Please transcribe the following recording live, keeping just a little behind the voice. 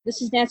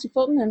This is Nancy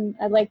Fulton, and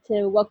I'd like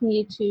to welcome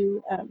you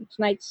to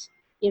tonight's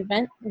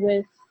event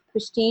with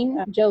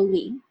Christine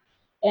Jolie.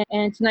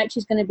 And tonight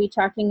she's going to be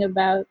talking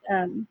about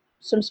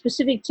some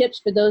specific tips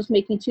for those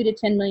making $2 to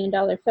 $10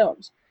 million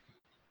films.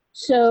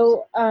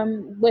 So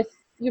with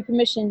your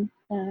permission,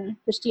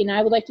 Christine,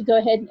 I would like to go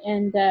ahead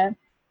and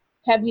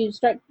have you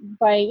start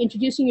by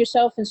introducing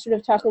yourself and sort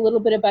of talk a little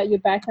bit about your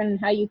background and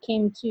how you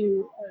came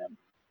to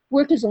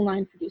work as a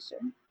line producer,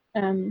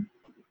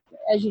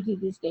 as you do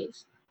these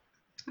days.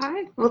 All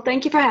right. Well,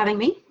 thank you for having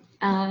me,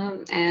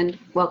 and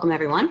welcome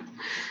everyone.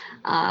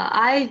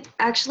 I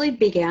actually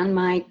began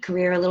my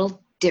career a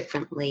little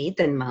differently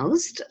than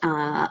most.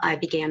 I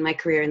began my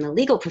career in the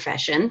legal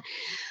profession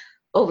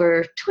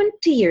over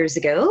 20 years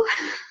ago.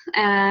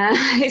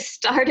 I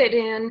started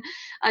in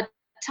a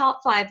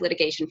top 5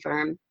 litigation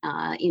firm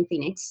in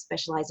Phoenix,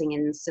 specializing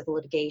in civil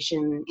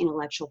litigation,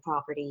 intellectual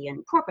property,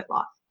 and corporate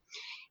law.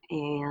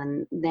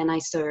 And then I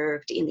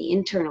served in the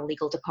internal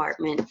legal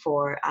department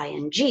for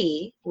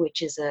ING,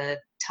 which is a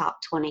top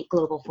 20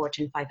 global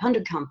Fortune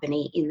 500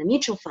 company in the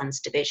mutual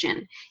funds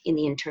division in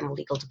the internal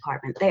legal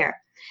department there.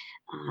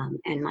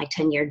 And my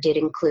tenure did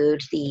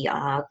include the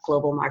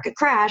global market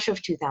crash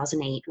of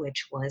 2008,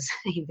 which was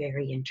a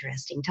very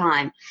interesting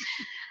time.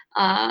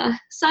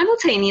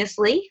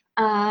 Simultaneously,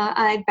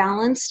 I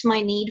balanced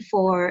my need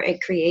for a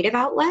creative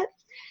outlet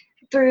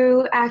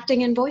through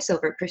acting and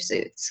voiceover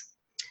pursuits.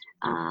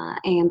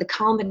 And the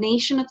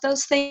combination of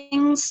those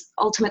things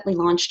ultimately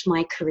launched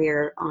my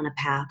career on a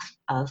path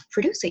of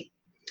producing.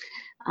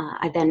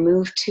 I then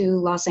moved to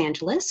Los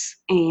Angeles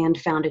and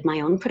founded my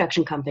own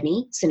production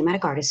company,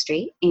 Cinematic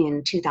Artistry,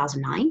 in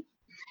 2009.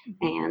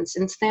 And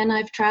since then,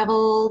 I've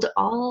traveled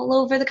all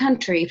over the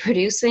country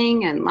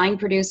producing and line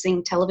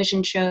producing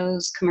television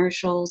shows,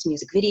 commercials,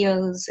 music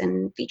videos,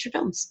 and feature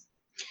films.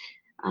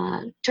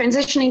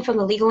 Transitioning from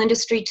the legal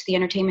industry to the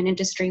entertainment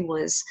industry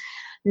was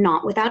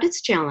not without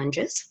its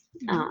challenges,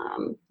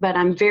 but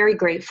I'm very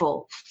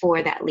grateful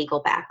for that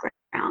legal background.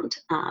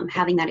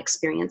 Having that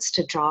experience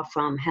to draw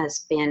from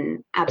has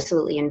been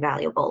absolutely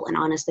invaluable. And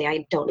honestly,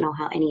 I don't know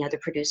how any other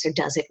producer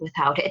does it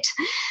without it.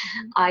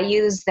 I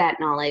use that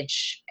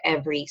knowledge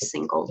every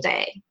single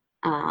day.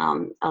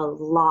 A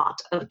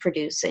lot of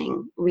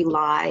producing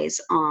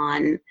relies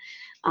on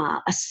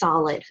a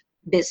solid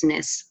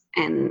business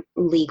and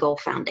legal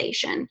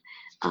foundation.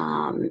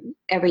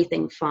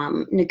 Everything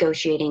from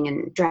negotiating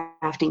and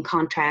drafting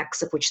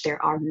contracts, of which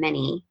there are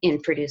many in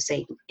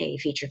producing a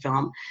feature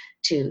film,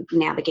 to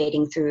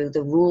navigating through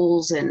the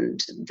rules and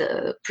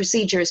the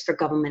procedures for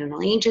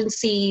governmental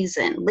agencies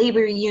and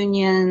labor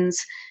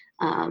unions.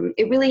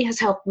 It really has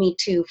helped me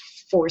to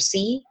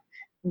foresee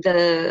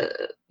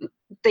the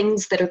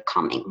things that are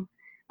coming,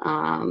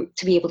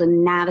 to be able to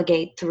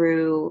navigate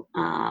through,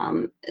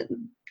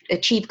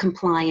 achieve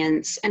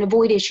compliance, and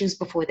avoid issues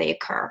before they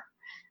occur.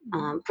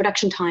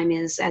 Production time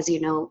is, as you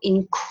know,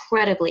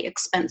 incredibly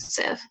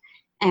expensive,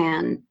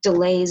 and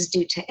delays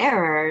due to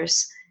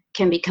errors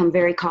can become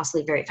very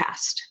costly very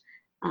fast.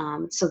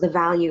 So the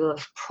value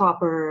of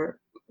proper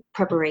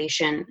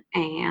preparation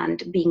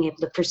and being able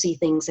to foresee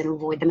things and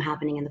avoid them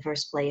happening in the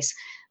first place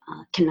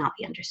cannot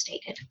be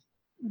understated.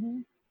 Mm-hmm.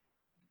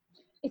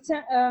 It's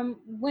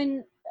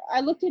when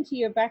I looked into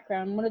your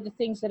background, one of the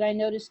things that I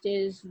noticed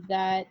is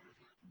that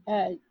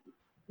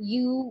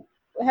you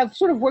have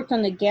sort of worked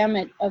on the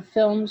gamut of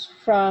films,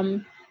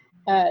 from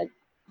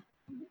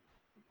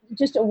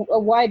just a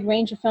wide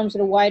range of films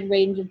at a wide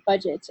range of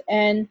budgets,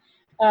 and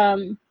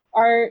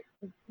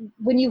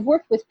when you've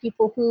worked with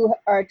people who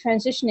are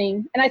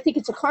transitioning, and I think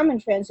it's a common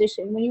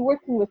transition, when you're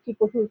working with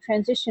people who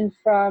transition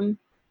from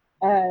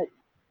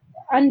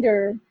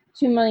under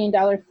 $2 million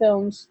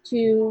films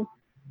to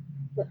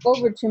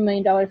over $2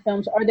 million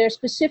films, are there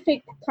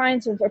specific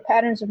kinds of or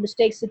patterns of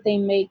mistakes that they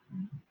make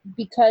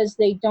because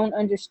they don't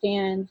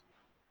understand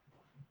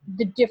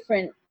the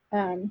different,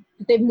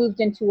 they've moved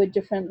into a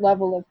different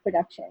level of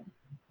production?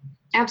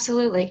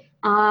 Absolutely.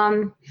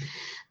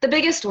 The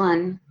biggest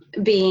one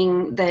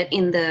being that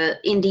in the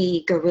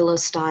indie guerrilla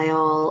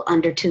style,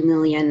 under 2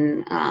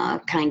 million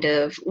kind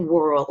of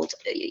world,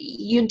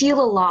 you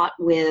deal a lot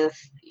with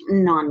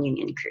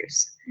non-union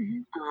crews.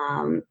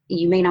 Mm-hmm.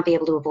 You may not be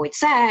able to avoid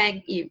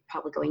SAG, you're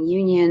probably going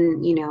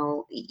union,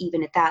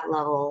 even at that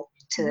level,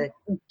 to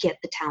get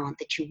the talent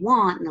that you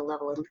want and the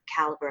level and the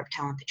caliber of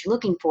talent that you're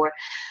looking for.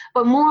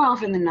 But more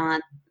often than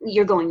not,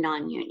 you're going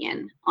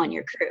non-union on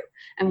your crew.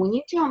 And when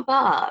you jump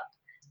up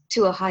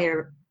to a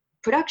higher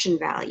production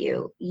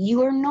value,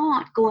 you are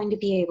not going to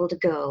be able to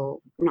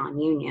go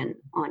non-union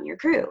on your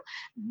crew.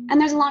 Mm-hmm. And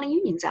there's a lot of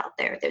unions out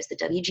there. There's the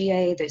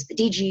WGA, there's the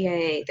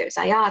DGA, there's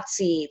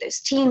IATSE,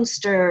 there's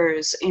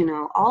Teamsters,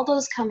 all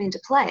those come into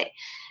play.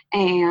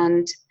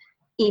 And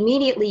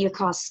immediately your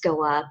costs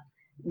go up,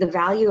 the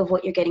value of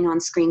what you're getting on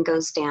screen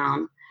goes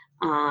down.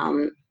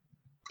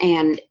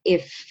 And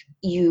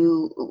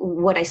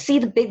what I see,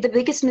 the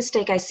biggest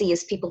mistake I see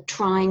is people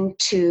trying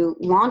to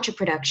launch a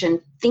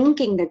production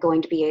thinking they're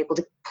going to be able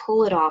to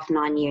pull it off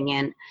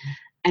non-union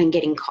and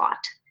getting caught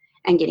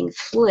and getting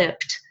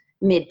flipped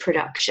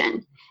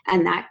mid-production.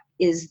 And that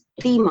is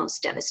the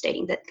most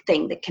devastating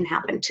thing that can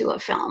happen to a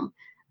film.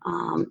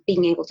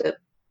 Being able to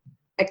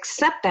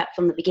accept that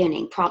from the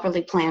beginning,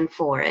 properly plan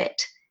for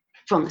it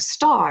from the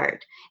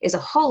start, is a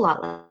whole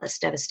lot less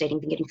devastating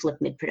than getting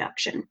flipped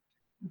mid-production.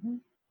 Mm-hmm.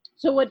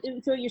 So what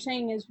you're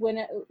saying is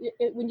when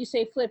you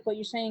say flip, what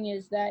you're saying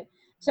is that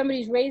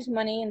somebody's raised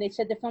money and they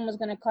said the film was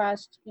going to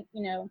cost,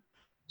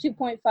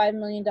 $2.5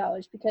 million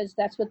because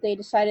that's what they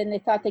decided, and they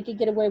thought they could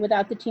get away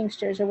without the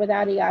Teamsters or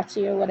without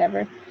IATSE or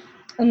whatever.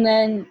 And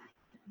then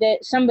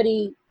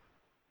somebody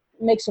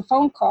makes a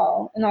phone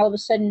call, and all of a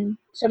sudden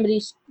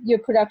your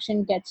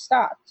production gets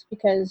stopped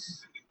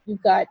because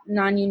you've got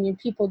non-union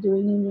people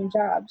doing union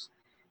jobs.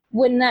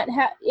 Can that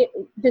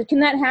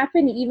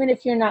happen even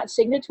if you're not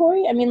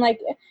signatory? I mean, like,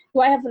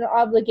 do I have an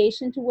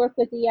obligation to work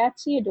with the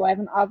IATSE, or do I have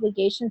an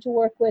obligation to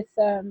work with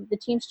the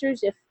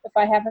Teamsters if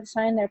I haven't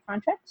signed their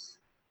contracts?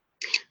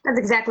 That's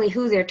exactly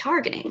who they're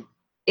targeting,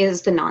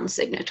 is the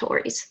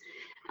non-signatories.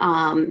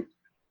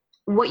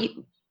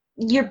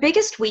 Your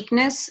biggest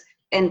weakness,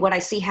 and what I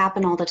see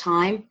happen all the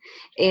time,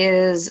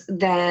 is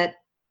that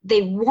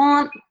they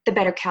want the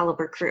better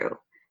caliber crew.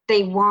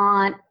 They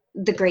want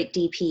the great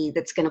DP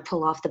that's going to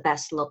pull off the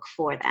best look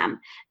for them,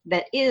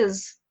 that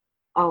is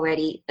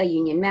already a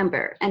union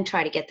member, and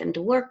try to get them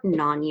to work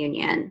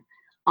non-union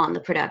on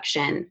the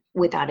production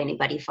without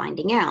anybody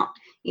finding out,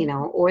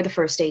 or the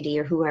first AD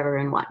or whoever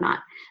and whatnot.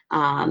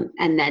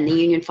 And then the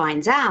union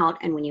finds out,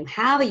 and when you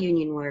have a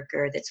union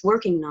worker that's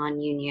working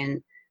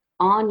non-union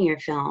on your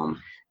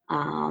film,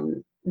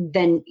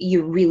 then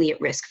you're really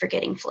at risk for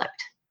getting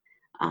flipped.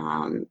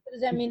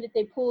 Does that mean that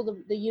they pull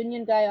the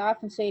union guy off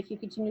and say, if you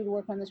continue to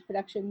work on this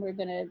production, we're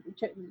going to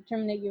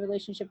terminate your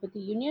relationship with the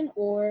union?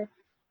 Or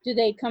do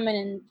they come in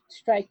and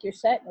strike your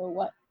set, or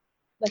what?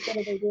 Like, what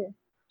do they do?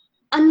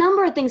 A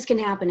number of things can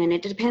happen, and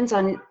it depends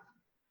on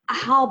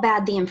how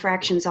bad the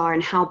infractions are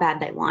and how bad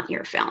they want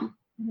your film.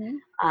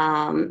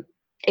 Mm-hmm.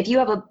 If you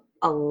have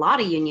a lot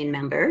of union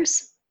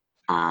members,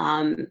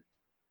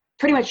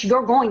 pretty much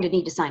you're going to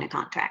need to sign a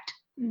contract.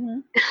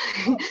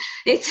 Mm-hmm.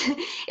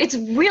 It's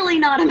really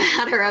not a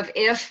matter of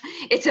if,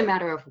 it's a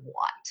matter of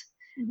what.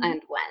 Mm-hmm.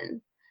 And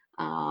when.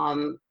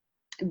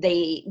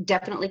 They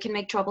definitely can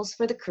make troubles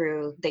for the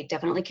crew. They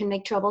definitely can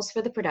make troubles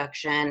for the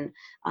production.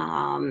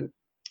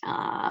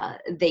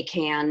 They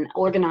can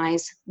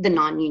organize the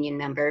non-union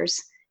members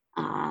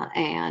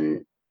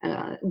and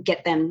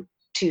get them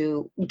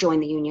to join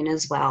the union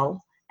as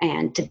well,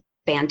 and to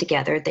band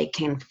together. They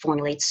can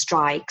formulate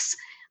strikes.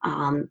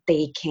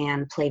 They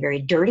can play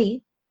very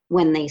dirty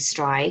when they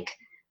strike,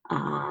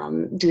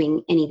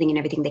 doing anything and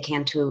everything they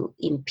can to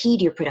impede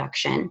your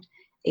production,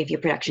 if your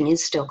production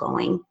is still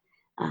going,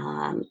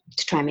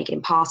 to try and make it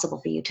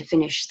impossible for you to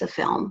finish the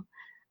film.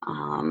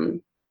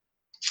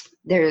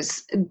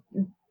 There's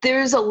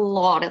a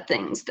lot of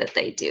things that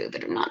they do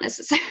that are not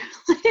necessarily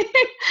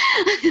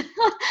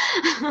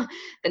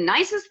the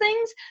nicest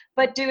things,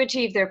 but do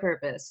achieve their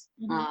purpose.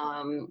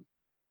 Mm-hmm.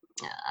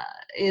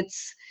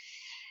 It's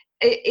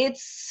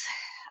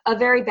a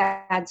very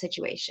bad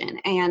situation,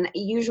 and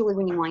usually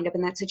when you wind up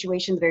in that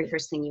situation, the very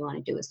first thing you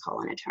want to do is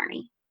call an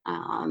attorney.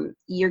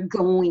 You're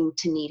going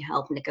to need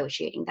help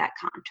negotiating that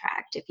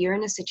contract. If you're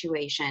in a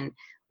situation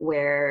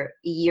where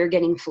you're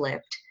getting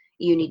flipped,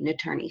 you need an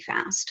attorney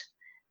fast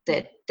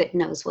that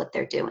knows what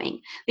they're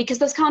doing, because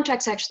those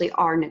contracts actually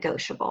are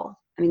negotiable.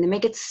 I mean, they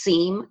make it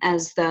seem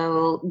as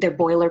though they're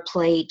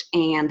boilerplate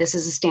and this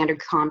is a standard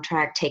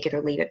contract, take it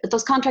or leave it, but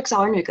those contracts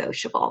are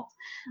negotiable.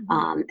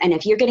 Mm-hmm. And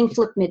if you're getting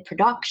flipped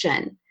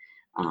mid-production,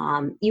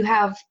 you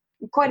have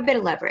quite a bit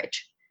of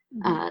leverage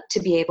to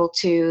be able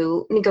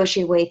to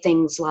negotiate away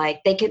things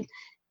like they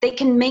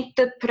can make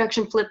the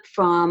production flip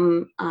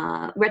from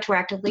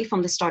retroactively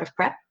from the start of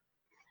prep,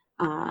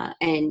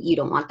 and you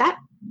don't want that.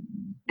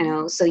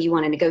 So you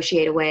want to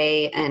negotiate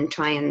away and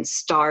try and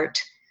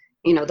start,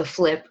 the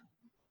flip,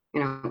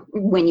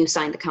 when you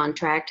sign the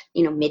contract,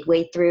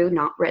 midway through,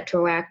 not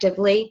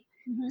retroactively.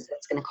 Mm-hmm. So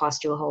that's going to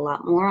cost you a whole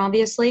lot more,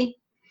 obviously.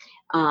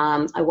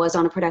 I was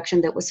on a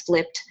production that was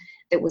flipped.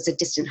 That was a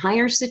distant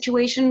hire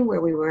situation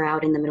where we were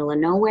out in the middle of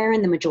nowhere,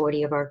 and the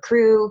majority of our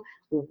crew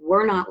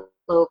were not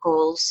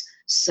locals.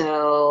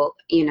 So,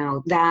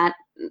 that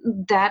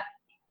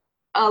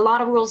a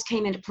lot of rules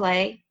came into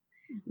play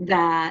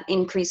that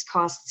increased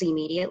costs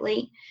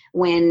immediately.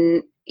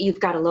 When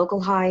you've got a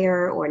local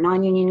hire or a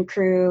non-union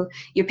crew,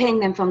 you're paying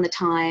them from the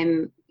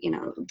time,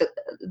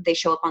 they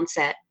show up on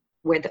set,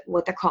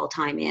 what their call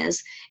time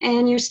is,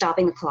 and you're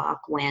stopping the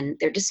clock when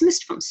they're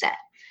dismissed from set.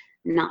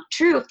 Not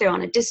true if they're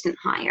on a distant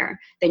hire.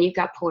 Then you've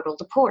got portal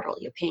to portal.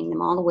 You're paying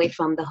them all the way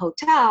from the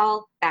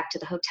hotel back to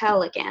the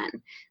hotel again.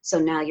 So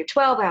now your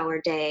 12-hour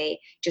day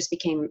just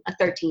became a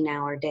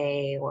 13-hour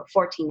day or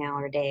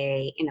 14-hour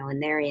day, and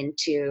they're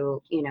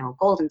into,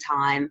 golden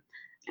time,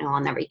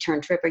 on that return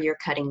trip, or you're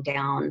cutting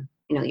down,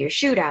 your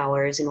shoot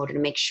hours in order to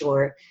make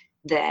sure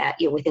that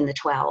you're within the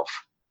 12,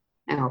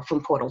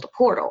 from portal to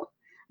portal,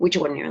 which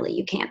ordinarily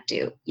you can't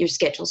do. Your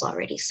schedule's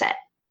already set.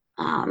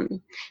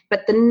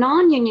 But the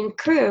non-union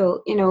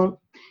crew,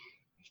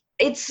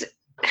 it's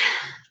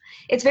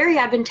very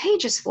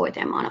advantageous for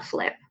them on a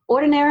flip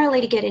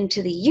Ordinarily, to get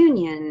into the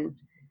union,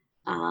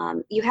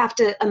 you have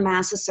to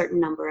amass a certain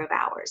number of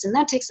hours, and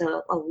that takes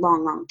a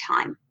long, long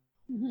time.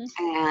 Mm-hmm.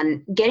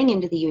 And getting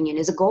into the union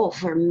is a goal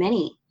for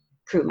many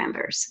crew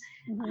members.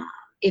 Mm-hmm.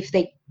 If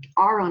they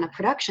are on a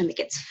production that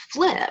gets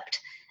flipped,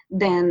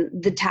 then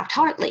the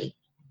Taft-Hartley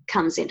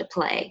comes into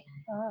play.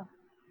 Oh.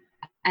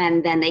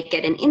 And then they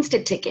get an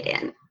instant ticket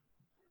in.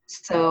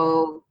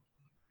 So,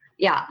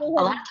 yeah, a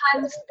lot of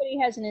times. Everybody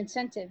has an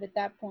incentive at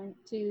that point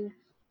to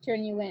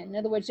turn you in. In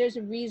other words, there's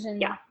a reason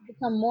Yeah. to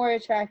become more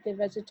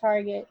attractive as a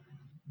target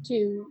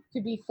to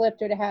be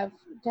flipped or to have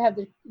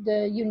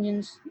the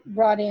unions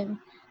brought in,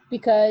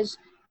 because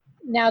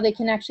now they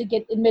can actually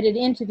get admitted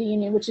into the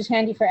union, which is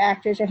handy for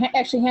actors, or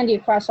actually handy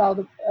across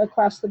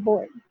the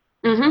board.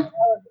 Mm-hmm.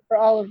 For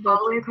all of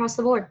all the way across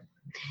the board.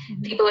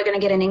 Mm-hmm. People are going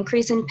to get an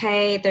increase in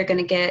pay. They're going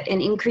to get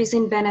an increase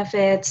in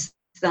benefits.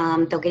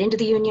 They'll get into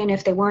the union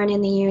if they weren't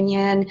in the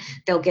union.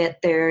 They'll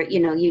get their,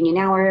 union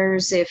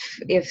hours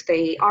if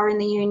they are in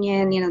the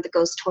union. That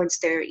goes towards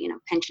their,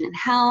 pension and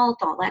health,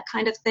 all that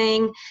kind of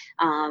thing.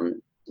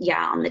 On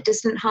the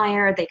distant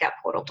hire, they got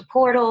portal to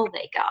portal.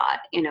 They got,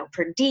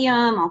 per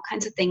diem, all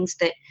kinds of things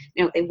that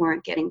they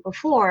weren't getting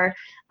before,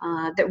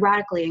 that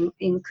radically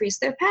increase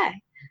their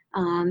pay.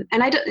 And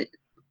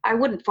I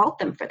wouldn't fault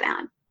them for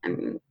that.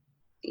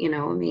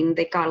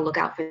 They got to look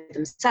out for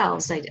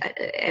themselves.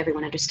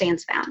 Everyone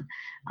understands that.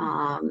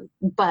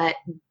 But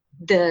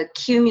the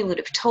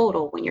cumulative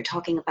total, when you're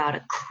talking about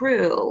a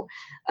crew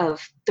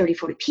of 30,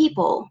 40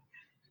 people,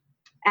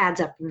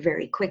 adds up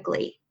very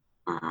quickly.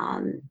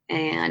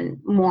 And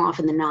more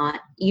often than not,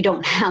 you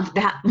don't have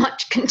that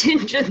much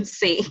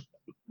contingency.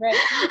 Right.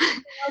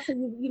 Also,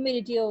 you made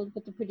a deal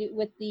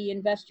with the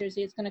investors.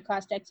 It's going to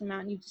cost X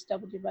amount, and you just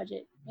doubled your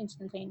budget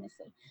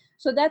instantaneously.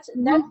 So that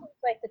seems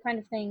like the kind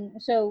of thing.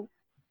 So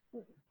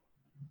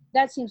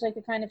that seems like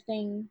the kind of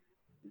thing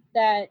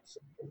that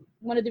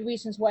one of the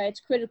reasons why it's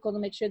critical to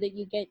make sure that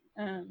you get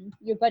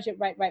your budget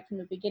right from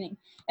the beginning.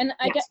 And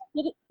I guess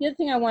the other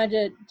thing I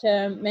wanted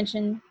to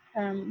mention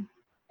and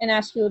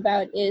ask you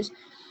about is,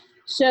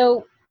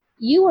 so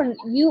you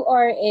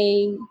are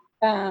a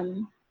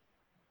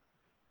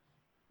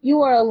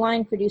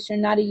line producer,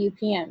 not a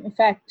UPM. In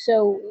fact,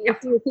 so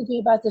if you were thinking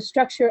about the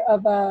structure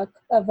of a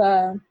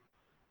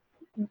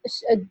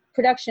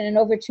production, an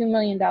over $2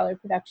 million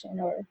production,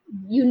 or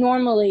you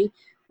normally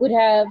would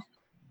have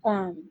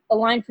a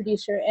line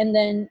producer, and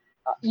then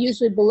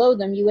usually below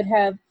them you would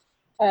have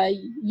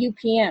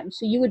UPM.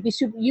 So you would be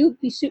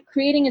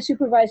creating and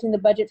supervising the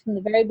budget from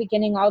the very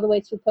beginning all the way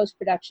through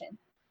post-production,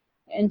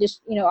 and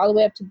just all the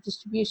way up to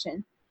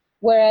distribution.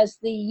 Whereas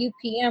the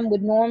UPM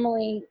would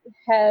normally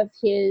have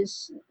the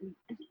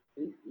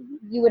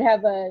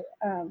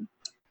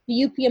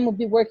UPM would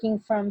be working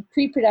from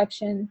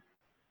pre-production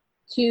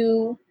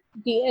to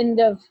the end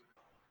of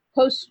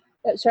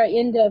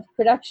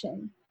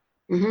production,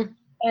 mm-hmm.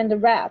 and the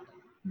wrap,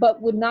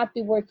 but would not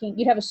be working.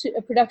 You'd have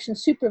a production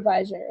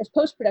supervisor, a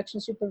post-production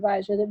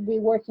supervisor that would be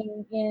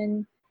working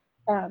in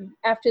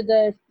after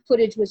the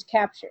footage was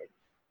captured.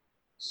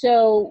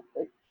 So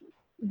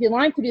the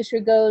line producer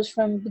goes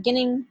from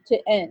beginning to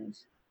end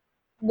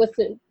with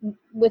the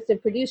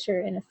producer,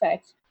 in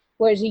effect,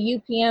 whereas a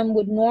UPM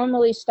would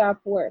normally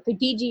stop work. A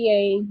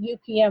DGA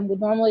UPM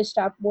would normally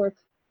stop work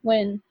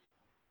when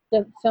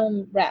the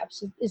film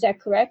wraps. Is that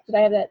correct? Did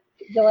I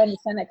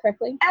understand that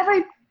correctly?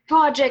 Every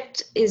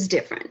project is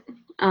different.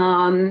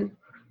 And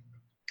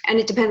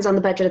it depends on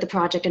the budget of the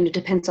project, and it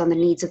depends on the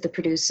needs of the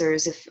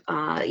producers. If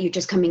you're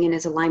just coming in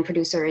as a line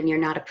producer and you're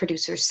not a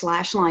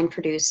producer/line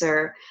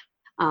producer,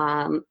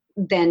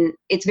 then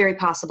it's very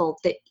possible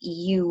that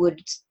you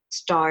would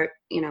start,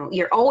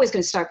 you're always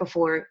going to start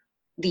before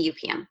the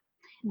UPM.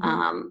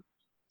 Mm-hmm.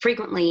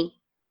 Frequently,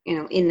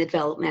 in the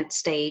development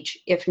stage,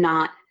 if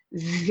not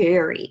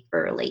very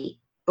early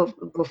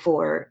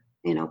before,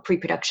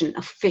 pre-production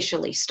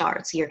officially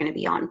starts, you're going to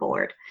be on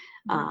board.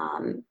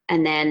 Mm-hmm.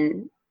 And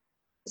then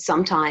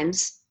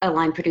sometimes a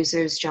line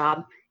producer's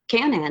job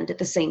can end at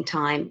the same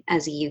time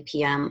as a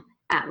UPM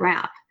at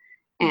wrap,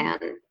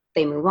 and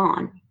they move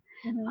on.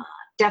 Mm-hmm.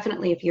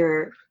 Definitely, if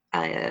you're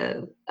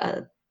a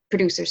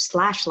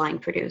producer/line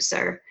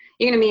producer,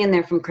 you're going to be in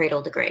there from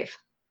cradle to grave,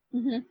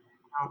 mm-hmm.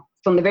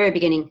 From the very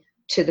beginning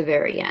to the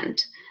very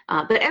end.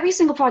 But every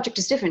single project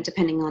is different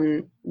depending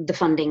on the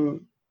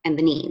funding and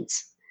the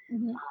needs.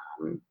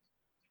 Mm-hmm.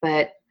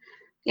 But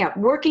yeah,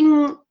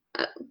 working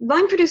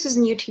line producers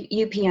and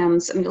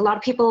UPMs, a lot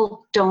of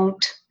people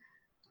don't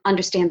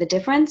understand the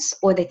difference,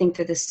 or they think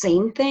they're the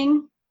same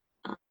thing.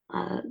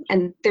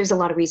 And there's a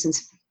lot of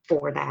reasons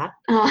for that.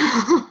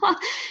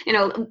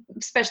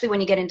 Especially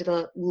when you get into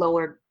the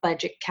lower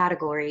budget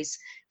categories,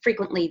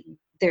 frequently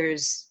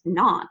there's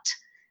not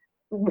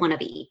one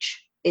of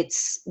each.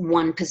 It's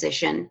one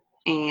position,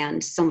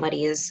 and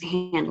somebody is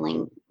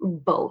handling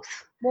both.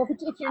 Well,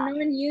 if you're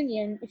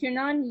non-union,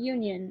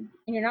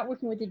 and you're not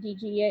working with the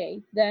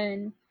DGA,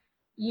 then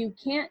you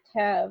can't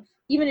have,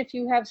 even if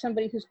you have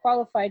somebody who's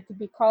qualified to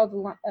be called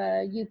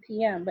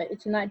UPM, but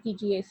it's not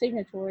DGA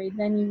signatory,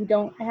 then you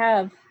don't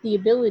have the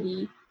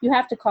ability. You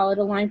have to call it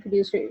a line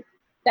producer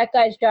that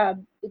guy's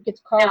job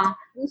gets called No.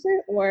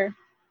 producer, or?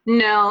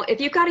 No,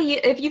 if you've got a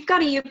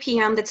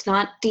UPM that's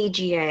not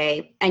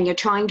DGA and you're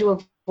trying to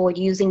avoid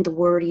using the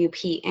word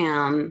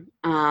UPM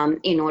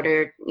in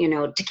order,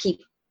 to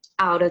keep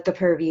out of the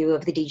purview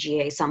of the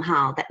DGA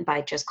somehow, that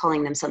by just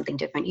calling them something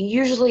different, you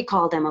usually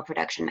call them a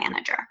production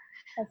manager.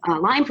 A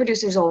line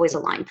producer is always a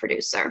line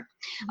producer.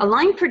 A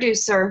line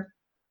producer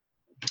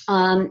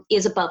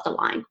is above the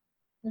line,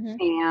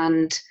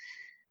 and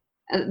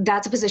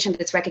that's a position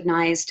that's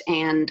recognized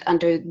and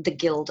under the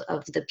guild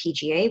of the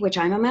PGA, which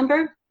I'm a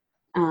member.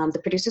 The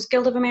Producers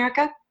Guild of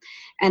America,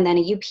 and then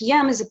a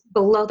UPM is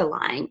below the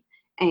line,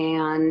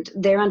 and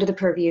they're under the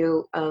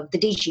purview of the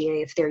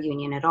DGA if they're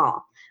union at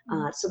all.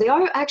 So they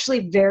are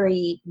actually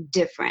very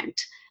different,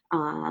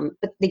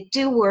 but they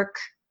do work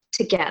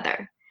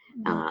together.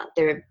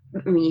 Your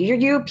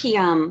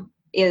UPM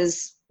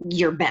is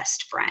your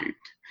best friend.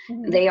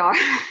 They are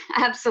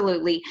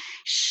absolutely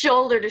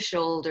shoulder to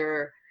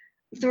shoulder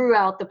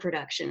throughout the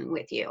production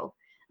with you.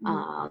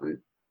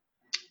 I'm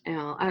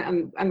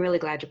really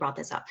glad you brought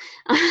this up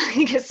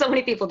because so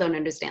many people don't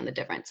understand the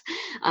difference.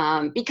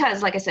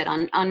 Because, like I said,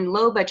 on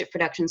low budget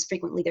productions,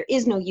 frequently there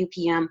is no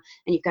UPM, and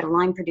you've got a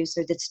line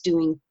producer that's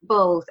doing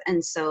both,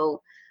 and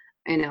so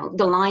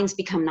the lines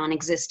become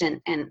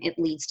non-existent, and it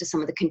leads to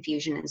some of the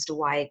confusion as to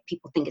why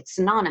people think it's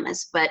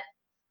synonymous. But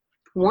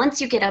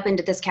once you get up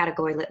into this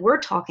category that we're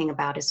talking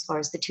about, as far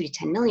as the 2 to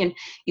 10 million,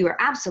 you are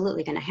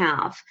absolutely going to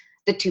have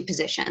the two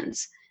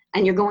positions,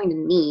 and you're going to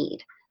need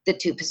the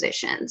two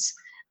positions.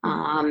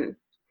 When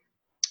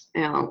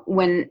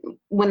the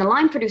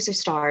line producer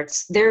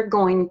starts, they're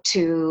going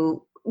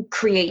to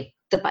create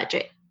the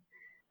budget.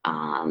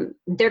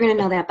 They're going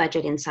to know that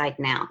budget inside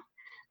and out,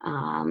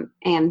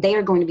 and they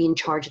are going to be in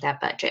charge of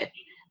that budget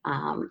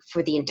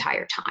for the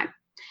entire time.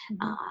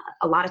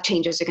 A lot of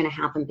changes are going to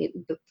happen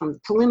from the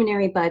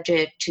preliminary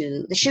budget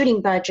to the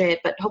shooting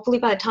budget, but hopefully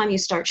by the time you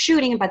start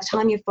shooting and by the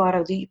time you've brought a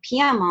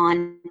UPM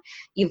on,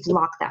 you've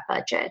locked that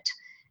budget.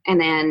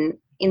 And then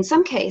in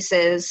some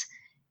cases,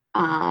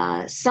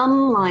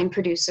 some line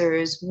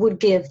producers would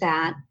give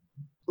that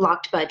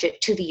locked budget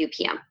to the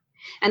UPM.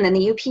 And then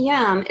the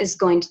UPM is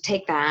going to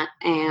take that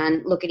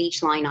and look at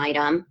each line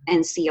item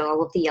and see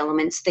all of the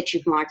elements that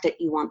you've marked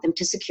that you want them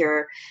to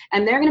secure.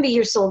 And they're going to be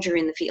your soldier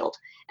in the field.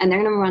 And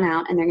they're going to run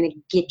out and they're going to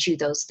get you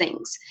those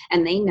things.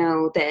 And they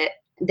know that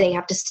they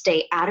have to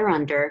stay at or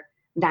under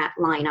that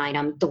line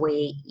item the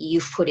way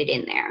you've put it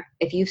in there.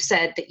 If you've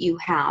said that you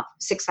have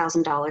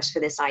 $6,000 for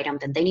this item,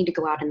 then they need to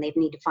go out and they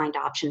need to find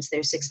options that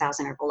are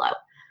 6,000 or below,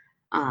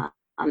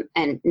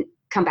 and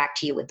come back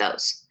to you with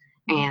those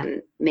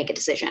and make a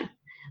decision.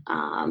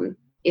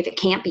 If it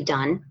can't be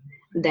done,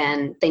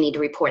 then they need to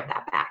report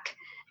that back.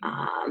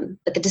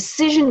 But the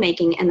decision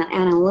making and the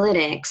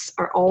analytics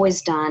are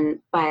always done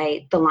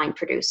by the line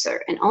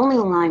producer, and only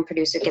the line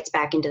producer gets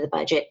back into the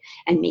budget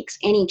and makes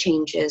any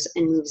changes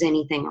and moves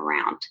anything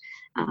around,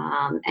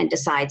 and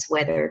decides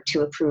whether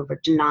to approve or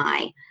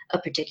deny a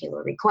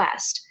particular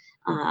request.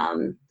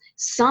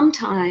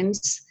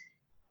 Sometimes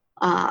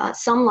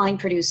some line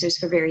producers,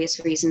 for various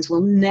reasons,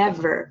 will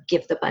never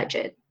give the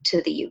budget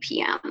to the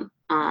UPM.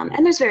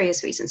 And there's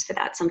various reasons for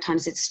that.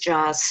 Sometimes it's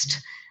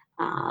just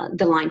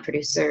the line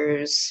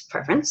producer's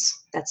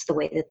preference. That's the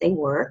way that they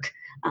work.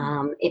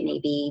 It may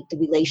be the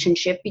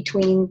relationship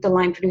between the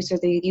line producer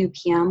and the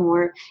UPM,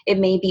 or it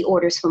may be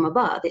orders from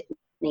above. It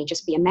may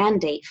just be a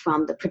mandate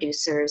from the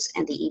producers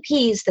and the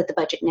EPs that the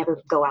budget never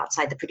go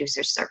outside the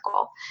producer's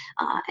circle.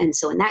 And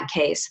so in that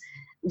case,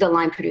 the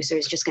line producer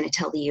is just going to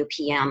tell the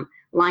UPM,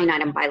 line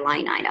item by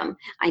line item,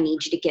 I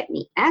need you to get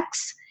me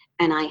X,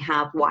 and I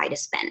have Y to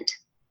spend.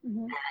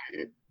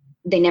 And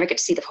they never get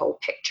to see the whole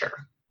picture.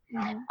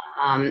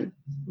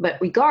 But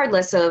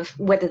regardless of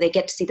whether they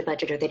get to see the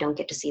budget or they don't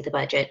get to see the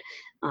budget,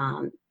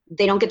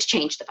 they don't get to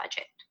change the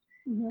budget,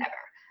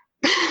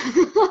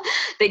 ever.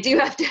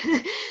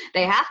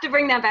 They have to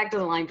bring that back to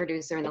the line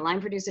producer, and the line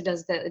producer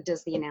does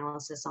the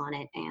analysis on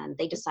it, and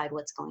they decide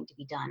what's going to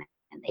be done,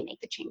 and they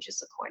make the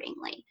changes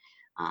accordingly.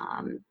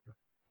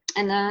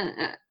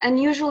 And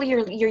usually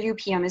your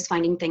UPM is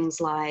finding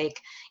things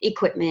like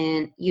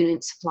equipment,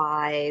 unit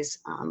supplies,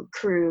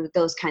 crew,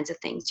 those kinds of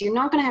things. You're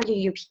not going to have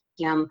your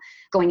UPM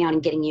going out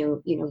and getting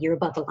your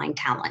above the line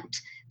talent.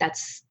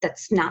 That's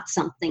not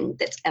something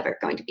that's ever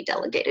going to be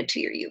delegated to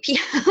your UPM.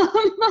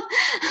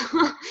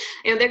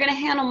 They're going to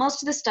handle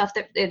most of the stuff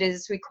that it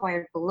is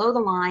required below the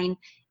line,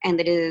 and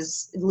that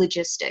is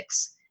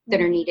logistics that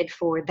are needed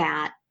for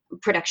that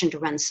production to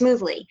run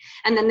smoothly.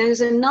 And then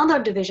there's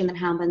another division that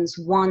happens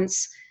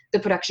once the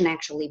production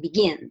actually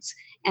begins,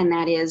 and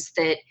that is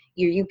that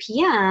your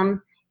UPM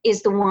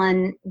is the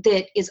one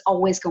that is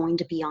always going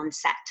to be on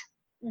set.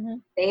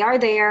 They are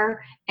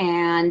there,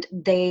 and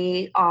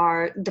they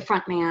are the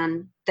front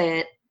man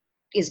that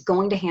is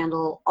going to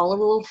handle all of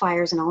the little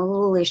fires and all of the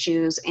little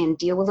issues and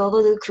deal with all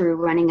of the crew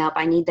running up,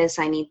 I need this,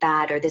 I need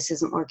that, or this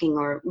isn't working,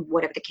 or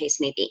whatever the case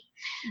may be.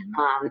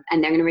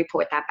 And they're going to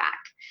report that back.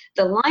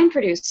 The line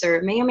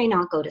producer may or may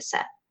not go to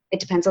set. It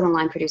depends on the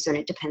line producer, and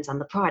it depends on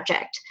the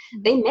project.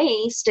 They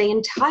may stay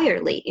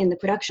entirely in the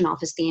production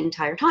office the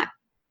entire time.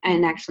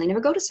 and actually never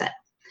go to set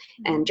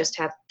and just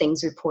have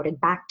things reported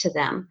back to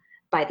them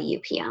by the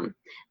UPM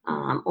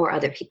or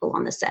other people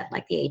on the set,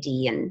 like the AD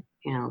and,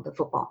 you know, the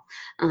football,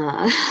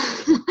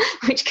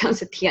 which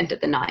comes at the end of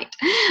the night.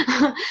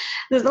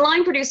 The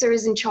line producer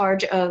is in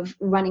charge of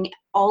running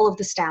all of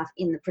the staff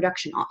in the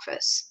production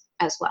office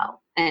as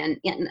well. And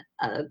in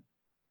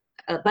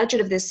a budget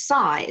of this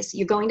size,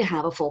 you're going to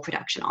have a full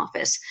production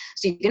office.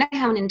 So you're going to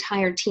have an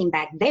entire team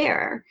back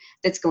there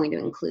that's going to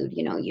include,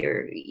 you know,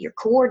 your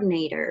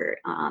coordinator,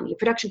 your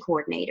production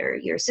coordinator,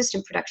 your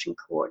assistant production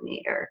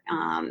coordinator,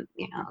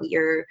 you know,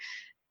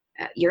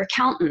 your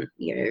accountant,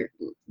 your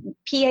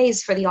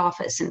PAs for the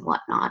office and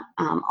whatnot.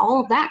 All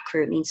of that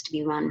crew needs to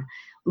be run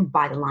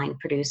by the line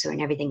producer,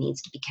 and everything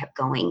needs to be kept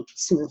going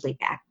smoothly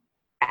back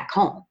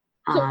home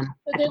at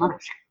the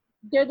mothership.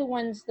 They're the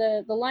ones,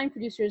 the line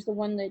producer is the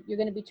one that you're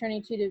going to be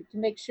turning to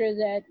make sure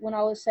that when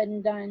all is said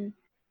and done,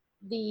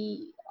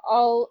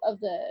 all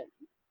of the,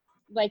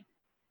 like,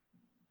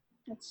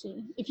 let's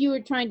see, if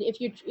you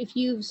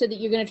said that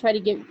you're going to try to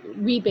get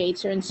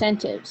rebates or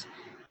incentives,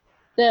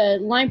 the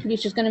line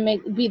producer is going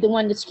to be the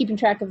one that's keeping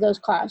track of those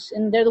costs,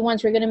 and they're the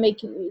ones who are going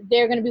to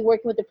they're going to be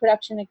working with the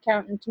production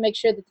accountant to make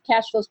sure that the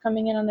cash flow is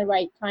coming in on the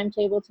right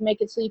timetable to make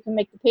it so you can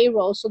make the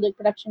payroll so the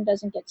production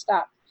doesn't get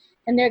stopped.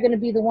 And they're going to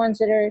be the ones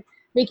that are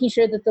making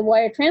sure that the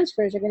wire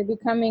transfers are going to be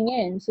coming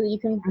in so that you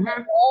can do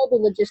all the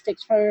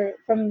logistics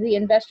from the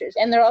investors.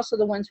 And they're also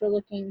the ones who are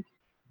looking,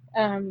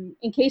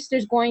 in case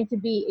there's going to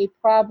be a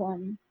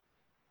problem,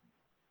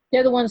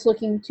 they're the ones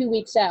looking 2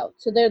 weeks out.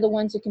 So they're the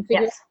ones that can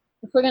figure out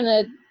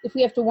if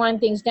we have to wind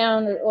things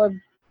down or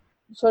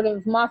sort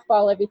of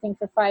mothball everything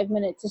for 5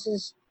 minutes, this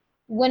is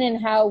when and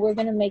how we're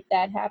going to make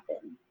that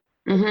happen.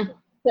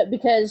 But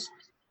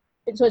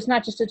so it's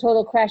not just a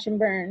total crash and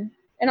burn.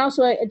 And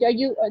also,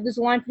 does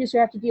the line producer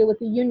have to deal with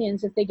the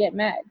unions if they get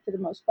mad, for the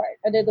most part?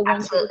 Are they the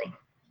ones? Absolutely.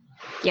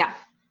 Yeah,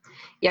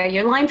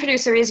 your line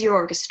producer is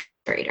your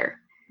orchestrator.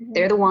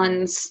 They're the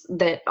ones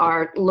that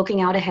are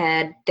looking out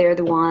ahead. They're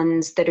the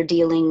ones that are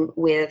dealing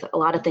with a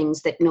lot of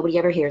things that nobody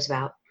ever hears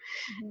about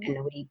and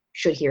nobody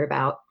should hear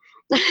about.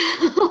 You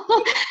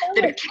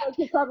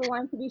call the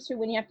line producer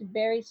when you have to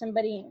bury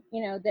somebody,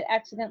 you know, that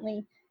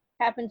accidentally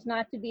happens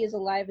not to be as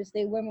alive as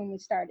they were when we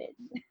started.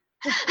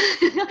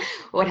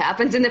 What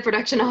happens in the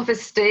production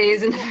office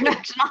stays in the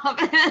production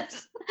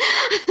office.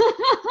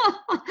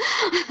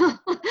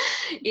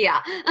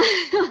 Yeah.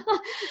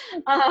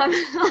 But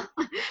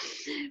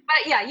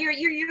yeah, your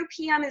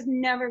PM is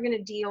never going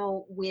to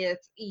deal with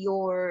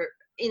your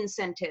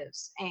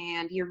incentives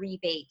and your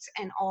rebates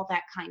and all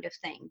that kind of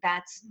thing.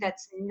 That's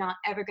not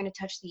ever going to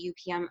touch the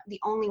UPM. The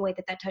only way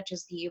that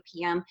touches the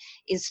UPM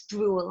is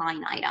through a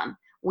line item.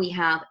 We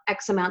have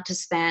X amount to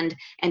spend,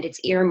 and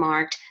it's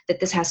earmarked that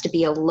this has to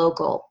be a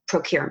local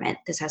procurement.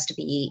 This has to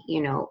be,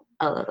 you know,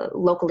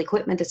 local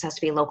equipment. This has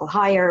to be a local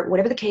hire,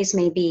 whatever the case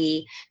may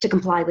be, to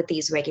comply with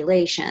these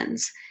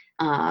regulations.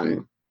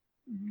 And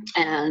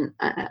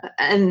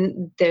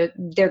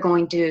they're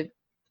going to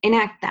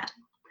enact that.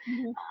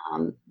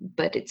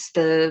 But it's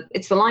the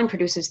line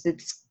producers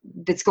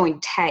that's going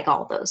to tag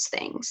all those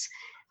things.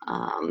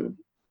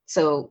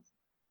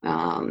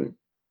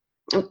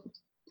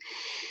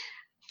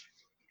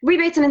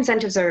 Rebates and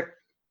incentives are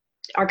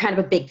kind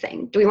of a big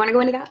thing. Do we want to go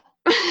into that?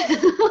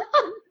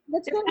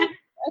 Let's go.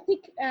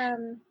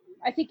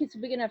 I think it's a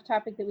big enough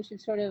topic that we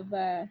should sort of,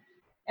 and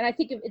I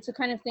think it's a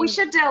kind of thing. We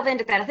should delve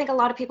into that. I think a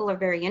lot of people are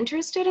very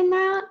interested in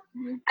that.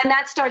 And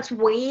that starts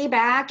way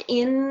back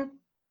in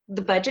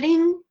the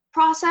budgeting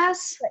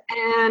process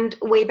and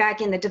way back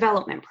in the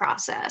development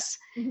process.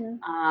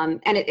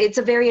 And it's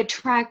a very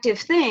attractive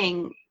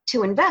thing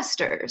to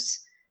investors.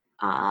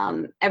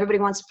 Everybody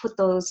wants to put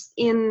those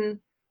in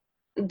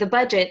the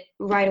budget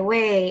right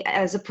away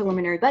as a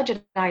preliminary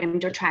budget item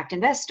to attract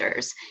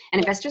investors.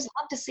 And investors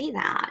love to see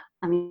that.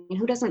 I mean,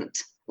 who doesn't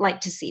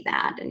like to see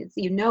that? And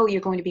you know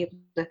you're going to be able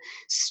to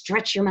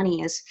stretch your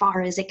money as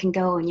far as it can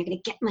go and you're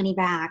going to get money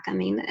back. I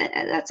mean,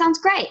 that sounds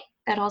great.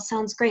 That all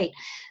sounds great.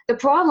 The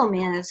problem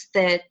is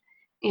that,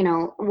 you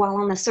know, while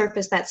on the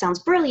surface that sounds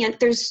brilliant,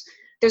 there's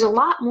a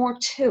lot more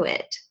to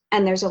it.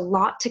 And there's a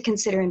lot to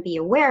consider and be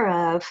aware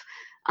of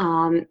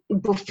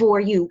before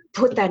you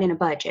put that in a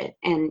budget.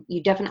 And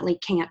you definitely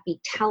can't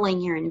be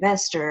telling your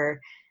investor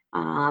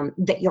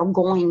that you're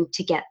going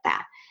to get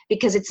that,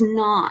 because it's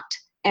not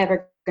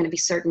ever going to be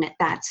certain at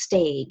that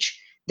stage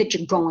that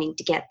you're going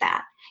to get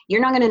that.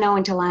 You're not going to know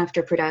until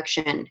after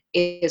production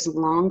is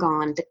long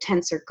gone, the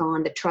tents are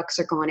gone, the trucks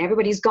are gone,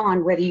 everybody's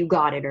gone, whether you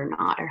got it or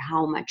not, or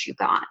how much you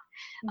got.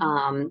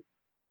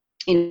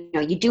 You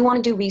know, you do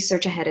want to do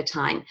research ahead of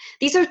time.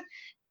 These are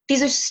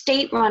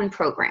state-run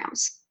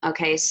programs.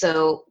 Okay,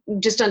 so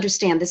just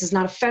understand this is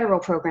not a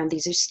federal program.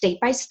 These are state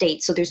by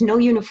state, so there's no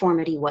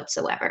uniformity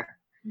whatsoever.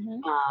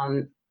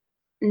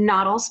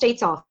 Not all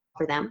states offer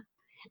them,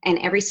 and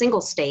every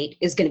single state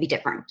is going to be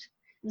different.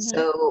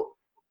 So,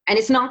 and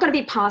it's not going to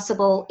be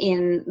possible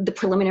in the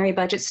preliminary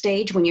budget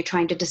stage when you're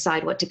trying to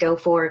decide what to go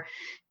for,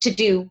 to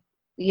do,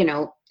 you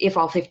know, if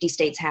all 50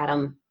 states had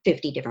them,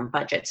 50 different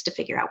budgets to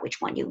figure out which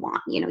one you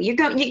want. You know,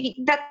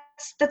 that's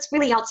that's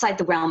really outside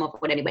the realm of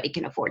what anybody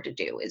can afford to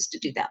do, is to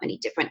do that many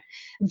different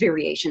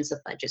variations of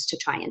budgets to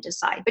try and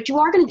decide. But you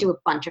are going to do a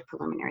bunch of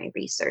preliminary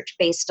research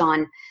based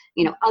on,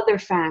 other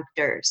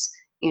factors,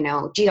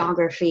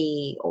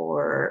 geography,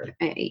 or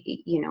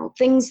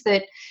things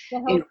that The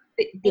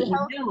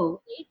health, that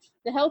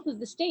the health of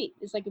the state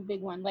is like a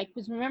big one. Like,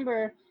 because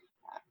remember,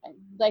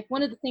 like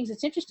one of the things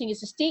that's interesting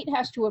is the state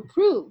has to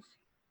approve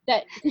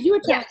that, because you were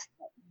telling. Yes.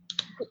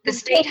 The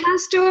state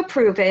has to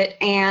approve it,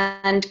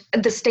 and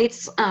the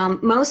states,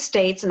 most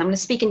states, and I'm going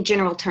to speak in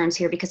general terms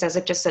here because, as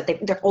I've just said,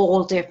 they're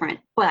all different,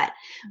 but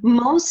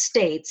most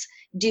states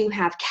do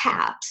have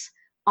caps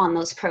on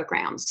those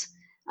programs.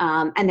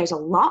 And there's a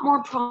lot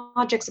more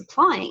projects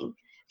applying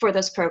for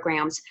those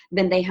programs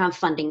than they have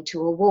funding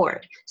to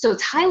award. So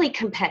it's highly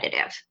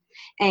competitive.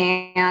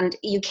 And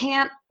you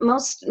can't,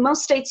 most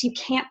states, you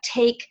can't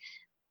take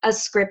a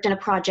script and a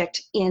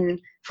project in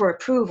for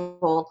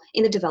approval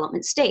in the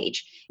development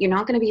stage. You're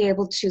not going to be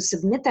able to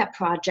submit that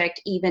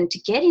project even to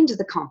get into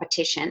the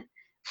competition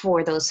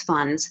for those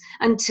funds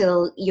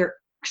until you're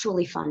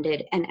actually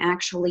funded and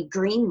actually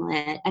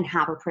greenlit and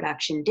have a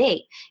production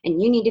date.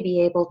 And you need to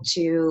be able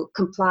to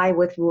comply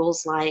with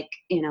rules like,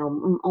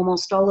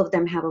 almost all of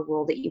them have a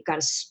rule that you've got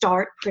to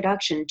start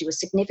production, do a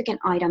significant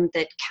item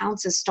that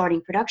counts as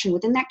starting production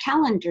within that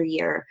calendar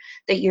year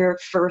that you're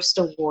first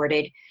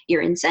awarded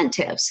your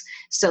incentives.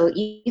 So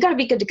you got to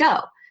be good to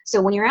go.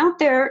 So when you're out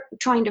there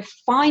trying to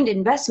find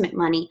investment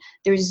money,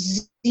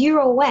 there's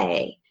zero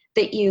way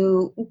that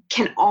you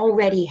can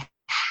already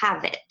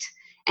have it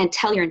and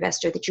tell your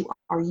investor that you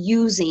are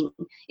using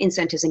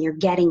incentives and you're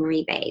getting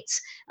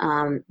rebates,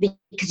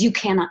 because you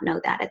cannot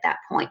know that at that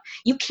point.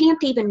 You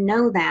can't even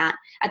know that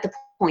at the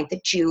point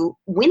that you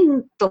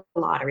win the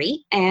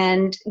lottery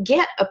and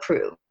get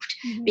approved,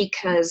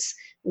 because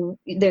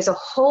there's a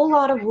whole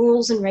lot of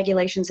rules and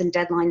regulations and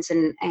deadlines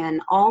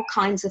and all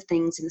kinds of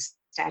things in the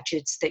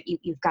statutes that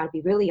you've got to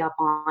be really up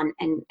on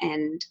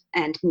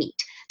and meet.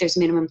 There's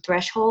minimum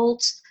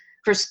thresholds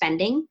for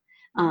spending.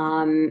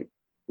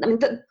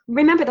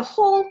 Remember, the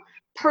whole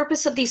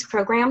purpose of these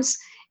programs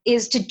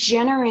is to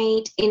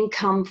generate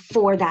income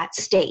for that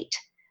state.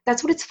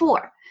 That's what it's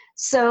for.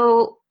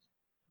 So,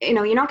 you're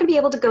not going to be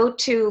able to go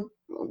to,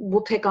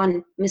 we'll pick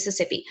on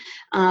Mississippi.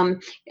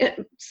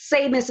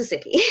 Say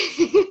Mississippi.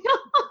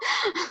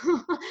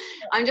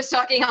 I'm just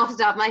talking off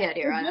the top of my head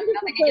here. Nothing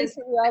against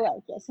it.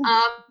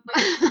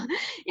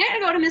 You're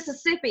going to go to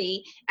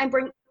Mississippi and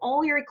bring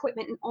all your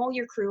equipment and all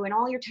your crew and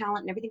all your talent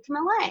and everything from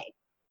LA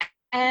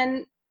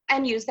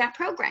and use that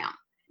program,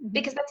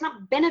 because that's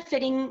not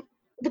benefiting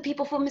the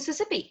people from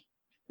Mississippi.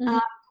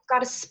 You've got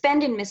to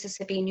spend in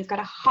Mississippi, and you've got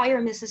to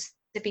hire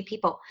Mississippi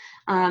people.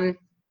 And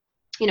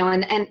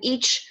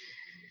each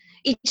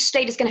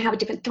state is going to have a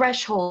different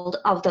threshold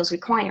of those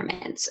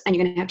requirements, and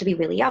you're going to have to be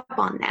really up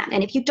on that.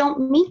 And if you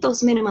don't meet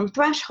those minimum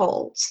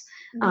thresholds,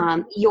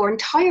 your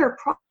entire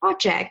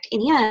project in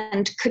the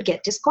end could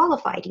get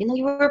disqualified, even though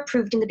you were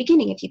approved in the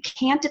beginning. If you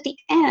can't at the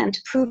end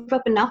prove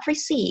up enough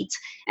receipts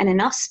and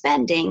enough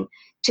spending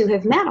to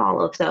have met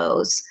all of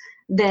those,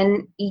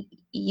 then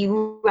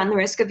you run the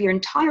risk of your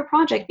entire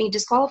project being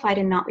disqualified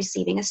and not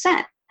receiving a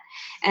cent.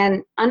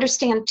 And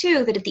understand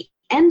too that at the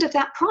end of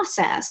that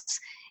process,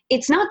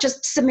 it's not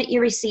just submit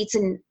your receipts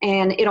and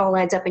it all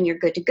adds up and you're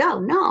good to go.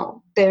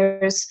 No,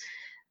 there's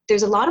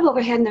a lot of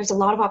overhead and there's a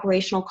lot of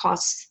operational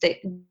costs that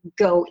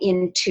go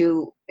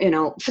into,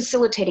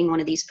 facilitating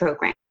one of these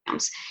programs.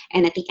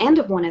 And at the end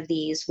of one of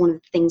these, one of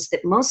the things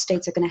that most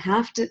states are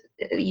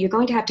you're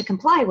going to have to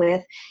comply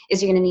with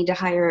is you're going to need to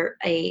hire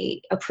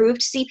a approved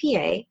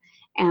CPA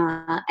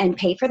and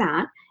pay for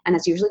that. And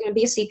that's usually going to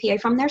be a CPA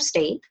from their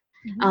state,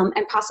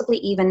 and possibly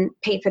even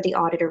pay for the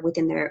auditor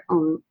within their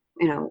own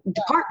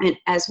department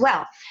as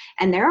well.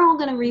 And they're all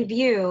going to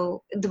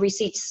review the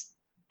receipts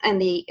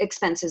and the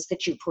expenses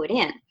that you put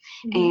in,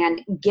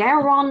 and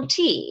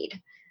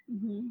guaranteed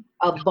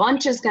a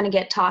bunch is going to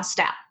get tossed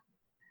out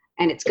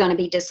and it's going to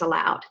be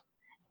disallowed.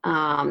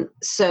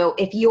 So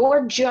if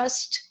you're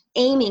just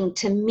aiming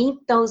to meet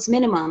those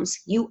minimums,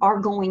 you are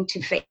going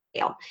to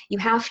fail. You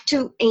have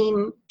to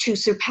aim to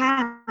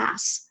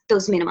surpass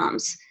those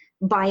minimums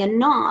by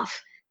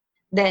enough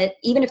that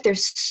even if they're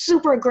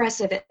super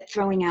aggressive at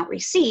throwing out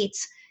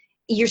receipts,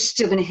 you're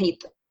still going to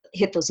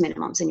hit those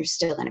minimums and you're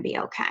still going to be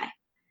okay.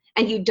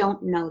 And you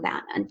don't know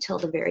that until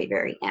the very,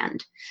 very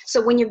end.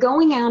 So when you're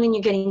going out and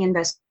you're getting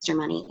investor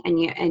money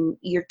and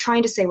you're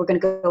trying to say, we're going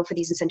to go for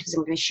these incentives and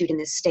we're going to shoot in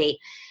this state,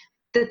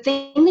 the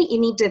thing that you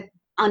need to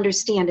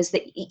understand is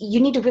that you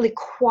need to really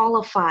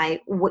qualify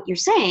what you're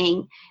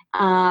saying.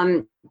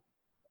 And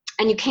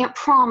you can't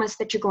promise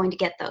that you're going to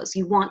get those.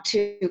 You want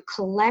to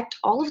collect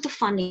all of the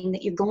funding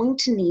that you're going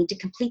to need to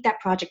complete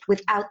that project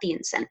without the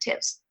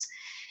incentives.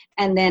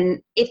 And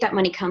then if that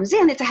money comes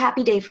in, it's a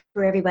happy day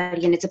for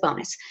everybody and it's a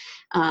bonus.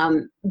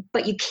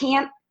 But you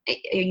can't,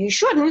 you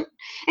shouldn't,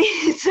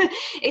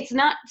 it's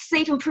not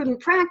safe and prudent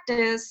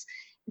practice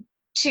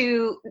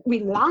to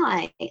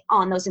rely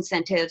on those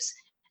incentives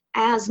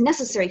as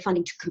necessary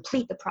funding to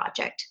complete the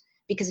project.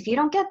 Because if you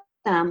don't get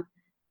them,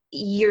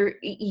 you're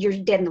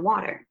dead in the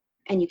water.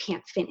 and you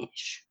can't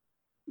finish.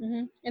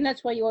 Mm-hmm. And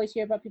that's why you always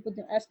hear about people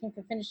asking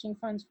for finishing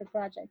funds for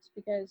projects,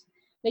 because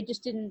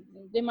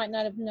they might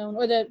not have known,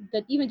 or that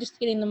even just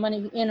getting the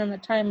money in on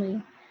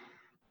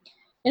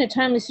in a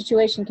timely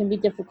situation can be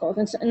difficult.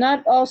 And so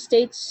not all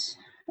states,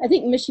 I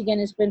think Michigan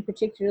has been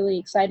particularly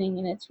exciting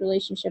in its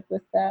relationship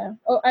with, I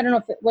don't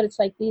know what it's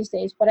like these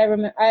days, but I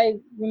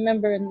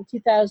remember in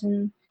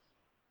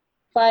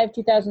 2005,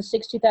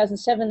 2006,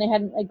 2007, they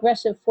had an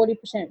aggressive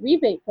 40%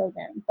 rebate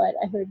program, but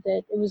I heard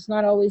that it was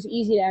not always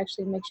easy to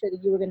actually make sure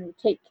that you were going to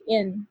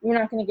you're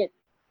not going to get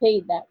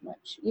paid that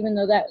much, even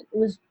though that it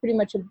was pretty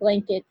much a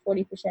blanket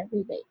 40%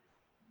 rebate.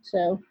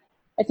 So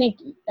I think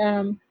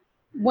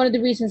one of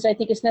the reasons I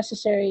think it's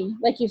necessary,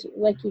 like you've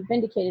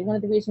indicated, one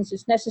of the reasons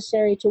it's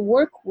necessary to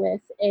work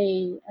with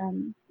a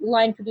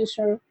line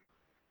producer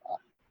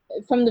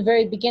from the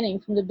very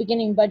beginning, from the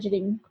beginning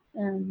budgeting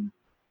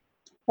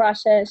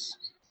process.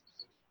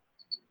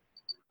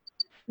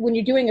 When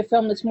you're doing a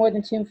film that's more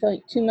than $2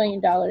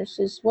 million,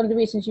 is one of the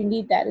reasons you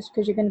need that is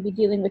because you're going to be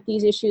dealing with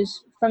these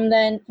issues from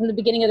the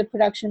beginning of the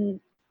production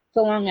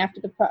so long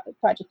after the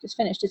project is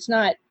finished. It's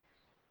not,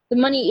 the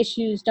money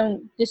issues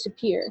don't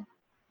disappear,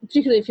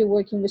 particularly if you're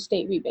working with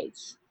state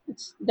rebates.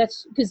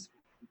 That's because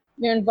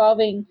you're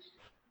involving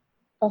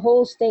a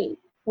whole state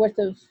worth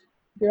of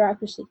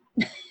bureaucracy.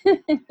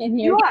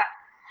 You are.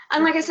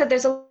 And like I said,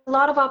 there's a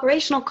lot of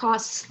operational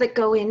costs that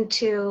go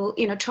into,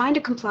 trying to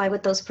comply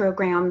with those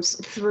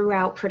programs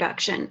throughout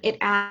production. It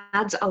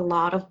adds a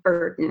lot of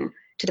burden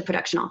to the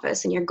production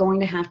office, and you're going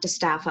to have to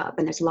staff up,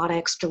 and there's a lot of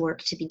extra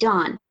work to be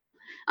done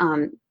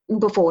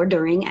before,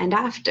 during, and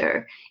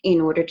after in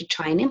order to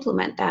try and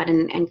implement that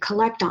and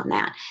collect on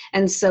that.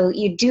 And so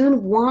you do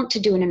want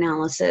to do an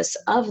analysis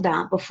of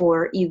that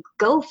before you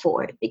go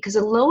for it, because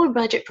a lower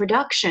budget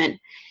production,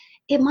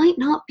 it might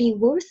not be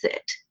worth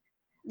it.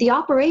 The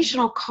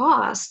operational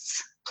costs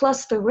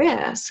plus the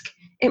risk,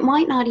 it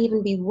might not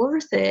even be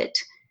worth it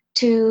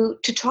to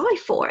try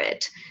for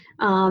it.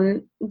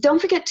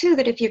 Don't forget too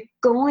that if you're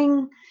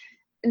going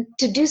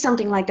to do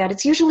something like that,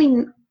 it's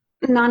usually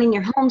not in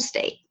your home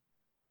state.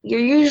 You're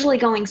usually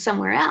going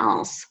somewhere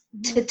else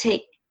to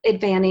take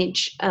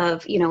advantage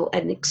of,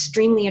 an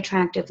extremely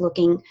attractive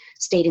looking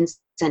state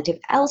incentive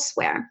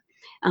elsewhere.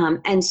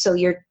 And so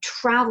you're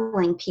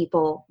traveling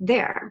people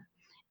there.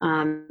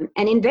 And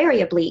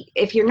invariably,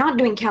 if you're not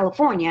doing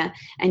California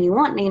and you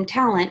want name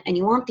talent and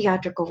you want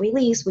theatrical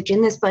release, which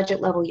in this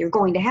budget level you're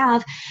going to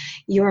have,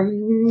 your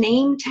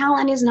name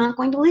talent is not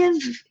going to live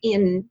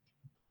in,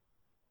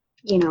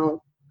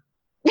 quote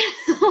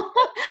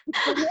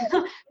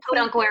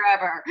unquote,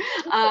 wherever.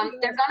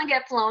 They're going to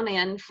get flown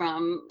in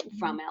from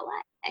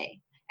LA.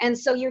 And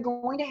so you're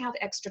going to have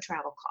extra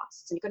travel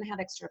costs, and you're going to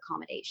have extra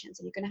accommodations,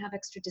 and you're going to have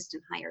extra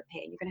distant hire pay,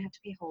 and you're going to have to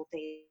pay whole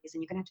days,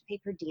 and you're going to have to pay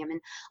per diem, and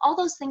all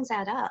those things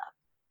add up.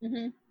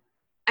 Mm-hmm.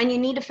 And you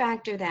need to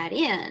factor that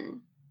in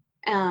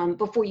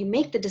before you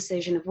make the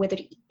decision of whether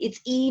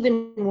it's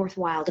even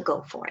worthwhile to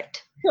go for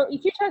it. So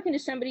if you're talking to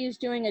somebody who's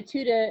doing a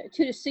 $2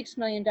 to $6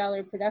 million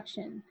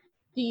production,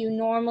 do you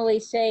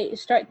normally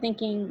start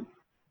thinking,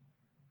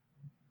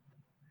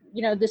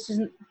 this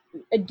isn't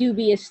a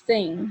dubious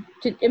thing?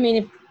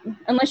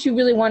 Unless you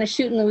really want to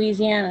shoot in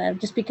Louisiana,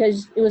 just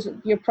because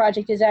your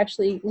project is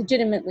actually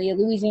legitimately a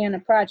Louisiana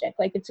project,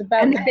 like it's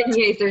about. And the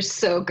beignets are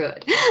so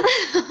good.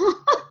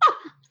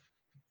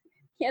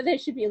 Yeah, they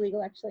should be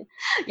illegal actually.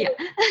 Yeah.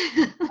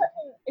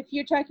 If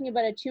you're talking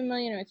about a $2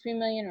 million or $3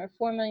 million or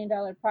 $4 million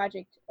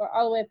project, or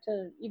all the way up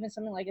to even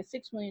something like a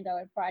 $6 million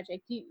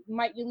project, you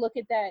look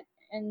at that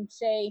and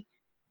say,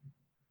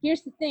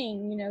 here's the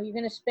thing, you're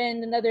going to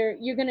spend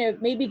you're going to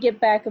maybe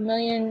get back $1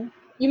 million.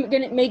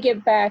 May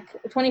get back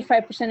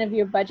 25% of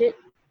your budget,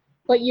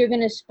 but you're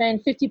going to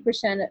spend 50%.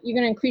 You're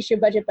going to increase your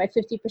budget by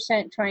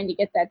 50% trying to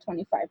get that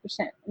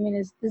 25%.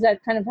 Is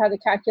that kind of how the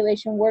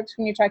calculation works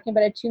when you're talking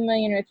about a $2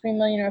 million or $3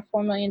 million or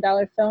 $4 million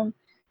film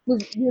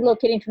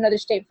relocating to another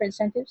state for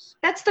incentives?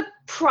 That's the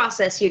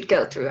process you'd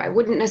go through. I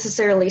wouldn't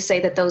necessarily say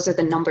that those are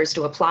the numbers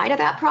to apply to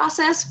that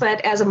process, but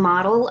as a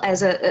model,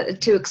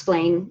 to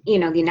explain,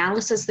 the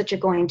analysis that you're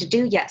going to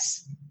do,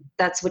 yes,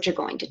 that's what you're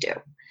going to do.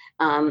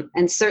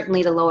 And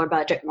certainly the lower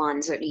budget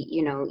ones are,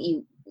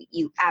 you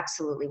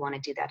absolutely want to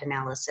do that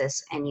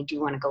analysis, and you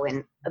do want to go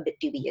in a bit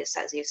dubious,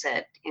 as you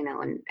said,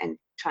 and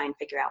try and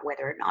figure out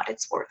whether or not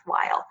it's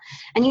worthwhile.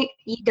 And you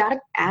got to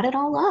add it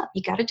all up.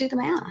 You got to do the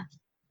math.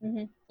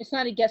 Mm-hmm. It's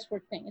not a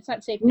guesswork thing. It's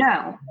not safe. No.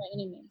 By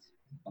any means.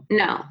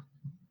 No.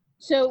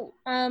 So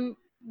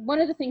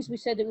one of the things we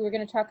said that we were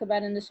going to talk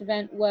about in this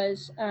event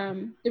was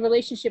the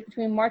relationship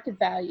between market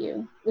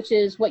value, which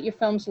is what your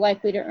film's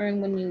likely to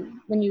earn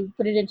when you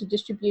put it into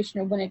distribution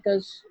or when it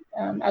goes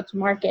out to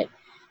market,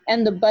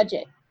 and the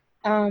budget.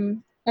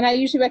 And I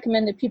usually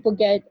recommend that people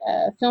get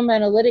film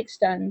analytics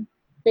done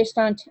based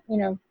on,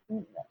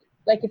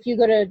 like if you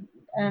go to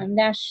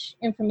Nash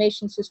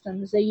Information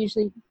Systems, they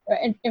usually,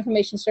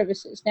 Information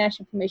Services,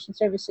 Nash Information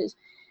Services,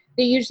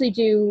 they usually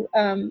do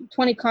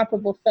 20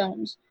 comparable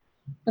films.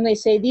 When they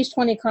say these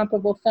 20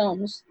 comparable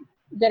films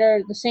that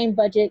are the same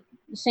budget,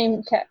 the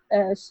same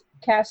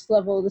cast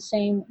level, the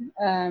same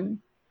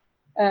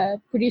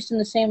produced in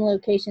the same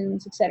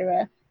locations,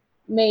 etc.,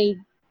 made,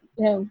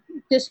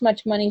 this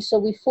much money. So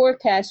we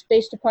forecast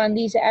based upon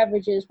these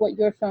averages what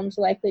your film's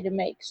likely to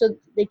make. So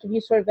they give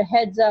you sort of a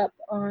heads up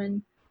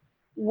on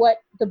what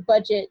the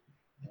budget,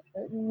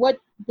 what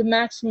the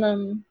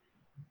maximum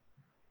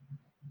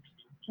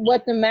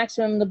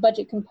the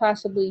budget can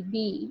possibly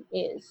be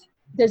is.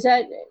 Do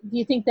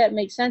you think that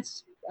makes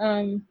sense?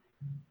 When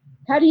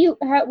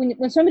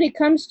somebody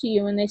comes to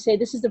you and they say,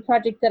 this is the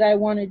project that I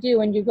want to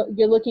do, and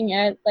you're looking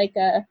at like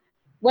a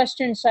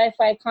Western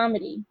sci-fi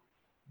comedy.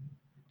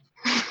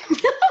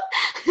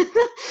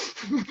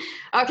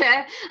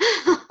 Okay.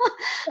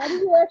 How do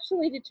you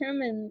actually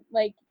determine,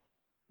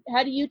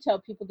 how do you tell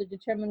people to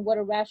determine what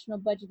a rational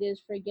budget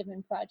is for a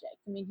given project?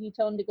 I mean, do you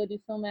tell them to go do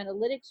film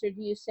analytics, or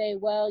do you say,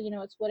 well,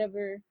 it's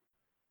whatever,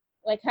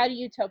 how do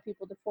you tell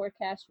people to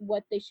forecast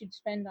what they should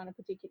spend on a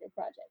particular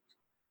project?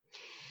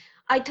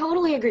 I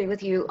totally agree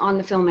with you on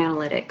the film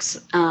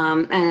analytics.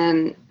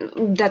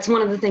 And that's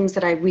one of the things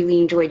that I really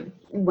enjoyed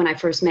when I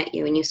first met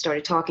you and you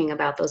started talking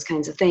about those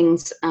kinds of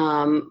things,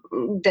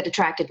 that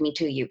attracted me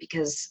to you,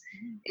 because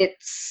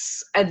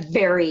it's a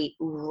very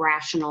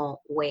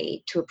rational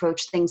way to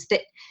approach things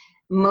that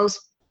most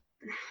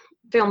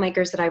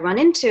filmmakers that I run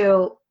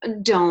into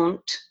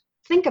don't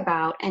think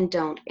about and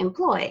don't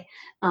employ.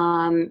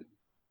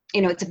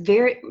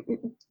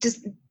 It's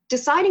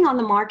deciding on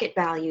the market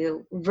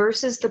value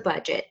versus the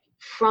budget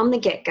from the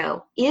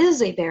get-go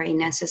is a very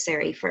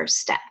necessary first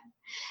step.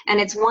 And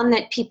it's one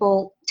that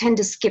people tend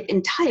to skip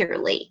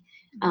entirely.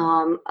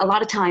 A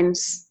lot of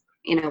times,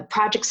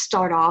 projects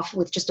start off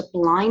with just a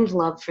blind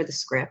love for the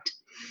script.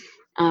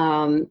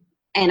 And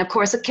of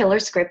course, a killer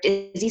script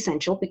is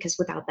essential, because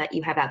without that,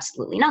 you have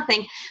absolutely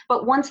nothing.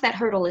 But once that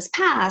hurdle is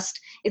passed,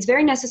 it's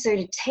very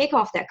necessary to take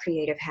off that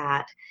creative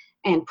hat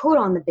and put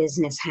on the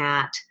business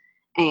hat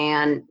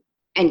and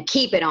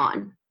keep it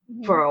on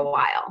for a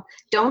while.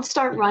 Don't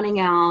start running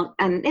out.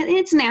 And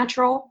it's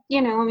natural,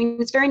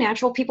 it's very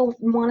natural. People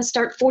want to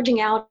start forging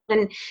out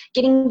and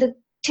getting the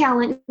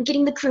talent,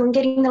 getting the crew, and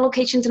getting the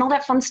locations and all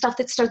that fun stuff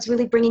that starts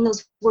really bringing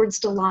those words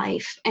to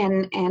life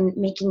and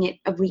making it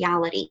a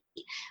reality.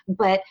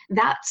 But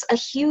that's a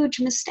huge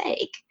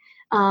mistake.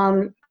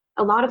 A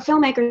lot of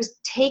filmmakers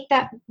take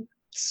that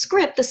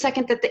script the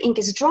second that the ink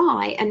is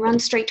dry and run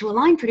straight to a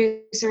line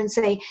producer and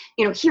say,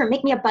 here,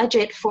 make me a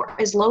budget for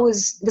as low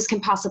as this can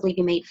possibly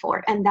be made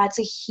for. And that's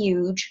a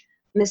huge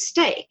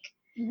mistake.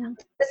 Mm-hmm.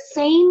 The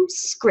same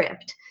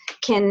script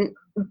can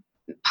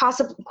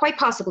quite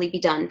possibly be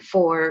done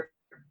for,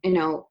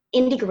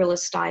 Indie Guerrilla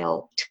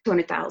style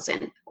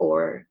 200,000,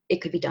 or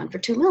it could be done for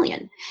 2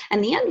 million.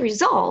 And the end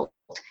result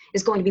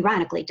is going to be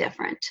radically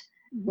different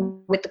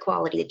with the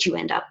quality that you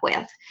end up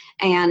with.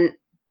 And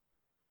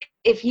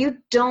if you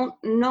don't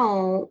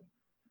know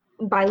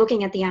by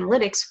looking at the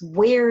analytics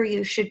where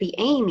you should be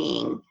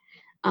aiming,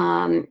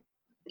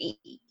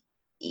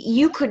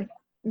 you could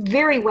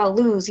very well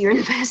lose your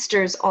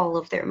investors all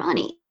of their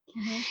money.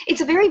 Mm-hmm.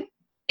 It's a very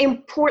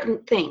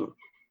important thing,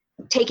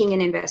 taking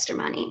in investor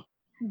money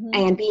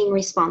and being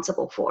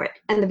responsible for it.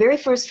 And the very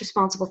first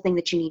responsible thing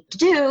that you need to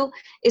do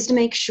is to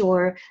make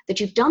sure that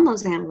you've done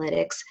those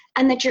analytics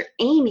and that you're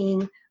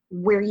aiming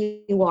where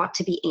you ought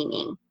to be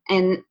aiming.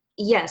 And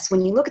yes,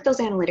 when you look at those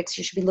analytics,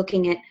 you should be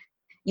looking at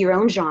your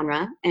own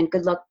genre, and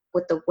good luck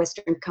with the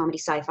Western comedy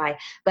sci-fi.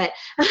 But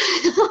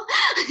romantic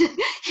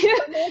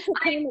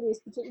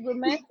comedies,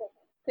 romantic,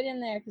 put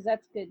in there, because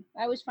that's good.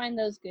 I always find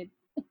those good.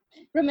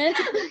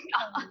 Romantic.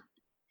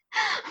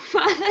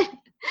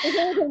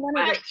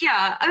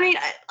 Yeah, I mean,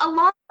 a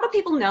lot of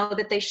people know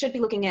that they should be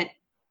looking at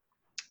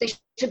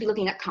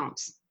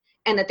comps,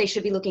 and that they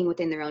should be looking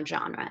within their own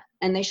genre,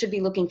 and they should be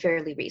looking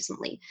fairly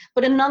recently.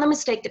 But another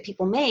mistake that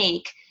people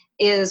make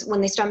is when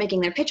they start making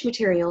their pitch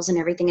materials and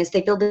everything, is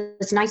they build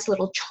this nice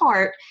little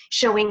chart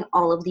showing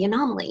all of the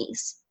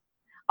anomalies,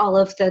 all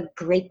of the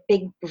great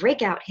big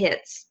breakout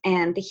hits,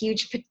 and the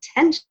huge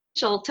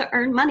potential to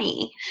earn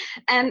money.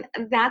 And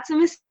that's a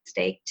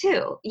mistake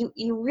too.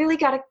 You really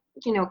got to,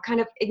 kind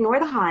of ignore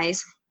the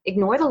highs,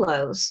 ignore the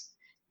lows,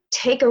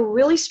 take a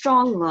really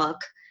strong look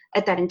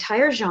at that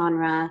entire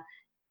genre,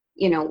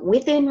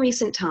 within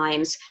recent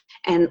times,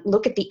 and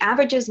look at the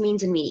averages,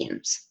 means, and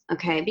medians.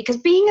 Okay, because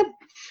being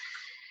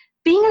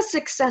a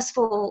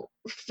successful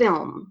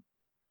film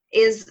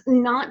is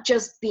not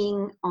just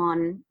being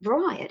on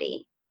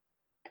Variety.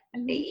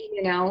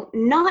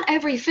 Not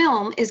every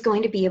film is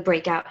going to be a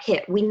breakout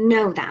hit. We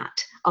know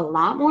that. A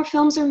lot more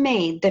films are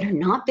made that are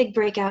not big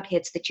breakout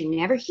hits that you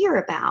never hear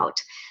about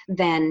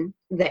than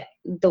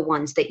the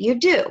ones that you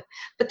do.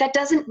 But that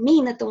doesn't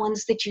mean that the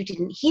ones that you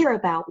didn't hear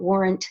about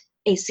weren't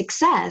a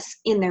success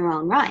in their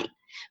own right.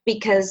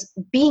 Because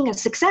being a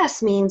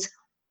success means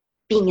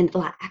being in the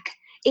black.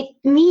 It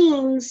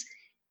means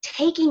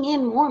taking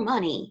in more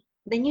money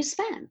than you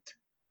spent.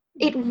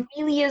 It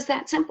really is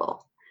that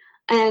simple.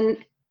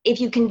 And if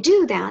you can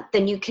do that,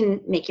 then you can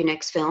make your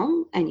next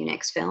film and your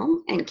next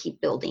film and keep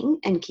building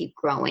and keep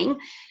growing.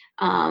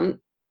 But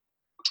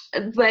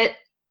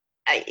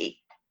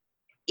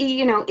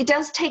it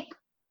does take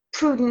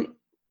prudent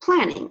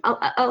planning.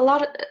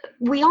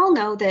 We all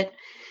know that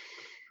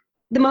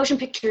the motion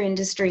picture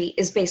industry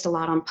is based a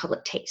lot on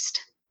public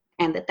taste,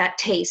 and that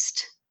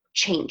taste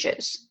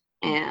changes,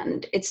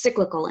 and it's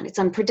cyclical and it's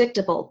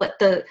unpredictable. But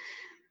the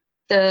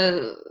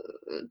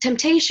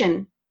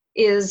temptation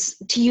is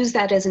to use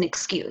that as an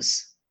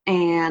excuse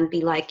and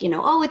be like,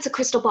 oh, it's a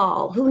crystal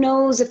ball. Who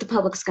knows if the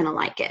public's going to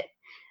like it?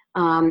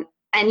 And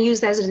use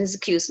that as an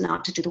excuse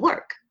not to do the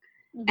work.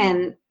 Mm-hmm.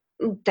 And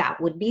that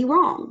would be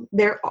wrong.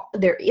 There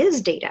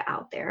is data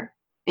out there,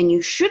 and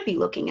you should be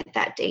looking at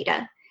that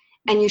data,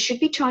 and you should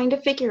be trying to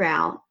figure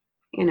out,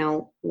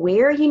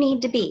 where you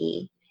need to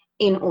be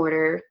in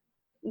order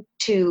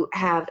to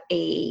have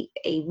a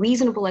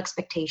reasonable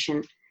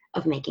expectation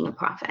of making a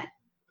profit.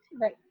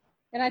 Right.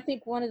 And I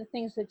think one of the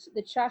things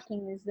that's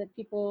shocking is that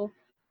people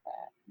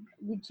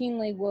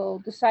routinely will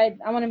decide,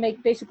 I want to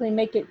basically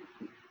make it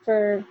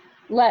for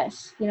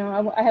less.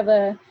 I have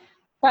a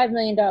 $5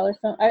 million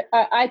film.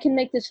 I can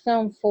make this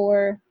film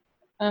for,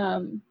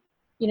 under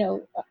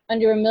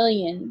 $1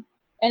 million.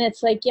 And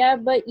it's like, yeah,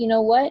 but you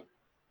know what?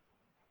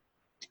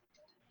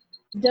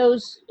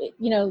 Those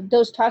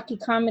talkie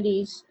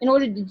comedies, in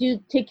order to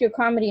take your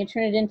comedy and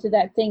turn it into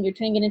that thing, you're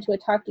turning it into a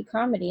talkie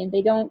comedy, and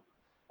they don't,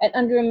 at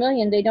under $1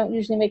 million, they don't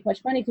usually make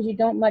much money because you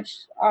don't much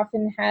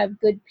often have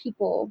good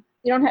people.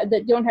 You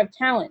don't have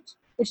talent,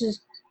 which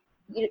is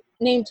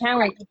name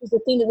talent, which is the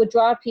thing that would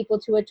draw people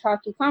to a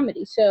talkie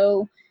comedy.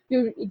 So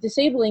you're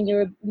disabling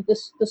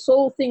the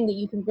sole thing that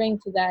you can bring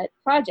to that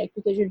project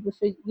because you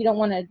don't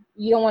want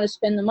to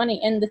spend the money.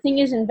 And the thing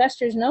is,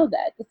 investors know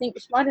that.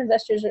 Smart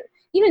investors, are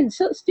even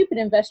stupid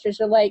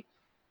investors, are like,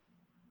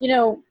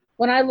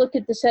 when I look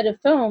at the set of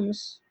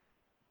films,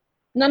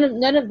 none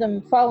of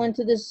them fall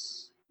into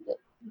this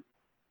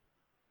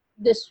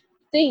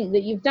thing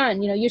that you've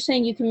done. You're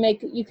saying you can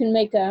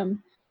make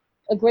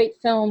a great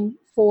film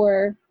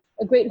for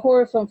a great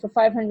horror film for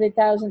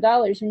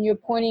 $500,000, and you're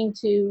pointing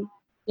to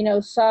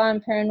Saw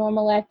and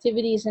Paranormal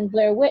Activities and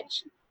Blair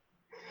Witch.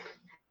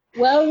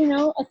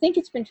 Well, I think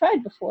it's been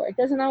tried before. It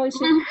doesn't always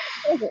seem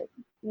to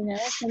be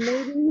so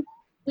maybe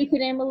we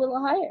could aim a little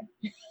higher.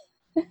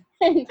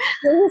 And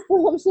there were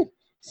films that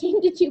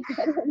seem to do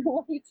better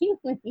more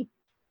routinely.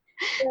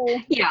 So,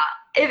 yeah,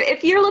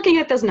 if you're looking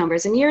at those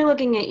numbers and you're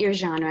looking at your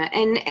genre,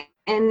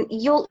 and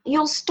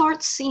you'll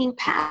start seeing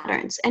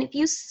patterns. And if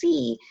you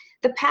see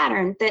the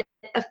pattern that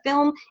a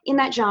film in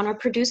that genre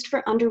produced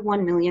for under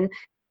 1 million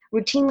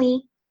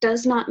routinely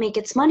does not make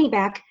its money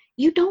back,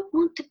 you don't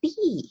want to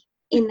be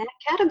in that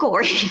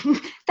category.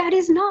 That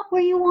is not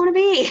where you want to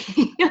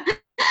be.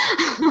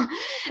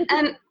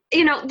 And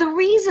the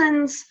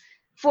reasons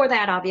for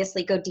that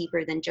obviously go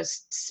deeper than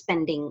just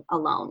spending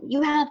alone.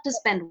 You have to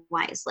spend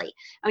wisely.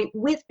 I mean,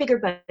 with bigger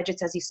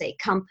budgets, as you say,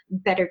 come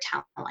better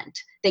talent.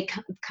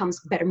 Comes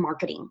better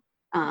marketing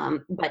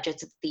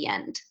budgets at the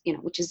end,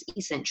 which is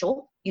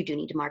essential. You do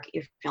need to market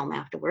your film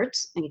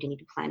afterwards, and you do need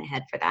to plan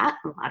ahead for that.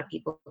 A lot of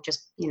people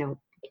just,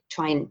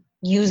 try and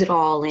use it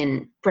all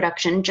in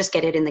production, just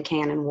get it in the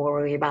can and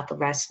worry about the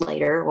rest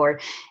later, or,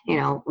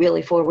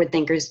 really forward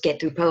thinkers get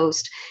through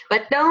post,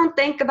 but don't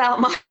think about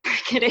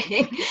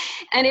marketing.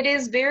 And it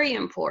is very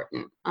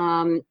important.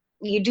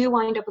 You do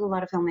wind up with a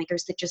lot of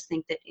filmmakers that just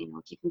think that,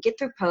 if you can get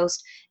through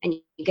post and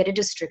you get a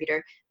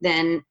distributor,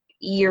 then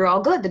you're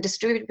all good. The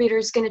distributor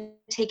is going to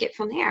take it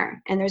from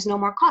there, and there's no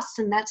more costs.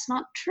 And that's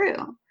not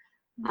true.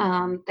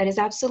 That is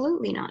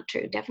absolutely not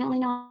true. Definitely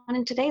not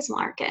in today's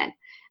market.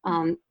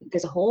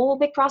 There's a whole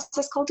big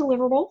process called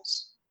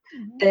deliverables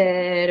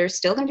that are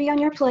still going to be on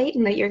your plate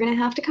and that you're going to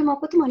have to come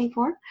up with the money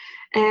for.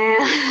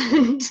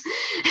 And,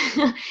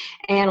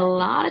 and a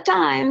lot of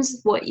times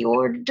what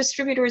your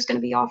distributor is going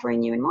to be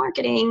offering you in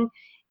marketing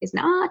is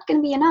not going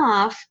to be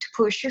enough to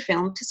push your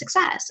film to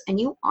success. And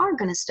you are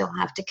going to still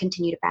have to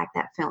continue to back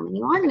that film, and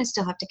you are going to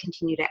still have to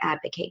continue to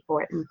advocate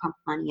for it and pump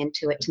money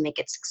into it to make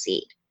it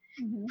succeed.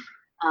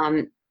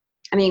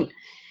 I mean,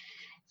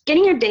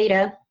 getting your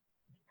data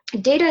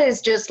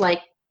is just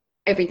like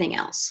everything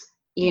else.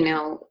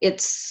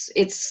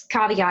 It's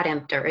caveat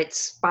emptor,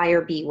 it's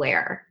buyer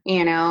beware.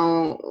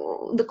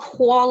 The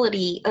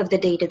quality of the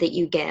data that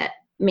you get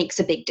makes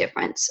a big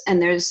difference.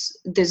 And there's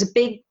a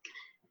big,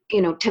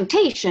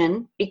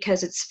 temptation,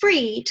 because it's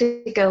free,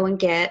 to go and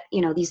get,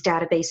 these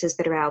databases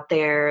that are out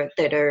there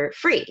that are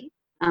free.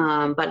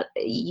 But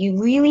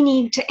you really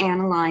need to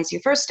analyze.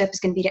 Your first step is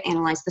going to be to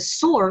analyze the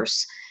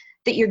source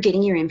that you're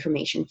getting your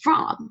information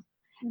from,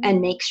 and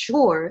make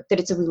sure that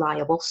it's a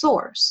reliable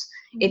source.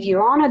 If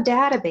you're on a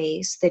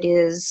database that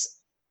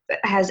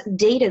has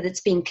data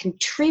that's being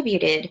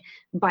contributed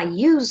by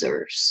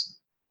users,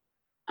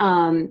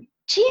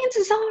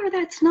 chances are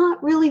that's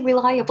not really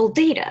reliable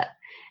data.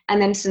 And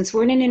then, since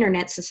we're in an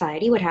internet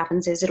society, what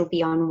happens is it'll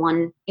be on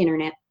one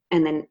internet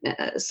and then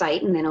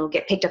site, and then it'll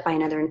get picked up by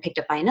another and picked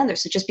up by another.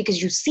 So just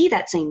because you see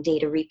that same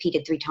data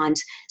repeated 3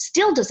 times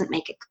still doesn't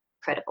make it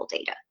credible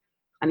data.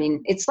 I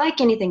mean, it's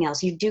like anything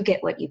else. You do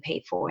get what you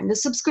pay for. And the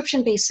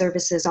subscription-based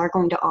services are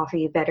going to offer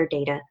you better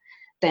data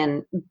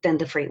than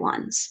the free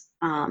ones.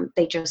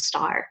 They just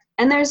are.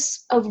 And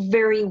there's a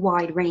very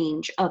wide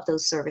range of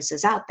those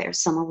services out there,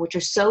 some of which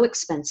are so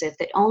expensive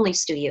that only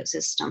studio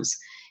systems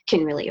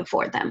can really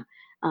afford them.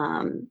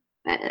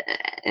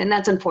 And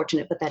that's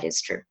unfortunate, but that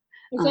is true.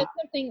 Is that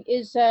something,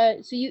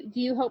 so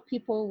you help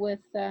people with,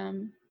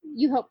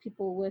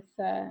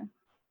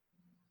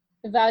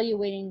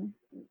 evaluating,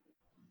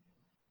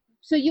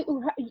 so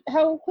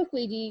how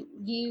quickly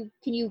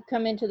can you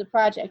come into the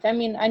project? I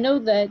mean, I know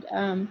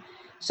that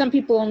some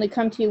people only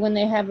come to you when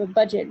they have a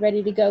budget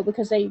ready to go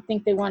because they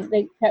think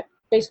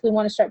basically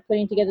want to start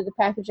putting together the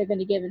package they're going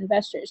to give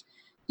investors.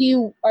 Do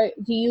you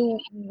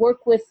work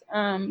with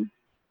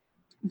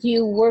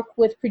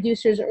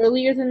producers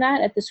earlier than that,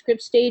 at the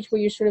script stage,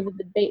 where you're sort of at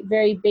the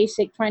very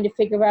basic, trying to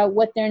figure out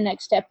what their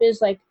next step is?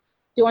 Like,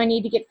 do I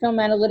need to get film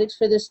analytics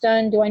for this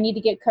done? Do I need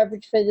to get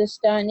coverage for this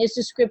done? Is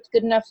the script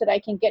good enough that I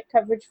can get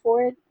coverage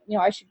for it?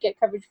 I should get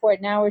coverage for it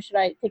now, or should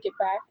I take it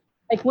back?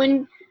 Like,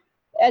 when,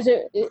 as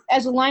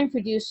a line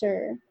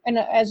producer and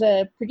as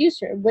a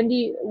producer, when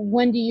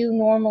do you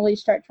normally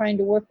start trying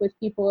to work with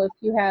people if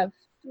you have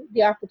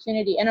the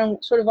opportunity, and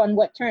on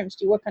what terms?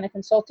 Do you work on a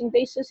consulting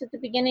basis at the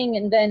beginning,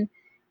 and then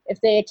if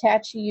they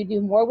attach you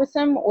do more with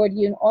them, or do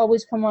you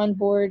always come on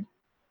board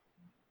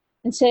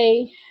and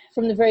say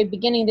from the very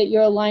beginning that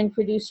you're a line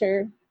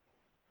producer?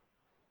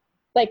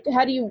 Like,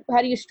 how do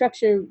you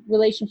structure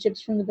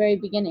relationships from the very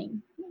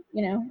beginning,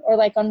 or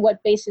like on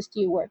what basis do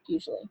you work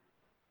usually?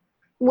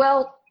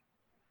 Well,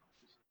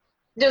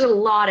 there's a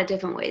lot of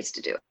different ways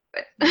to do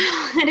it.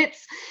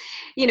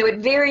 And it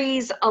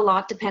varies a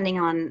lot depending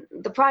on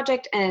the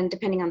project and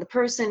depending on the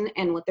person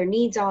and what their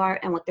needs are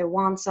and what their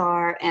wants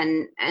are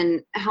and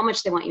how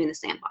much they want you in the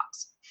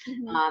sandbox.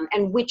 Mm-hmm.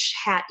 And which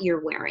hat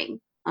you're wearing.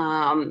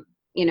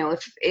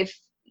 If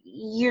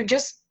you're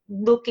just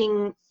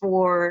looking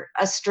for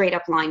a straight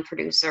up line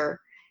producer,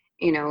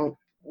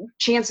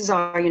 chances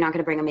are you're not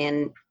going to bring them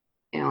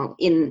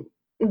in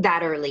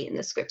that early in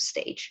the script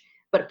stage.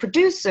 But a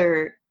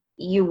producer,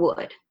 you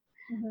would.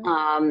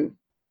 Mm-hmm.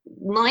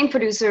 Line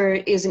producer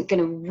isn't going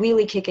to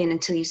really kick in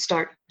until you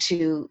start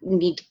to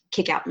need to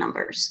kick out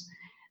numbers.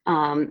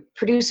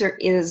 Producer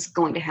is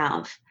going to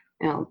have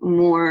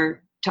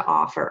more to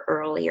offer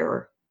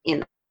earlier in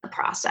the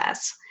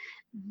process.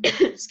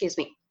 Mm-hmm. Excuse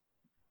me.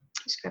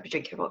 Just grab a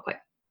drink here real quick.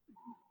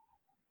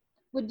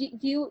 Well,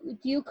 do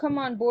you come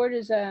on board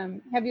as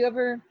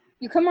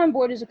you come on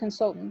board as a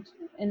consultant,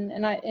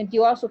 and do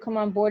you also come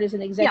on board as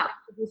an executive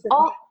producer?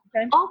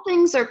 All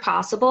things are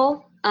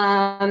possible.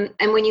 And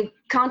when you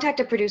contact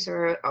a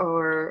producer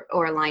or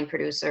a line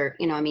producer,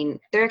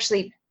 they're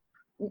actually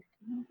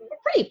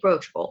pretty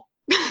approachable.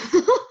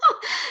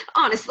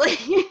 Honestly,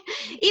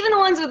 even the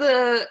ones with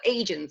the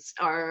agents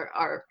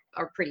are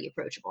pretty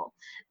approachable.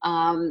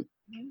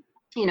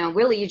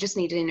 Really, you just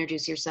need to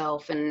introduce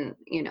yourself and,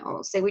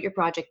 say what your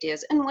project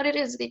is and what it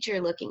is that you're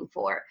looking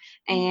for.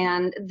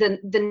 And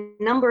the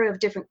number of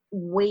different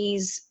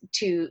ways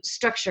to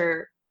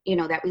structure,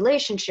 that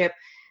relationship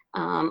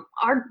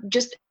are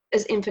just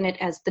as infinite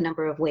as the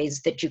number of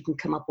ways that you can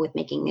come up with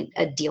making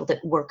a deal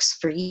that works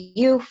for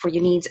you, for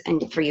your needs,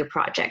 and for your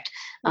project.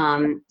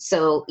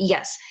 So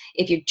yes,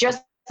 if you're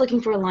just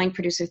looking for a line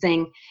producer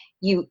thing,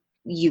 you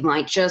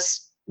might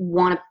just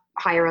want to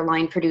hire a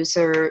line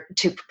producer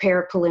to prepare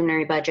a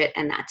preliminary budget,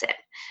 and that's it.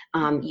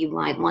 You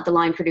might want the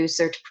line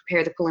producer to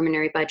prepare the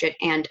preliminary budget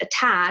and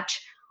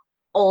attach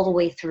all the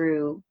way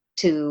through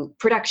to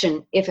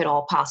production, if at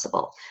all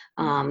possible,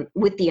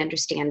 with the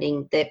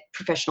understanding that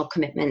professional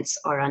commitments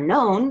are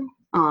unknown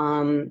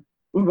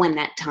when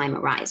that time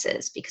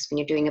arises. Because when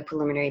you're doing a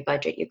preliminary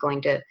budget, you're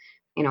going to,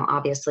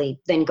 obviously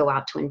then go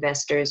out to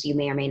investors. You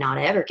may or may not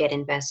ever get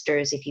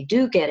investors. If you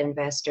do get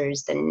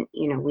investors, then,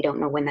 we don't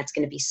know when that's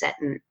going to be set,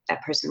 and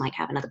that person might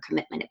have another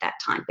commitment at that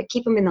time. But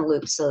keep them in the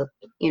loop so,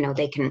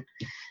 they can,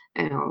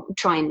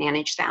 try and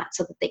manage that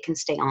so that they can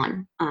stay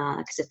on.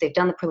 Because if they've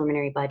done the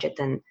preliminary budget,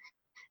 then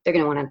they're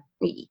going to want to,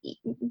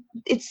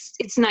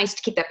 it's nice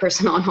to keep that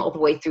person on all the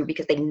way through,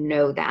 because they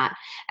know that,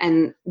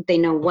 and they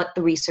know what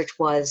the research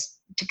was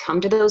to come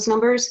to those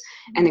numbers,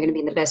 and they're going to be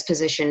in the best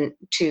position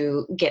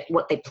to get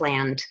what they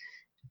planned,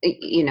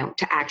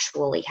 to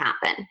actually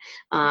happen.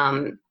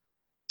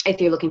 If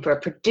you're looking for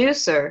a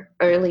producer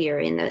earlier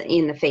in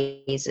the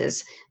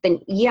phases, then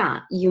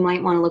you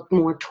might want to look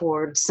more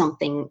towards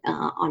something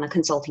on a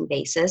consulting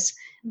basis.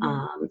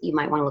 Mm-hmm. You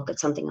might want to look at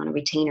something on a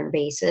retainer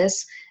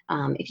basis.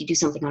 If you do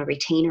something on a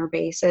retainer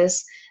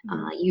basis,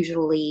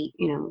 usually,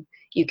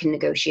 you can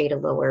negotiate a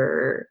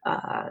lower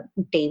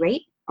day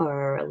rate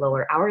or a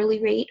lower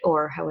hourly rate,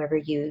 or however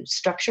you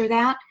structure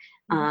that.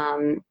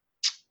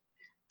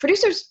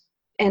 Producers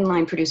and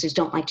line producers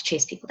don't like to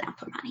chase people down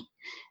for money.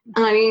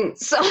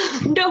 So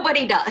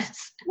nobody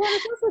does. Well,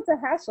 it's a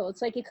hassle.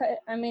 It's like,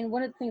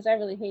 one of the things I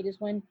really hate is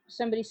when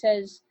somebody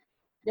says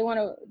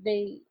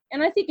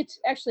and I think it's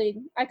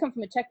actually, I come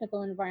from a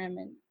technical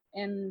environment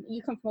and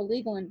you come from a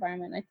legal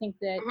environment. I think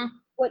that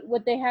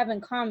what they have in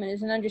common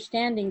is an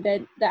understanding that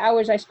the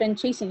hours I spend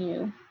chasing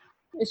you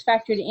is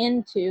factored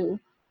into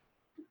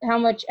how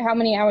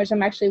many hours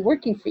I'm actually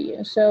working for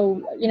you.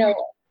 So,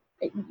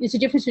 it's a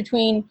difference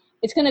between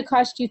it's going to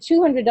cost you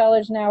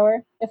 $200 an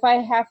hour if I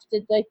have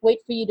to like wait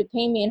for you to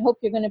pay me and hope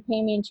you're going to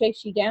pay me and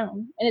chase you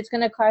down. And it's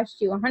going to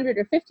cost you $100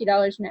 or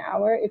 $50 an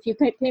hour if you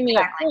pay me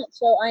up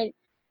front.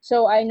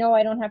 So I know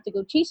I don't have to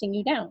go chasing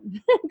you down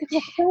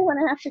because I don't want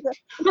to have to go.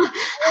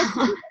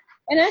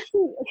 And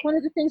actually, it's one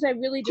of the things I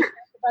really dislike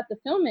about the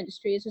film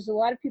industry is there's a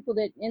lot of people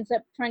that ends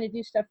up trying to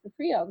do stuff for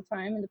free all the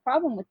time. And the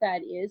problem with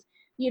that is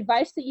the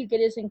advice that you get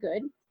isn't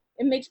good.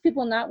 It makes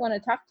people not want to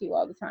talk to you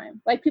all the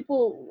time.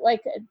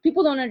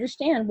 People don't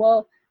understand,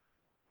 well,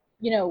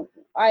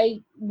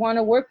 I want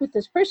to work with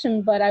this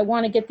person, but I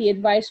want to get the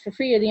advice for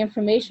free or the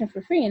information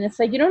for free. And it's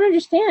like, you don't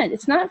understand.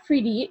 It's not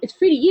free to you. It's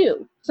free to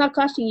you. It's not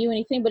costing you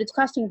anything, but it's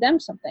costing them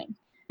something.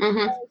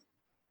 Mm-hmm.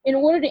 In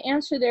order to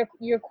answer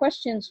your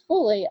questions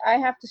fully, I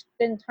have to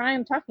spend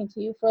time talking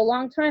to you for a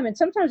long time. And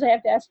sometimes I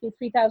have to ask you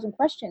 3,000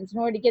 questions in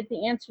order to get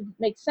the answer that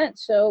makes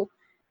sense. So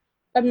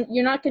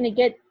you're not going to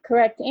get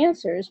correct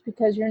answers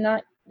because you're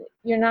not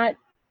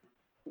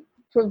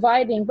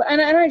providing. But and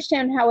I don't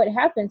understand how it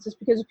happens. It's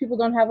because people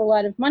don't have a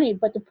lot of money.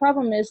 But the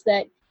problem is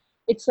that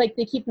it's like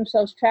they keep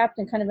themselves trapped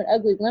in kind of an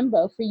ugly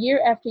limbo for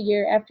year after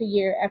year after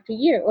year after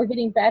year, or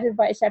getting bad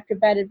advice after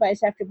bad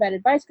advice after bad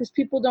advice because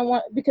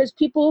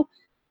people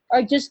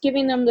are just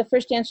giving them the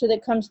first answer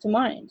that comes to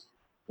mind.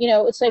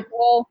 It's like,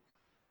 well,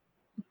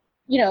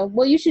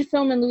 you should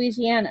film in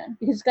Louisiana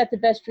because it's got the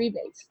best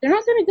rebates. They're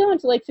not going to go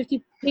into like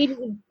 50 pages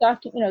of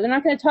document. They're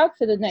not going to talk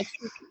for the next.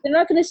 They're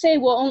not going to say,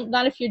 well,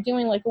 not if you're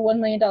doing like a $1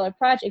 million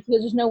project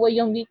because there's no way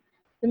you'll meet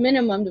the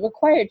minimum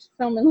required to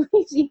film in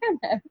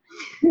Louisiana.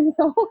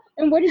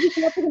 And where did you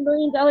come up with $1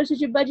 million as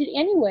your budget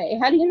anyway?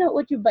 How do you know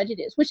what your budget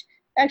is? Which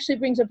actually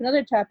brings up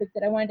another topic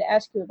that I wanted to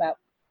ask you about.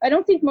 I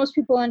don't think most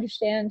people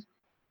understand.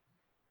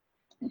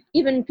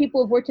 Even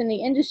people who've worked in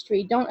the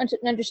industry don't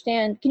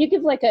understand. Can you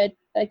give like a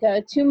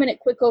 2-minute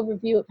quick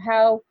overview of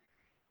how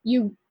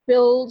you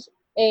build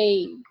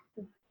a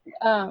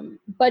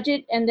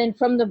budget and then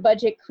from the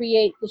budget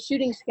create the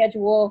shooting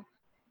schedule,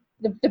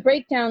 the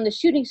breakdown, the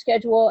shooting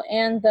schedule,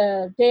 and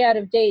the day out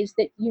of days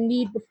that you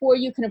need before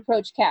you can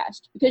approach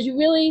cast? Because you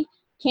really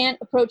can't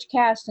approach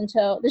cast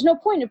until there's no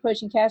point in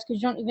approaching cast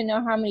because you don't even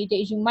know how many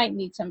days you might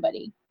need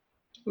somebody.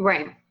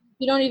 Right.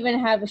 You don't even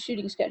have a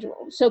shooting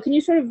schedule. So can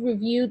you sort of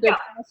review the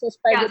process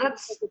by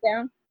that's it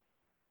down?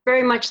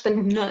 Very much the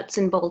nuts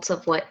and bolts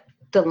of what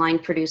the line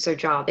producer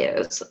job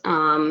is.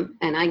 And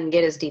I can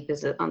get as deep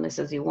on this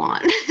as you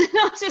want.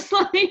 I'll just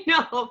let me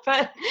know.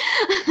 But,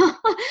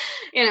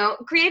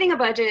 creating a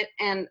budget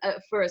and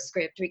for a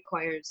script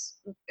requires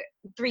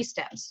 3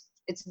 steps.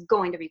 It's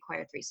going to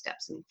require 3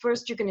 steps. I mean,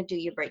 first, you're going to do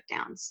your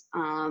breakdowns.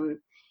 You're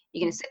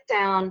going to sit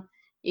down.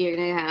 You're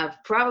going to have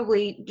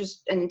probably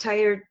just an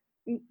entire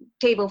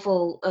table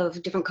full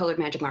of different colored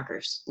magic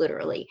markers,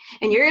 literally.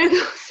 And you're going to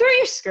go through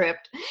your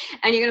script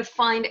and you're going to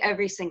find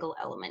every single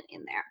element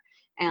in there.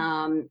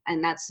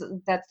 And that's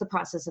the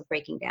process of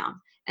breaking down.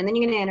 And then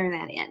you're going to enter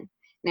that in.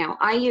 Now,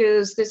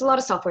 there's a lot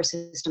of software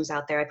systems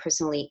out there. I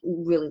personally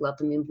really love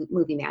the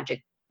Movie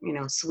Magic,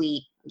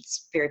 suite.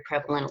 It's very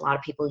prevalent. A lot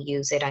of people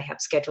use it. I have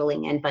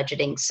scheduling and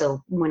budgeting.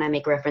 So when I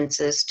make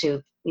references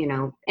to,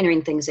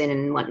 entering things in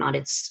and whatnot,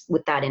 it's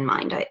with that in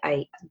mind.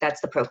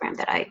 That's the program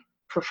that I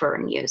prefer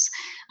and use.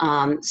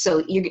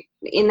 So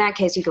in that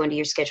case, you go into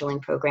your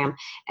scheduling program,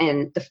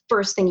 and the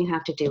first thing you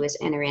have to do is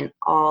enter in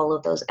all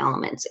of those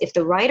elements. If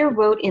the writer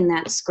wrote in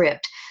that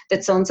script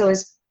that so-and-so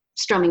is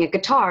strumming a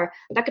guitar,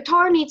 that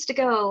guitar needs to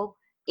go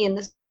in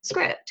the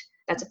script.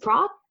 That's a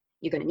prop.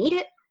 You're going to need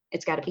it.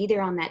 It's got to be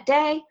there on that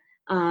day.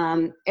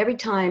 Every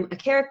time a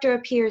character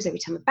appears, every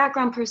time a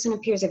background person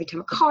appears, every time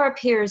a car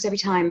appears, every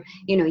time,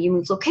 you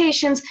move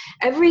locations,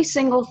 every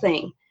single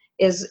thing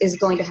is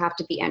going to have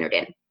to be entered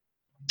in.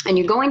 And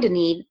you're going to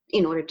need,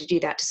 in order to do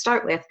that to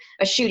start with,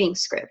 a shooting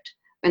script.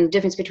 And the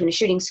difference between a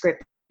shooting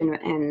script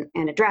and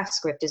a draft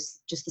script is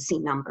just the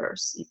scene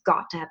numbers. You've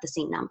got to have the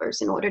scene numbers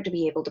in order to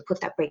be able to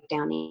put that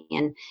breakdown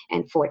in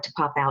and for it to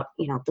pop out,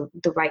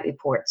 the right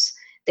reports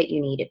that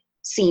you needed,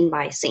 scene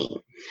by scene.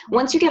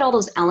 Once you get all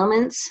those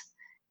elements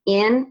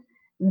in,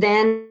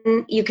 then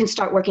you can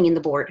start working in the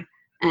board.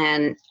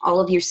 And all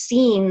of your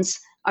scenes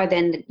are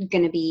then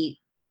going to be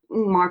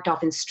marked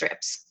off in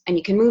strips. And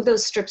you can move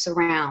those strips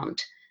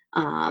around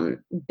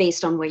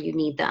based on where you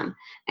need them.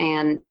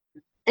 And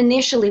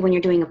initially, when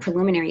you're doing a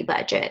preliminary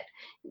budget,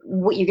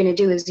 what you're going to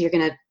do is you're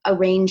going to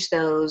arrange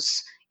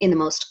those in the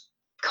most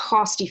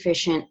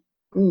cost-efficient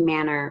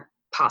manner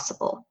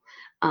possible.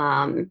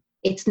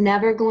 It's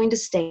never going to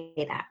stay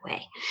that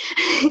way,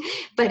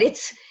 but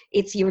it's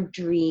your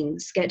dream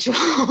schedule.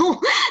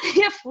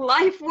 If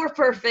life were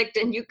perfect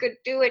and you could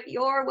do it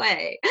your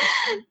way,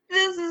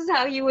 this is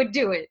how you would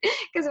do it,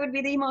 because it would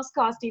be the most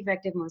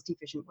cost-effective, most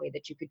efficient way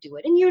that you could do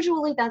it. And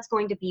usually that's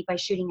going to be by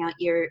shooting out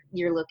your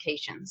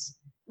locations,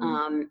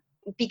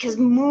 because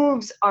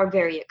moves are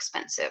very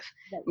expensive.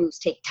 Moves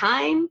take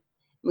time,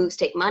 moves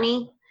take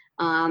money.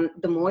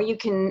 The more you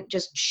can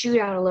just shoot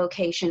out a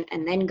location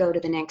and then go to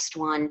the next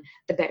one,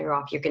 the better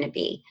off you're going to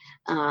be.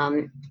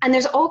 And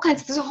there's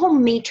a whole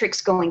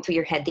matrix going through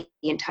your head the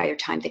entire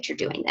time that you're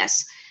doing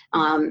this.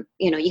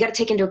 You got to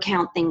take into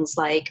account things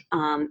like,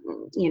 an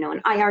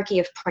hierarchy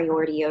of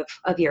priority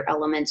of your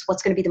elements,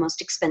 what's going to be the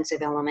most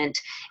expensive element,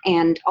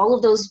 and all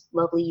of those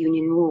lovely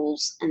union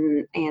rules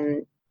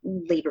and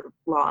labor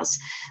laws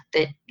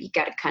that you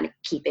got to kind of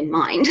keep in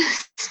mind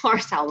as far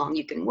as how long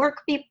you can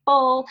work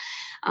people,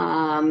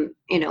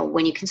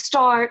 when you can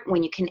start,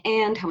 when you can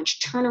end, how much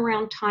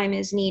turnaround time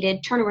is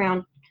needed.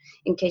 Turnaround,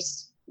 in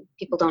case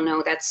people don't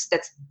know, that's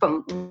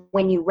from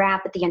when you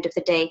wrap at the end of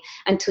the day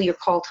until your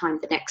call time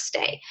the next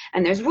day.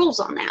 And there's rules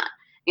on that.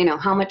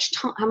 How much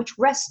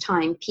rest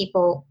time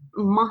people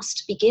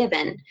must be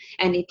given,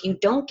 and if you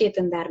don't give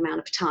them that amount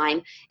of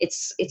time,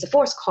 it's a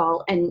forced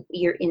call, and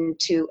you're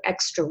into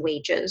extra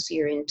wages.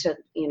 You're into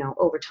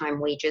overtime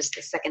wages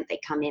the second they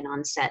come in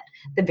on set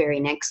the very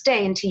next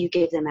day, until you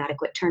give them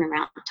adequate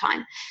turnaround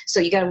time. So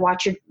you got to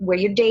watch where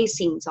your day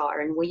scenes are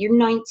and where your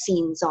night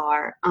scenes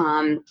are.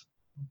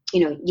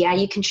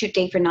 You can shoot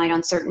day for night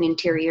on certain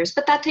interiors,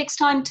 but that takes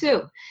time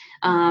too.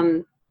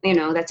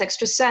 That's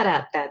extra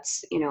setup,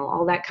 that's,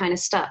 all that kind of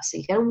stuff. So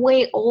you got to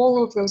weigh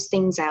all of those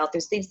things out.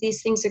 There's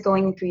these things are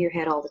going through your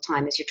head all the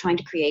time as you're trying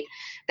to create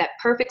that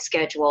perfect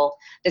schedule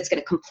that's going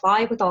to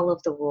comply with all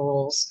of the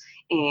rules,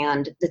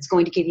 and that's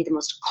going to give you the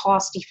most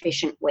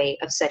cost-efficient way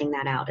of setting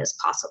that out as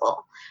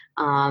possible.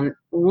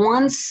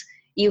 Once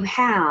you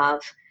have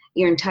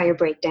your entire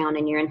breakdown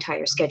and your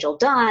entire schedule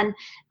done,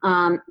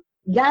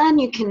 then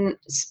you can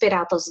spit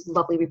out those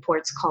lovely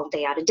reports called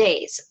day out of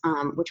days,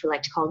 which we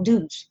like to call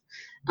DOODS.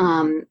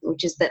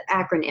 Which is the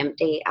acronym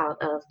day out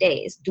of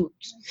days,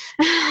 DOODS.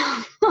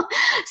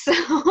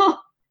 So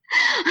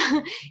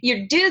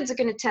your dudes are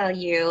going to tell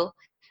you,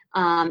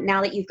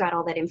 now that you've got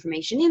all that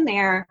information in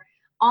there,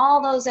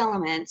 all those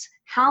elements,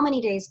 how many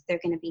days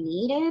they're going to be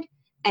needed,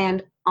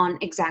 and on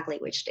exactly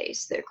which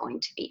days they're going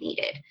to be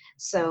needed.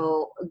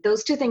 So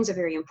those two things are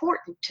very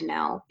important to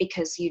know,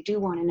 because you do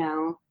want to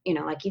know,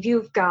 like if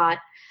you've got,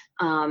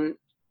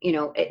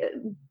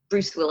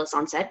 Bruce Willis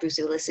on set. Bruce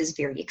Willis is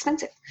very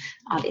expensive,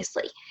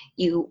 obviously.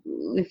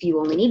 If you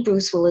only need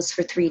Bruce Willis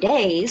for 3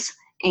 days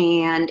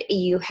and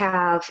you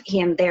have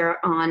him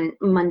there on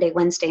Monday,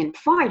 Wednesday, and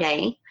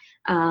Friday,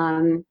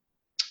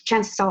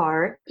 chances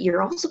are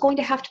you're also going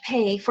to have to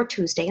pay for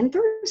Tuesday and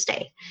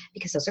Thursday,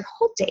 because those are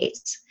hold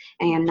days,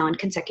 and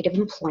non-consecutive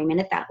employment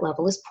at that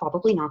level is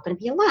probably not going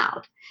to be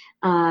allowed.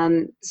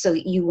 So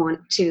you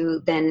want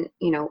to then,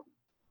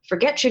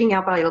 forget shooting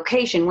out by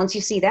location. Once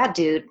you see that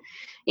dude,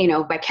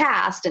 by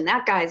cast, and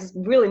that guy's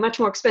really much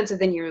more expensive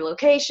than your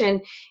location,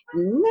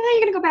 now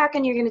you're going to go back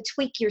and you're going to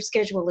tweak your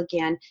schedule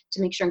again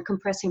to make sure and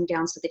compress him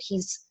down so that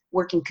he's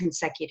working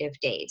consecutive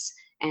days,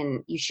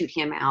 and you shoot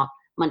him out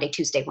Monday,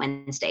 Tuesday,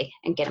 Wednesday,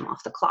 and get him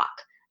off the clock.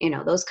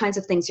 Those kinds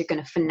of things you're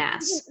going to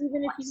finesse.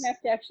 Even if you have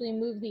to actually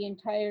move the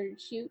entire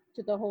shoot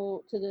to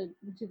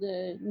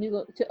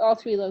all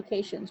 3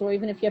 locations, or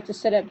even if you have to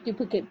set up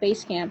duplicate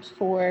base camps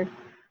for,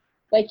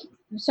 like,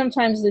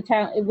 sometimes the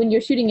talent, when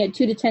you're shooting at $2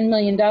 to $10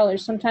 million,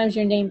 sometimes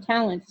your named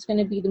talent is going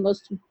to be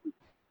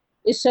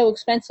is so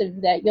expensive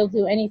that you'll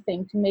do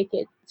anything to make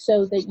it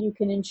so that you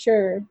can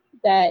ensure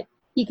that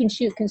he can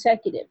shoot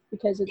consecutive,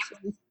 because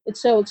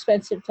it's so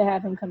expensive to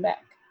have him come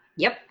back.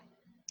 Yep,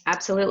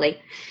 absolutely.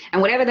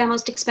 And whatever that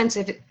most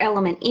expensive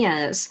element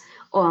is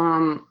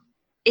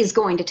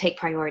going to take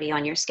priority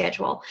on your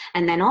schedule.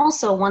 And then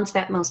also, once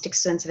that most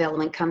expensive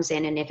element comes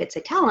in, and if it's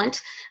a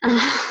talent,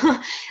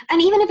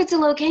 and even if it's a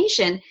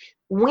location,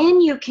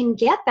 when you can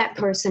get that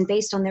person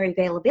based on their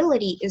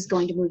availability is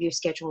going to move your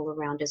schedule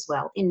around as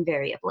well,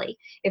 invariably.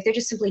 If they're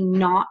just simply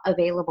not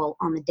available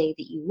on the day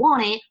that you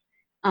want it,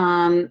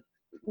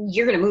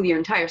 you're going to move your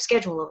entire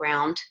schedule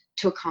around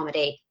to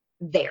accommodate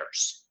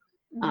theirs.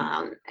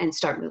 And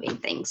start moving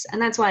things.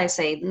 And that's why I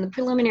say in the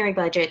preliminary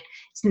budget,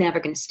 it's never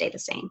going to stay the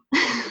same.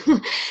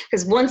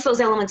 Because once those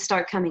elements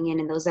start coming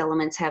in, and those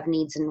elements have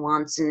needs and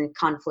wants and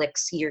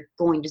conflicts, you're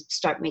going to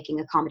start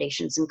making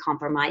accommodations and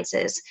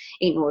compromises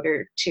in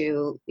order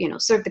to,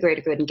 serve the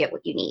greater good and get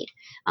what you need.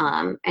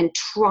 And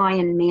try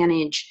and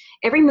manage.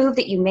 Every move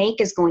that you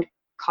make is going to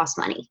cost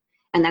money.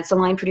 And that's the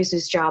line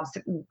producer's job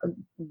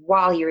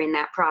while you're in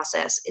that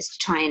process, is to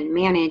try and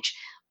manage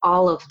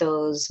all of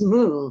those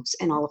moves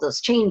and all of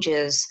those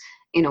changes,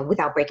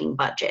 without breaking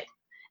budget.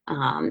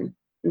 And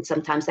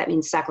sometimes that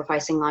means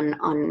sacrificing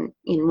on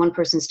in one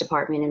person's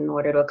department in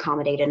order to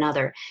accommodate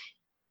another.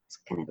 It's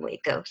kind of the way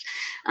it goes.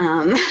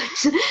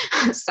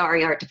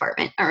 Sorry, art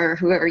department, or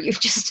whoever you've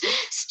just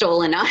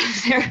stolen out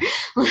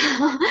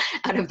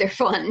of their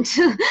fund.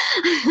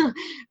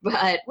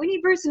 But we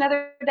need Bruce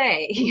another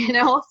day,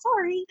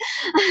 sorry.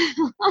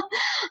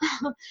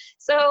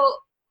 So,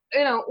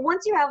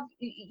 once you have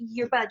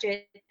your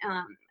budget,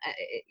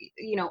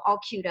 all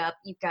queued up,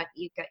 you've got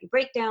your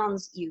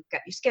breakdowns, you've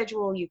got your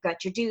schedule, you've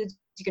got your dudes,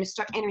 you're going to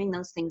start entering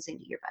those things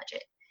into your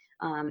budget.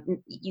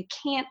 You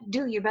can't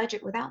do your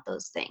budget without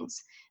those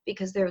things,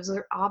 because those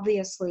are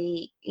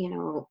obviously,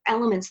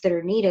 elements that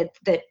are needed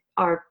that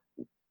are,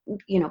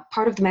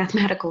 part of the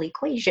mathematical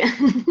equation.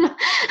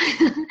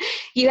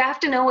 You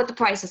have to know what the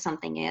price of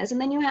something is, and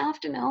then you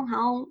have to know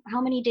how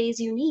many days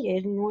you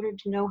needed in order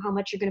to know how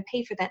much you're going to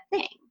pay for that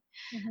thing.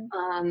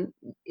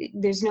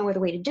 There's no other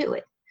way to do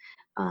it.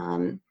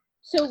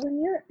 So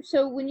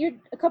when you're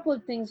a couple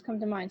of things come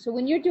to mind. So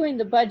when you're doing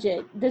the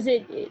budget,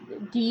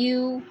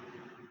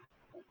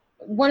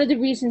 one of the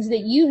reasons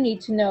that you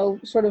need to know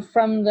sort of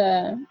from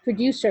the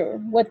producer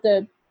what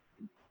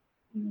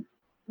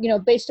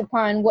based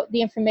upon what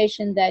the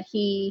information that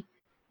he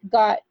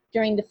got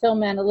during the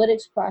film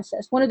analytics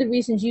process, one of the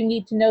reasons you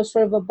need to know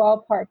sort of a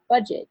ballpark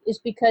budget is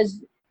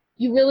because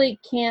you really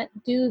can't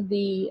do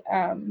the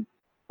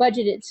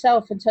budget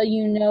itself until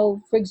you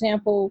know, for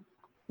example,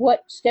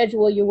 what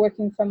schedule you're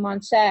working from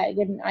on SAG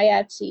and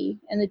IATSE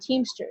and the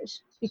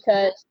Teamsters,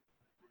 because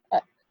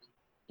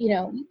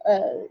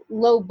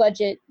low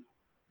budget,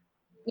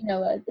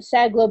 a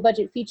SAG low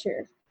budget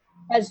feature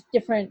has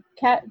different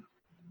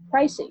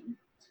pricing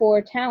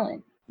for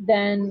talent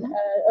than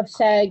a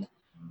SAG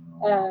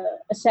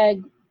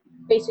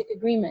basic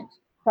agreement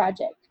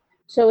project.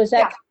 So is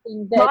that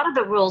something that... A lot of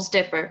the rules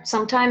differ.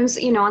 Sometimes,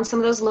 on some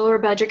of those lower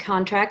budget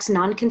contracts,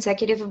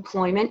 non-consecutive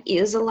employment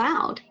is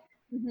allowed.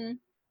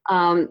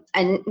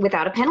 And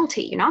without a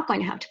penalty. You're not going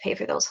to have to pay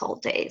for those whole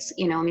days.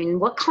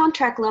 What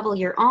contract level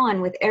you're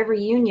on with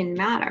every union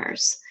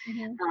matters.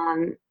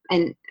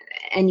 And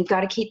you've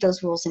got to keep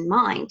those rules in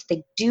mind.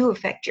 They do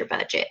affect your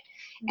budget.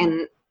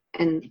 And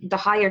the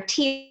higher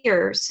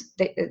tiers,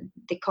 they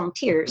call them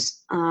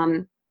tiers,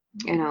 are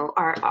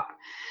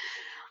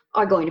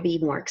going to be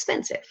more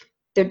expensive.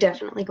 They're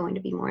definitely going to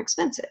be more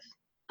expensive.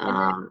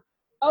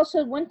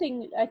 Also, one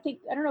thing I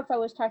don't know if I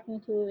was talking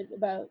to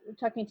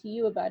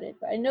you about it,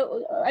 but I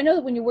know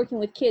that when you're working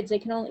with kids,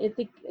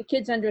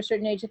 kids under a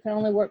certain age, they can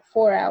only work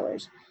 4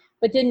 hours.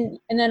 But then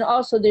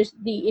also there's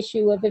the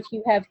issue of if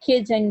you have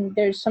kids and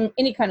there's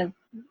any kind of,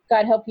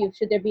 God help you,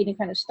 should there be any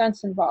kind of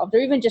stunts involved, or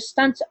even just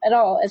stunts at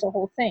all as a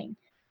whole thing.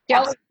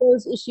 All of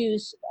those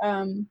issues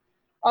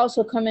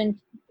also come in.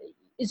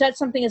 Is that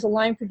something as a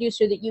line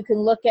producer that you can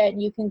look at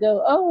and you can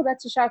go, oh,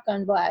 that's a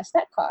shotgun blast,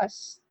 that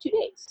costs 2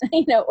 days,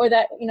 or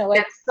that,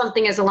 that's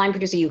something as a line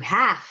producer you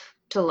have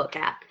to look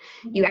at.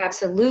 You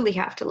absolutely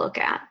have to look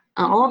at.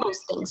 All those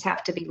things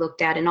have to be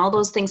looked at, and all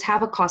those things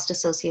have a cost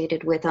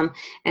associated with them,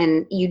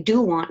 and you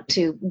do want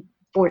to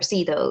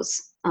foresee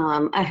those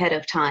ahead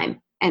of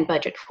time and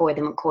budget for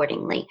them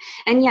accordingly.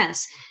 And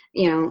yes,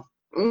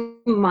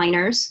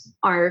 minors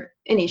are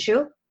an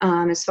issue.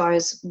 As far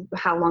as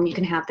how long you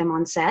can have them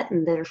on set,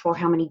 and therefore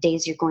how many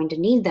days you're going to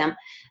need them.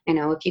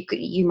 If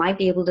you might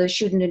be able to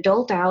shoot an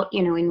adult out,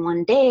 in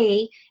one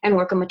day and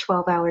work them a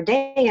 12-hour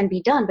day and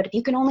be done. But if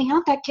you can only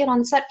have that kid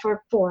on set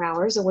for 4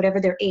 hours or whatever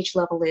their age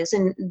level is,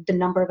 and the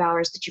number of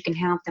hours that you can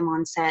have them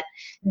on set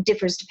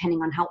differs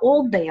depending on how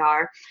old they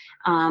are.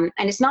 And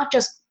it's not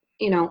just,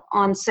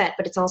 on set,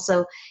 but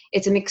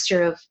it's a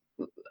mixture of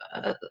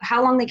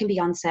how long they can be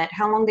on set,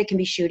 how long they can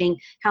be shooting,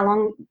 how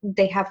long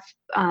they have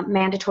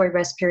mandatory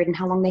rest period, and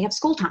how long they have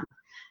school time.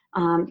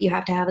 You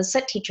have to have a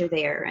set teacher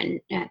there,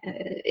 and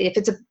if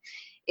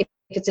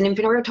it's an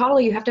infant or a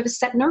toddler, you have to have a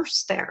set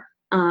nurse there.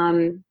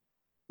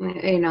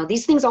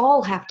 These things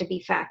all have to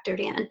be factored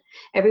in.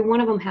 Every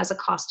one of them has a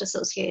cost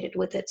associated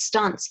with it.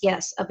 Stunts,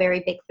 yes, a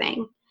very big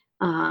thing,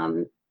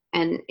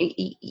 and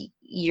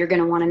you're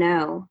going to want to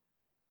know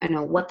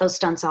what those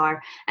stunts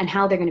are and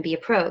how they're going to be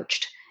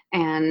approached.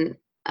 And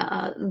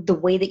the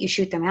way that you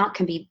shoot them out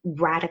can be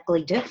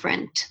radically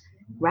different,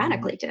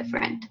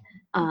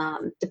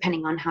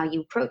 depending on how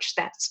you approach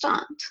that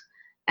stunt.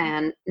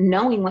 And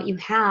knowing what you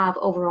have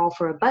overall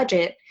for a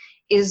budget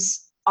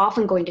is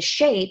often going to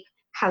shape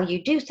how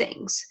you do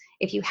things.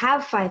 If you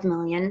have 5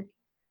 million,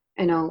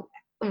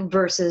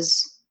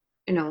 versus,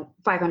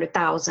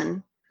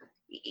 500,000,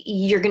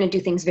 you're going to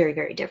do things very,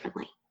 very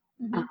differently.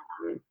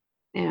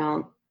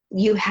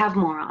 You have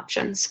more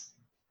options.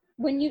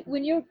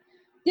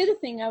 The other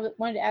thing I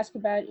wanted to ask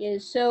about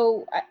is,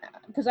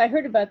 because I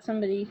heard about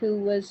somebody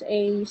who was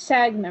a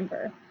SAG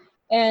member,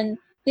 and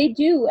they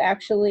do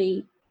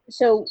actually,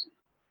 so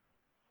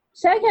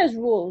SAG has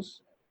rules.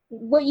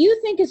 What you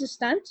think is a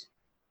stunt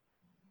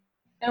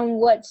and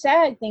what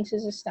SAG thinks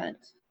is a stunt,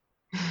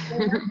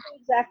 they're not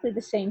exactly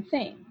the same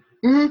thing.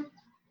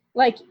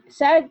 Like,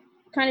 SAG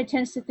kind of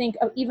tends to think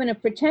of even a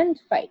pretend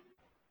fight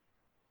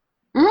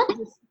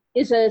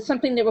is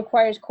something that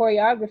requires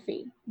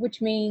choreography,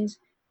 which means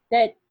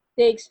that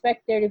they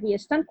expect there to be a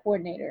stunt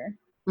coordinator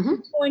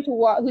who's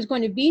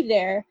going to be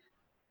there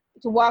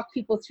to walk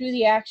people through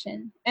the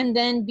action and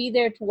then be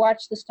there to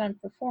watch the stunt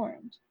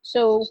performed.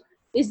 So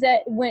is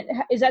that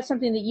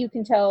something that you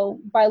can tell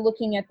by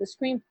looking at the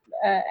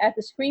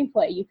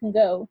screenplay? You can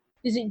go,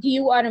 do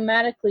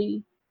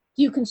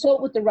you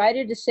consult with the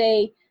writer to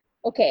say,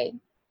 okay,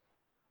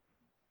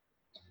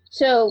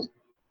 so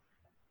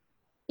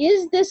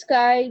is this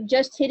guy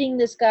just hitting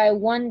this guy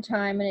one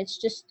time and it's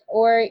just,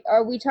 or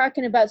are we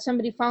talking about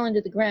somebody falling to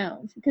the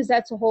ground? Because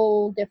that's a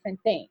whole different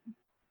thing,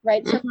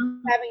 right?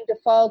 Somebody having to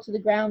fall to the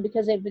ground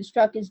because they've been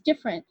struck is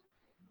different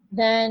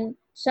than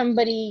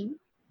somebody,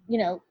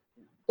 the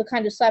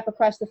kind of slap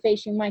across the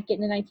face you might get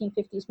in a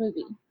 1950s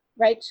movie,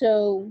 right?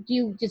 So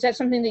is that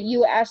something that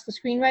you ask the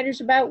screenwriters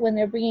about when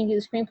they're bringing you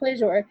the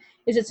screenplays, or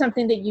is it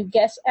something that you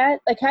guess at?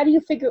 Like, how do you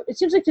figure, it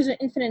seems like there's an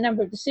infinite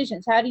number of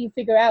decisions. How do you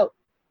figure out,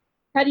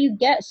 how do you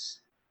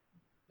guess?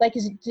 Like,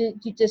 is it, do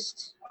you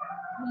just,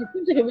 it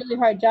seems like a really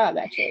hard job,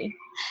 actually.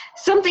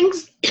 Some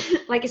things,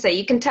 like I say,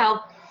 you can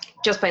tell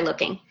just by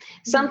looking.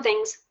 Some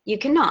things you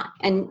cannot,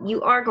 and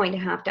you are going to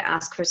have to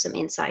ask for some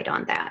insight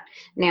on that.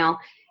 Now,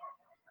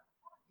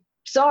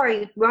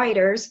 sorry,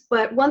 writers,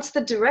 but once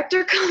the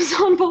director comes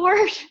on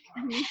board,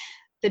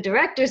 the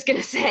director's going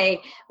to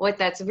say what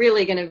that's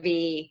really going to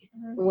be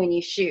when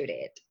you shoot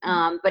it.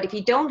 But if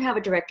you don't have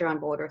a director on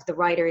board, or if the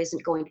writer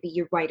isn't going to be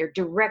your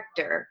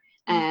writer-director,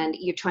 and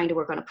you're trying to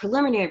work on a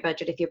preliminary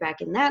budget, if you're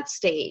back in that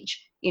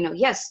stage, you know,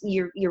 yes,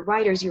 your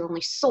writer's your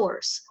only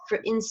source for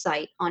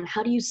insight on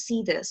how do you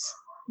see this,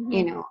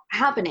 you know,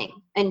 happening.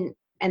 And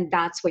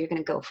that's where you're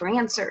going to go for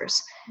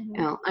answers. You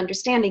know,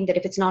 understanding that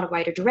if it's not a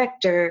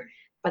writer-director,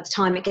 by the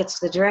time it gets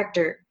to the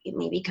director, it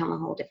may become a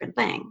whole different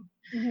thing.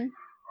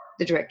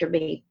 The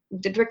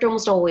director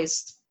almost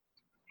always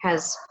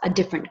has a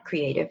different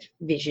creative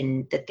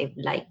vision that they'd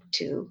like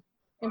to,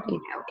 you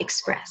know,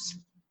 express.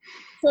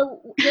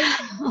 So,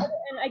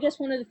 and I guess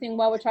one other thing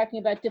while we're talking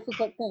about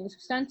difficult things,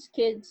 stunts,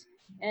 kids,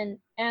 and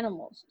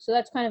animals. So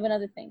that's kind of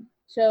another thing.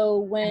 So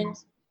when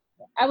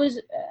I was,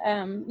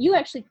 you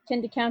actually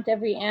tend to count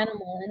every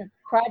animal in a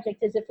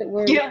project as if it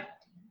were. Yeah,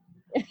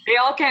 they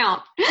all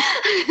count.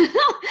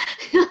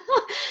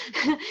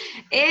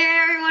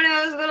 Every one of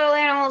those little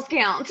animals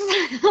counts.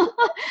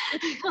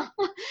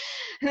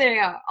 They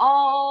are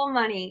all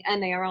money,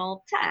 and they are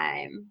all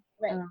time.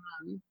 Right.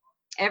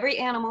 Every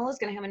animal is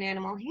going to have an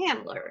animal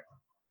handler,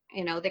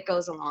 you know, that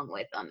goes along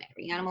with them.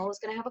 Every animal is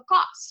going to have a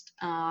cost.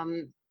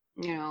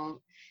 You know,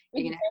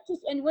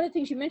 and one of the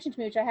things you mentioned to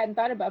me, which I hadn't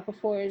thought about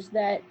before, is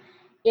that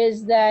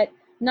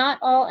not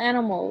all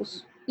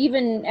animals,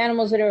 even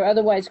animals that are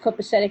otherwise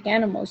copacetic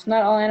animals,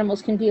 not all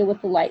animals can deal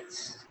with the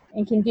lights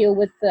and can deal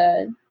with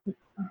the,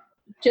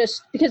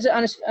 just because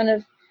on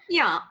a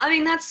yeah, I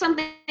mean, that's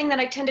something that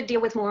I tend to deal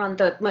with more on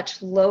the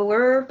much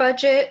lower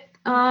budget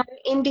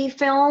indie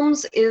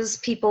films, is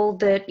people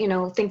that, you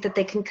know, think that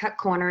they can cut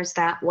corners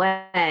that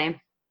way.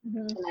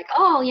 Like,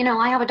 oh, you know,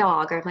 I have a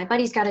dog, or my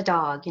buddy's got a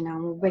dog, you know,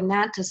 we'll bring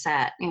that to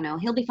set, you know,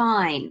 he'll be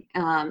fine.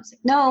 It's like,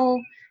 no,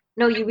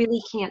 you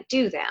really can't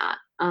do that.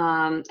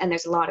 And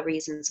there's a lot of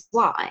reasons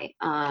why.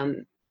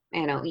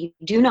 You know, you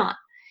do not,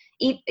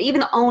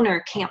 even the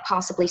owner can't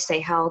possibly say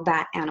how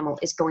that animal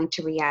is going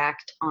to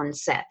react on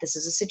set. This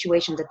is a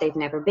situation that they've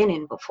never been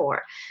in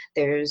before.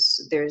 There's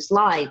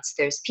lights,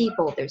 there's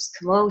people, there's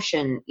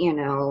commotion, you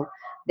know.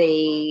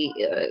 They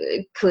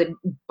could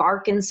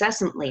bark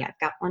incessantly. I've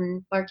got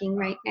one barking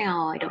right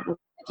now. I don't know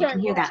if you can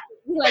hear that.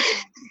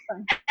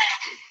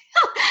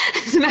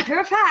 As a matter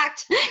of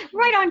fact,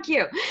 right on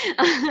cue.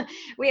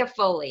 We have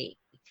Foley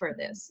for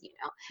this, you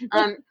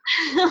know.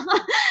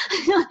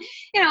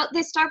 You know,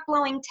 they start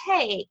blowing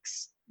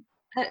takes,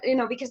 you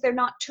know, because they're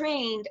not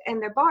trained,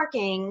 and they're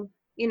barking,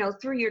 you know,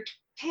 through your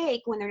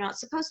take when they're not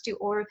supposed to,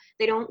 or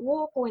they don't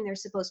walk when they're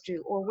supposed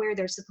to, or where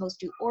they're supposed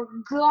to, or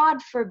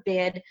God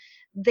forbid,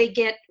 they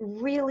get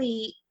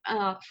really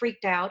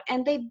freaked out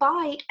and they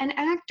bite an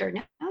actor.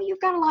 Now you've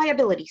got a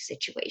liability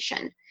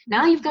situation.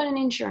 Now you've got an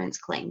insurance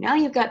claim. Now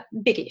you've got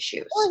big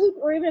issues.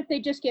 Or even if they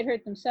just get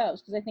hurt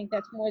themselves, because I think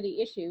that's more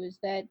the issue, is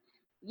that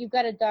you've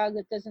got a dog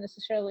that doesn't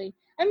necessarily,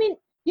 I mean,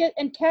 yeah,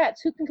 and cats,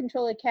 who can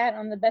control a cat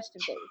on the best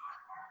of days?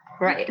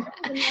 Right.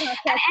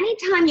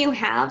 Anytime you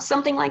have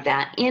something like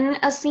that in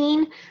a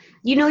scene,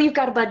 you know you've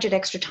got to budget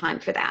extra time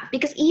for that,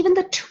 because even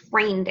the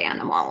trained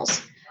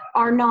animals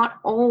are not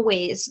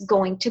always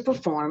going to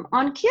perform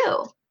on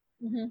cue.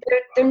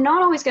 They're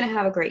not always going to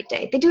have a great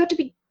day. They do have to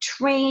be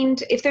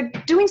trained. If they're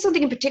doing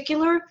something in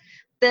particular,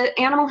 the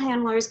animal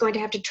handler is going to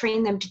have to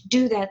train them to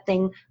do that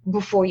thing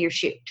before your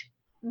shoot.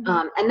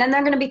 And then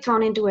they're going to be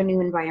thrown into a new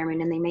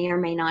environment, and they may or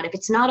may not. If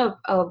it's not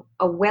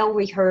a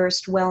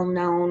well-rehearsed,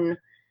 well-known,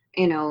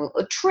 you know,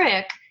 a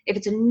trick, if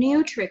it's a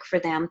new trick for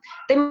them,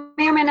 they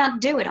may or may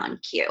not do it on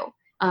cue.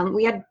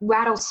 We had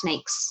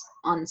rattlesnakes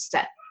on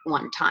set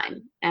one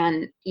time,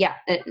 and yeah.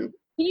 Can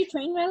you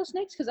train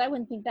rattlesnakes? Because I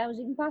wouldn't think that was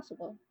even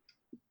possible.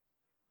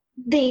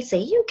 They say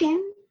you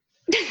can.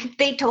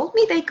 They told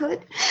me they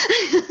could.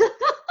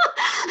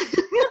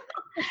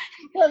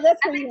 Well, that's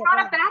and they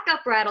brought a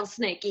backup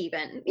rattlesnake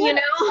even. You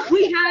know,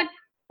 we had.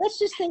 Let's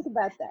just think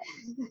about that,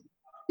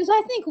 because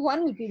I think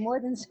one would be more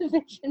than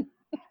sufficient.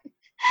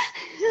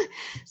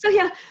 So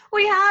yeah,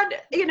 we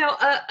had, you know,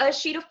 a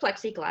sheet of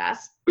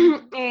plexiglass,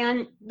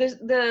 and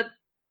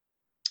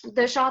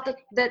the shot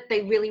that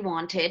they really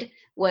wanted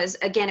was,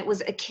 again, it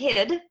was a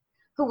kid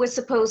who was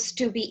supposed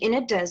to be in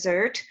a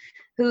desert,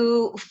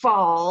 who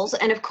falls,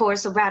 and of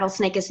course a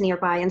rattlesnake is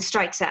nearby and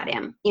strikes at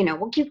him. You know,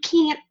 well, you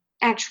can't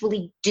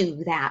actually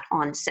do that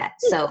on set.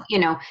 So, you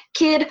know,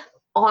 kid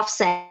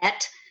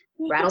offset,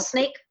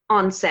 rattlesnake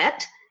on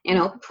set, you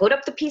know, put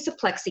up the piece of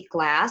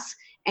plexiglass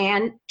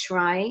and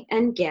try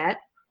and get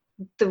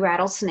the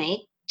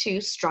rattlesnake to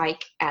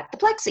strike at the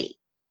plexi.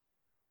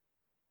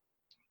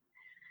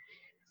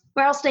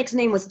 Rattlesnake's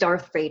name was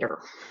Darth Vader.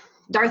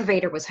 Darth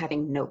Vader was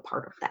having no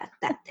part of that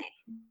day.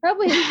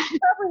 Probably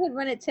had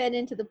run its head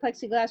into the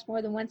plexiglass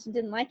more than once and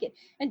didn't like it.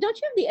 And don't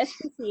you have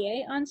the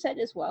SPCA on set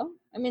as well?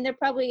 I mean, they're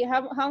probably,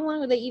 how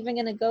long are they even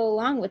going to go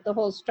along with the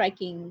whole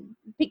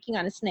picking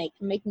on a snake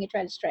and making it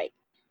try to strike?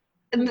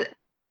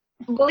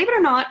 Believe it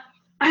or not,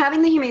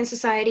 having the Humane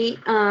Society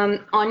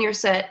on your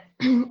set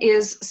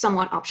is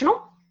somewhat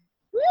optional.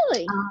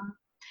 Really?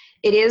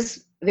 It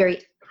is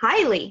very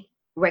highly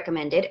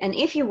recommended. And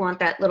if you want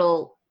that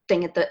little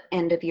thing at the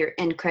end of your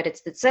end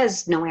credits that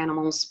says no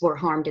animals were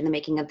harmed in the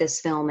making of this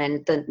film,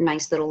 and the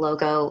nice little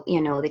logo,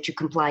 you know, that you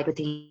complied with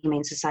the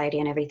Humane Society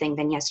and everything,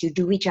 then yes, you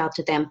do reach out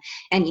to them,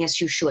 and yes,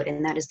 you should.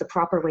 And that is the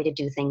proper way to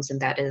do things. And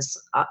that is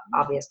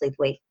obviously the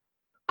way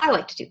I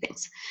like to do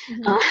things.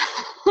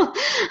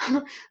 Mm-hmm.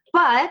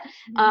 But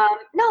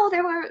no,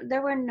 there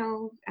were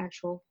no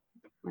actual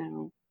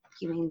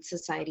Humane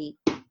Society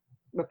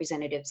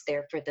representatives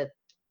there for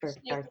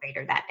Darth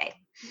Vader that day.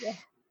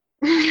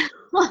 Yeah.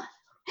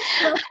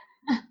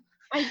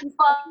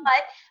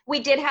 But we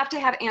did have to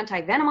have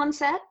anti-venom on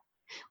set.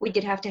 We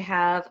did have to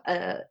have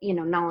a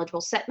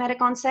knowledgeable set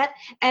medic on set,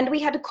 and we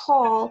had to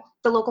call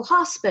the local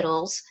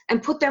hospitals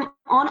and put them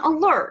on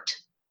alert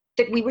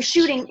that we were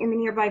shooting in the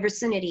nearby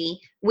vicinity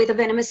with a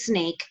venomous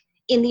snake.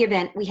 In the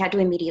event, we had to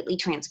immediately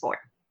transport.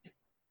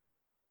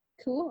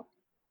 Cool.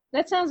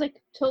 That sounds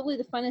like totally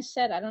the funnest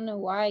set. I don't know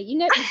why. You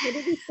never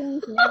did these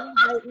things. You never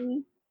invite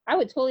me. I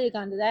would totally have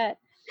gone to that.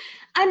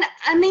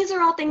 And these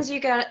are all things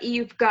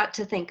you've got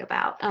to think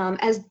about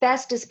as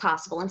best as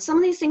possible. And some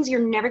of these things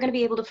you're never going to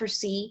be able to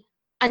foresee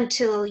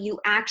until you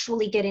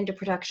actually get into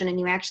production and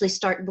you actually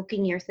start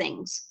booking your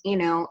things.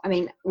 I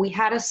mean, we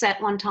had a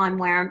set one time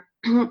where,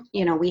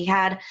 we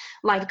had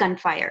live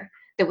gunfire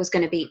that was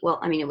going to be,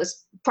 it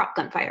was prop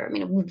gunfire. I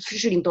mean,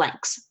 shooting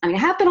blanks. I mean, I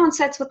have been on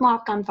sets with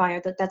live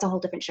gunfire. That's a whole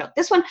different show.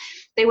 This one,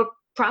 they were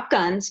prop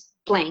guns,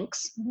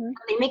 blanks. Mm-hmm.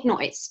 They make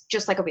noise,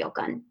 just like a real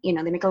gun. They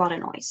make a lot of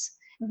noise.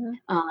 Mm-hmm.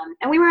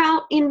 And we were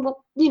out in,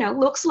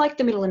 looks like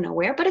the middle of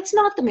nowhere, but it's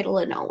not the middle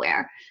of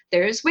nowhere.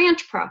 There's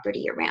ranch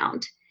property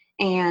around.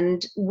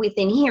 And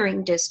within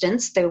hearing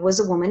distance, there was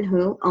a woman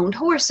who owned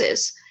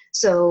horses.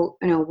 So,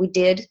 we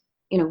did,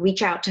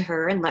 reach out to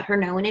her and let her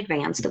know in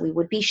advance that we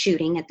would be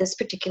shooting at this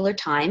particular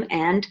time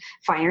and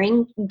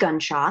firing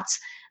gunshots.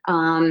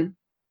 And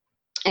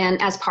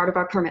as part of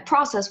our permit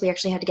process, we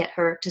actually had to get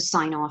her to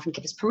sign off and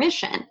give us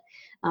permission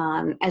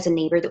as a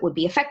neighbor that would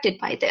be affected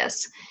by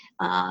this.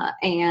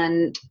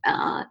 And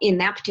in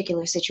that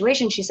particular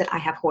situation, she said, I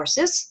have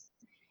horses,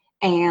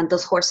 and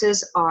those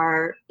horses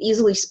are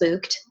easily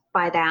spooked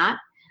by that.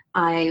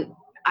 I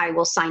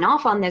will sign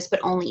off on this, but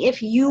only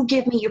if you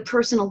give me your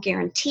personal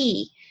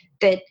guarantee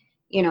that,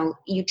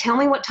 you tell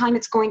me what time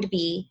it's going to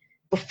be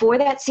before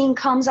that scene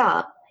comes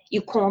up.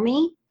 You call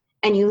me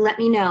and you let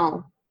me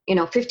know,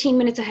 15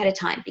 minutes ahead of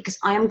time, because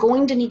I am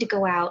going to need to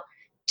go out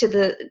to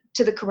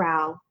the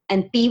corral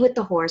and be with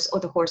the horse, or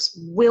the horse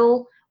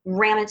will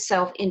ram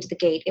itself into the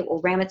gate. It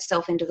will ram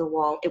itself into the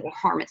wall. It will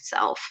harm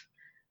itself.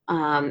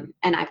 And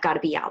I've got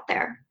to be out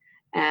there.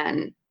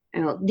 And,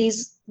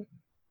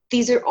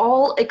 these are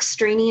all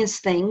extraneous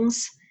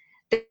things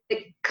that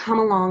come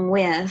along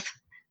with,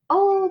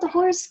 oh, the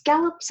horse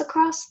gallops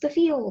across the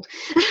field,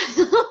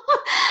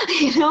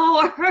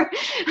 or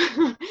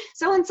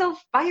so-and-so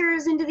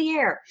fires into the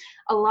air.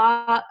 A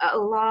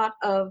lot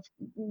of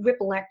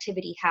ripple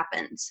activity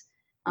happens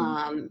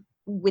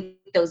with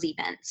those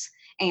events.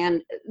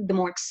 And the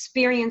more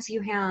experience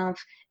you have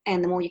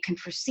and the more you can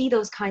foresee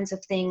those kinds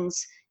of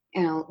things,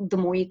 the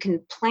more you can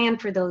plan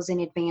for those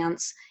in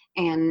advance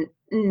and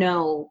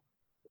know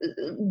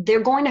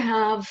they're going to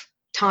have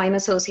time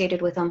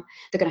associated with them.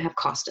 They're going to have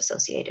cost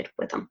associated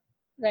with them.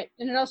 Right.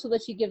 And it also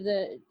lets you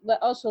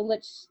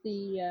lets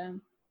the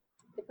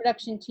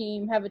production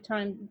team have a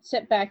time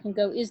set back and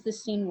go, is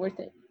this scene worth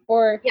it?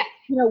 Or,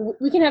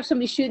 we can have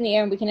somebody shoot in the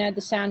air and we can add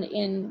the sound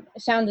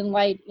and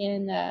light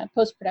in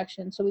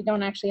post-production, so we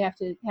don't actually have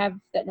to have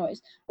that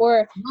noise.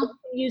 Or we can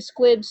use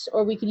squibs,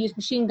 or we could use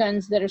machine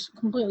guns that are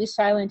completely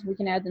silent, and we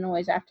can add the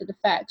noise after the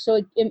fact.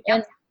 So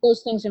and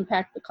those things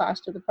impact the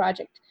cost of the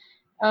project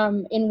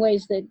in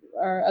ways that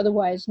are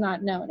otherwise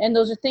not known. And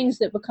those are things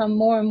that become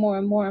more and more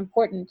and more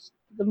important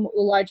the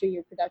larger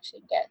your production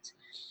gets.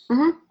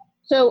 Mm-hmm.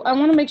 So I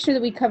want to make sure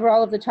that we cover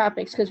all of the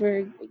topics because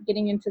we're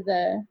getting into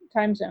the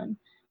time zone.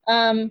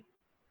 If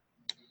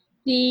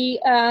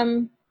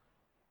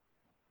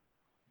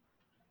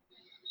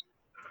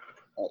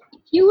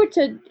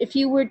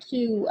you were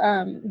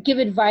to give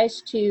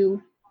advice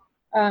to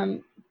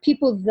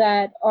people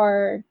that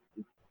are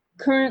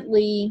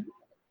currently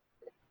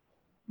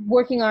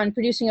working on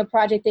producing a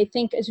project they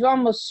think is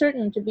almost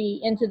certain to be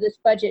into this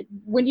budget,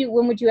 when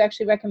would you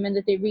actually recommend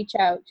that they reach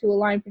out to a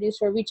line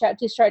producer or reach out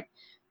to start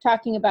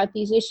talking about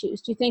these issues?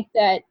 Do you think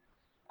that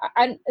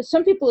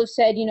some people have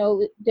said,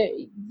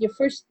 the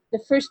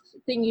first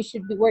thing you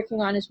should be working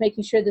on is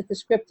making sure that the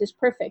script is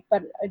perfect.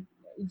 But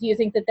do you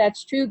think that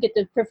that's true? Get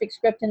the perfect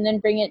script and then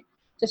bring it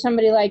to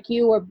somebody like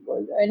you or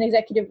an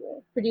executive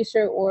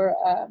producer or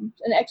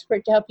an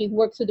expert to help you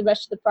work through the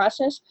rest of the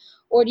process?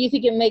 Or do you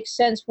think it makes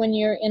sense when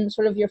you're in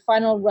sort of your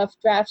final rough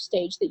draft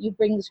stage that you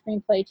bring the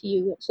screenplay to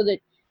you so that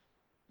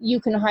you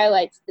can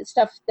highlight the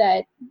stuff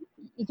that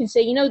you can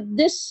say,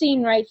 this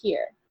scene right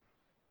here,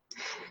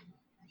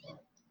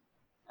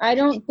 I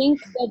don't think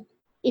that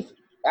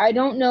I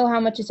don't know how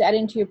much it's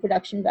adding to your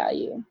production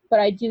value, but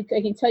I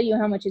can tell you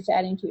how much it's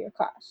adding to your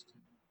cost.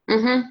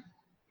 Mm-hmm.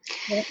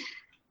 Yeah.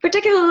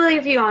 Particularly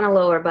if you're on a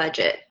lower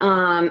budget,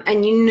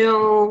 and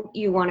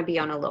you want to be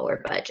on a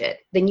lower budget,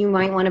 then you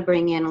might want to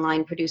bring in a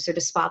line producer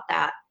to spot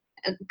that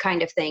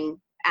kind of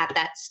thing at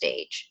that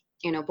stage,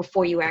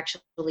 before you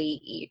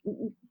actually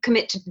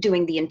commit to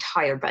doing the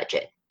entire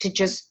budget, to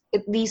just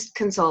at least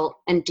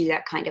consult and do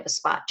that kind of a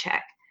spot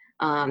check.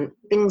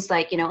 Things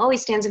like, he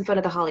stands in front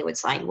of the Hollywood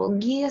sign. Well,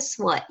 guess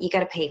what? You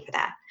got to pay for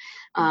that.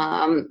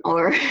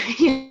 Or,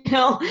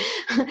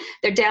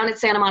 they're down at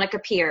Santa Monica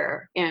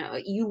Pier.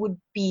 You would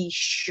be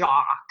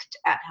shocked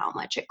at how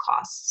much it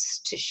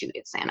costs to shoot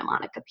at Santa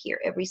Monica Pier.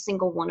 Every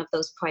single one of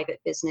those private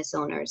business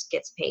owners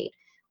gets paid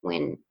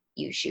when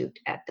you shoot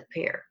at the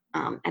pier.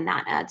 And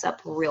that adds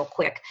up real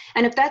quick.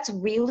 And if that's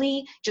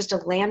really just a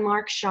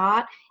landmark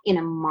shot in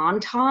a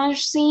montage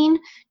scene,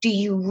 do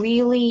you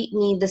really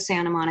need the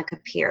Santa Monica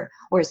Pier?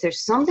 Or is there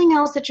something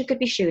else that you could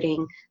be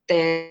shooting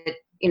that,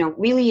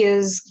 really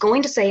is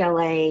going to say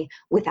LA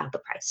without the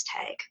price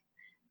tag?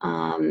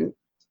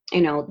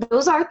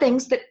 Those are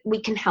things that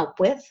we can help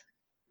with.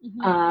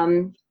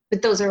 Mm-hmm.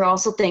 But those are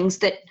also things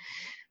that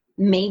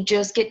may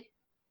just get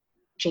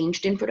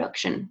changed in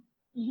production.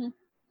 Mm-hmm.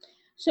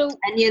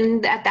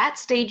 And at that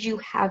stage, you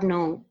have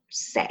no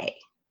say.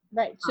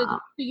 Right. So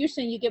you're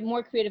saying you get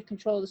more creative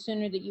control the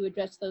sooner that you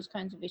address those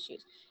kinds of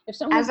issues.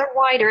 As a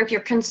writer, if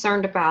you're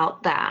concerned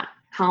about that,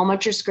 how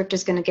much your script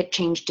is going to get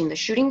changed in the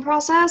shooting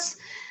process,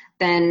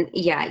 then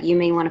yeah, you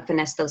may want to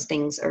finesse those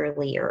things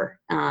earlier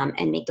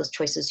and make those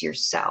choices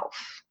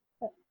yourself.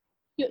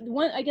 I'm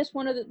going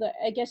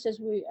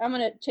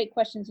to take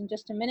questions in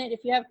just a minute.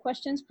 If you have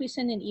questions, please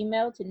send an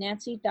email to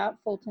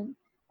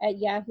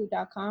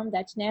nancy.fulton@yahoo.com.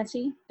 That's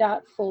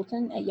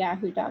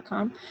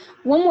nancy.fulton@yahoo.com.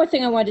 One more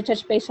thing I wanted to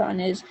touch base on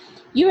is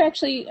you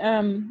actually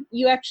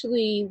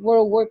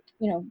were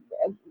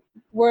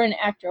an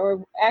actor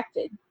or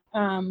acted.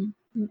 And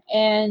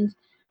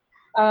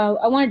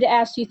I wanted to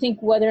ask, do you think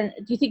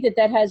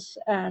that has,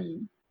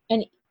 in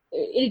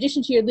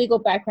addition to your legal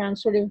background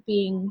sort of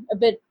being a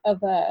bit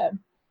of a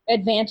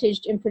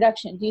advantaged in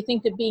production, do you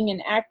think that being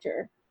an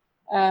actor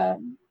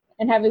and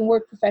having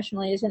worked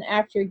professionally as an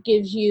actor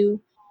gives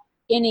you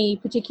any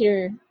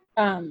particular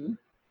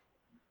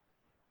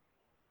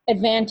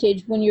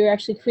advantage when you're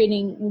actually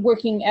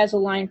working as a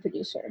line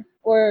producer?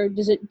 Or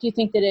do you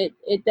think that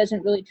it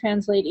doesn't really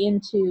translate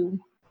into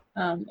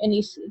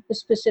any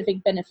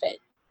specific benefit?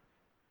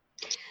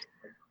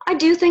 I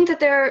do think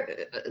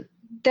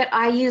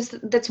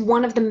that's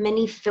one of the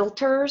many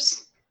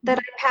filters that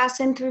I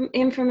pass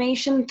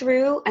information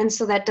through, and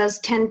so that does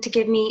tend to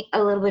give me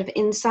a little bit of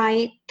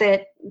insight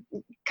that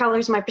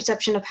colors my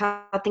perception of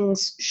how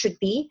things should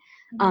be.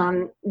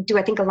 Do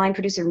I think a line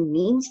producer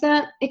needs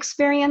that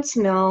experience?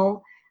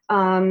 No.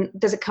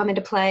 Does it come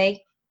into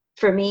play?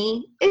 For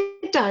me,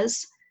 it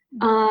does.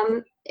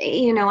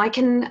 I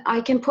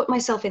can put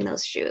myself in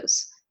those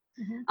shoes,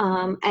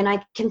 and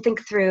I can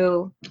think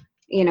through,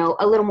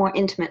 a little more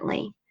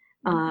intimately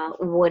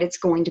what it's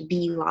going to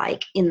be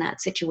like in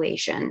that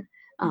situation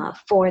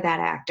for that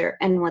actor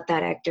and what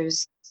that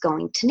actor's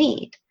going to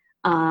need.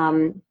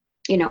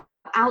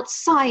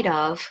 Outside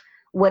of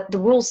what the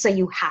rules say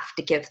you have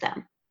to give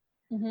them.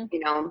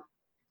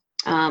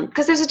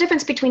 Because there's a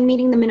difference between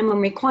meeting the minimum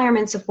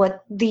requirements of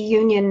what the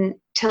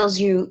union tells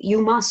you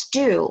must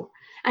do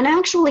and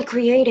actually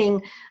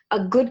creating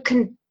a good,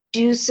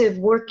 conducive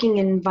working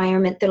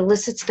environment that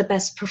elicits the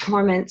best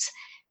performance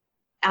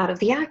out of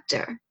the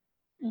actor.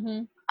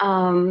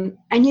 And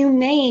you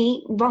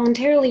may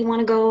voluntarily want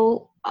to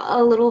go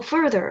a little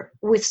further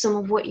with some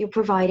of what you're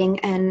providing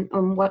and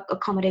what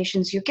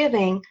accommodations you're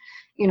giving,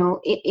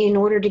 in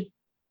order to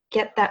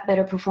get that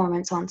better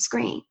performance on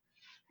screen.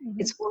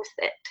 It's worth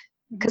it,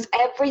 because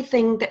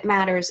everything that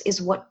matters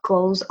is what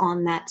goes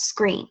on that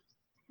screen.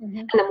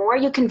 And the more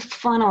you can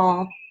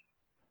funnel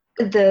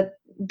the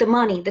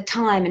money, the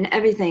time, and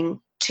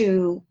everything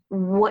to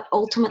what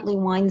ultimately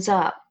winds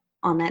up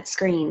on that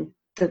screen,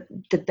 the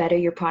better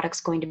your product's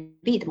going to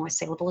be, the more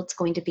saleable it's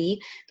going to be,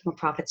 the more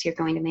profits you're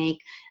going to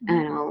make,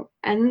 and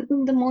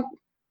the more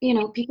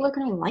people are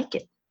going to like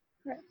it.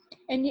 Right.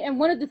 And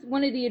one of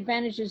the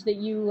advantages that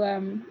you,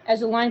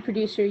 as a line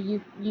producer,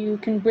 you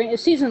can bring, a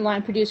seasoned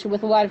line producer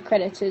with a lot of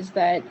credits, is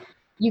that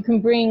you can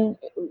bring,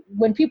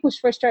 when people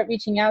first start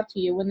reaching out to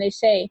you, when they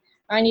say,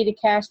 I need a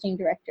casting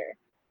director,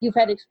 you've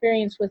had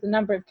experience with a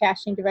number of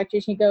casting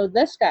directors, and you go,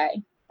 this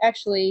guy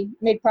actually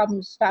made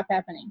problems stop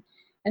happening.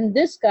 And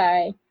this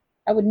guy,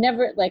 I would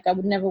never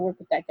work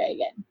with that guy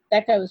again.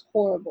 That guy was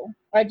horrible.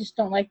 I just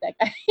don't like that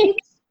guy.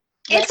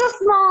 It's a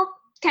small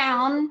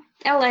town.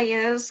 LA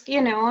is,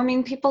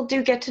 people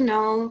do get to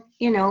know,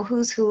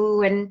 who's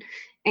who, and,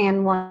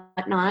 and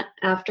whatnot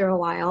after a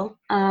while.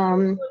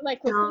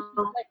 Like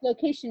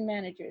location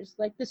managers.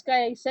 Like this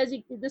guy says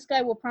this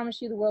guy will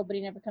promise you the world, but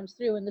he never comes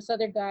through. And this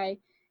other guy,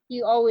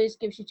 he always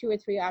gives you 2 or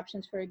 3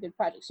 options for a good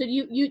project. So do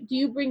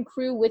you bring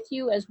crew with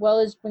you as well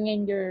as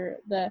bringing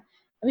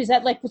I mean, is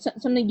that like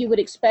something you would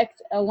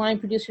expect a line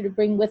producer to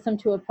bring with them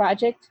to a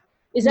project?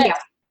 Is that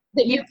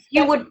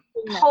you would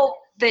hope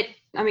that,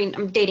 I mean,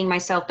 I'm dating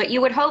myself, but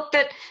you would hope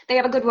that they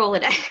have a good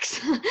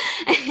Rolodex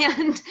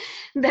and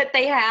that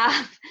they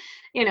have,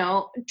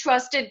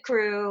 trusted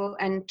crew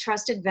and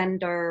trusted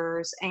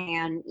vendors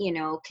and,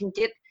 can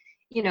get,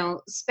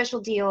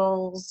 special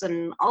deals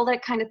and all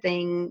that kind of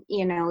thing,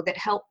 that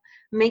help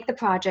make the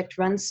project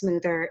run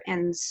smoother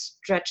and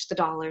stretch the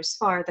dollars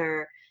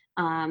farther.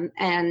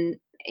 And,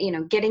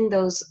 getting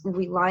those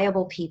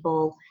reliable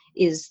people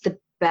is the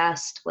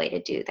best way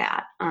to do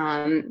that.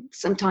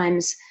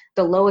 Sometimes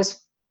the lowest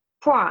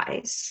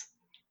price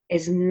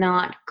is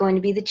not going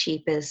to be the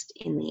cheapest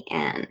in the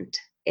end.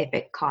 If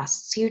it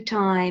costs you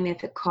time,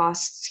 if it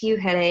costs you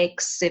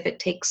headaches, if it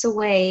takes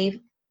away,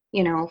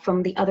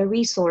 from the other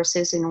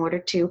resources in order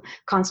to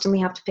constantly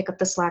have to pick up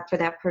the slack for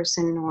that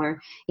person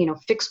or,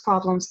 fix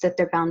problems that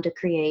they're bound to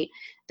create,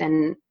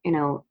 then,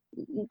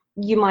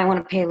 you might want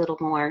to pay a little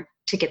more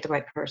to get the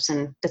right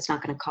person that's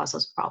not going to cause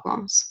those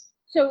problems.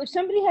 So if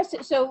somebody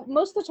so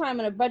most of the time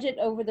on a budget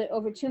over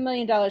 $2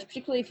 million,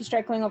 particularly if you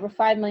start going over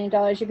 $5 million,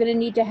 you're going to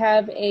need to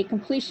have a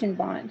completion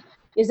bond.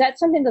 Is that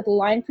something that the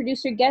line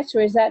producer gets,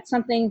 or is that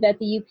something that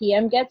the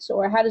UPM gets,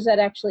 or how does that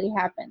actually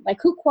happen? Like,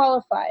 who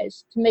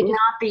qualifies to make it?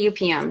 Not the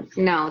UPM.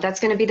 No, that's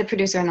going to be the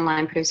producer and the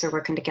line producer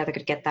working together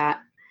to get that.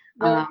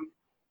 Well,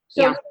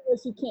 so in other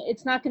words, you can't.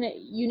 It's not going to.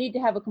 You need to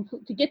have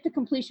to get the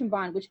completion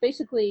bond, which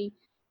basically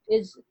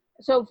is.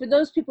 So for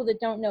those people that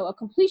don't know, a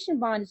completion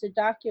bond is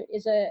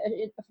a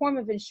form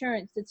of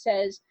insurance that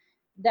says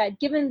that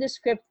given this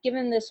script,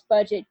 given this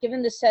budget,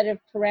 given this set of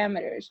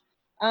parameters,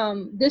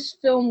 this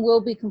film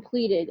will be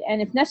completed.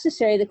 And if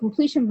necessary, the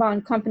completion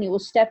bond company will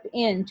step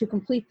in to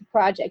complete the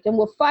project and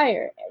will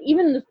fire,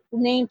 even the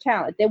named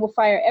talent, they will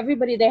fire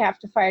everybody they have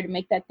to fire to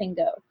make that thing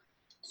go.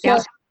 So,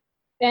 yes.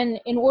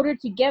 And in order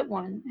to get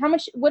one,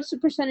 what's the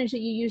percentage that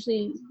you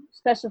usually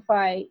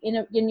specify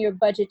in your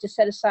budget to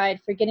set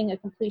aside for getting a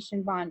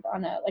completion bond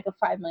on a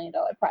 $5 million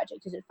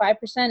project? Is it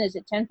 5%? Is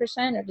it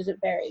 10%? Or does it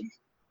vary?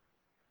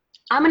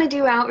 I'm going to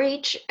do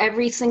outreach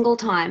every single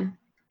time.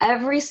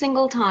 Every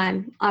single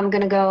time I'm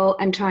going to go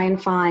and try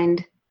and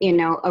find,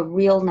 a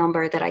real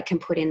number that I can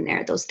put in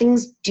there. Those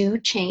things do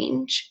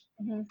change.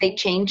 Mm-hmm. They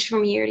change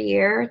from year to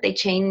year. They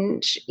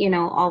change,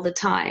 all the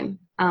time.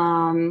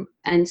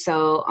 And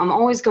so I'm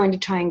always going to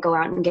try and go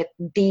out and get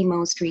the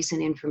most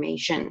recent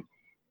information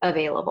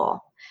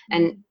available.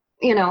 And,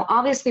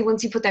 obviously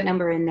once you put that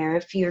number in there,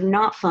 if you're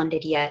not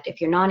funded yet,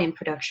 if you're not in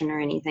production or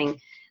anything,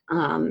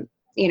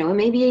 it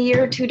may be a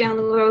year or two down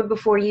the road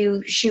before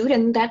you shoot,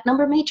 and that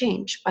number may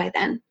change by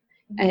then.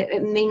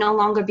 It may no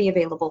longer be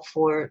available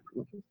for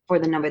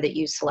the number that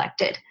you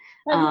selected.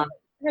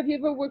 Have you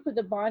ever worked with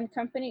a bond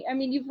company? I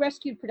mean, you've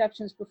rescued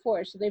productions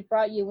before, so they've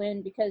brought you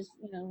in because,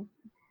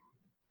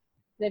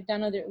 they've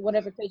done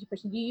whatever crazy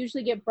person. Do you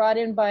usually get brought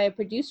in by a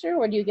producer,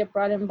 or do you get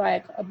brought in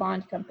by a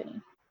bond company?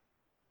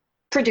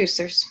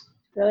 Producers.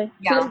 Really?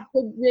 Yeah.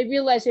 So they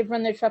realize they've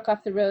run their truck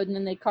off the road, and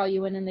then they call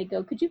you in and they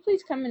go, could you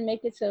please come and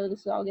make it so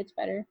this all gets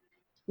better?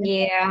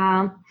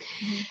 Yeah.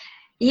 Mm-hmm.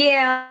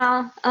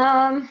 Yeah.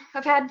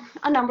 I've had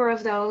a number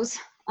of those.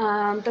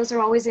 Those are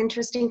always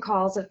interesting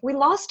calls. If we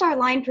lost our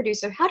line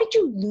producer, how did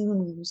you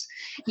lose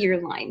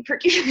your line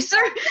producer?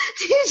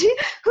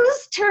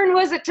 Whose turn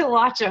was it to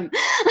watch him?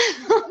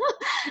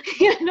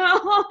 He had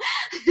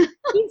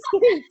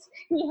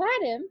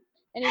him,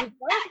 and he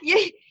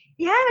was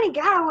yeah, and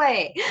he got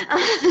away.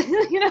 And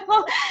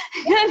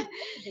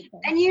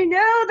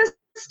the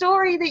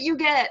story that you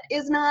get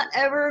is not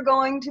ever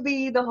going to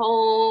be the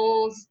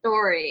whole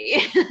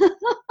story.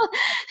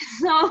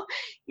 So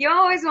you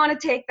always want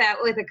to take that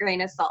with a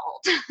grain of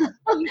salt.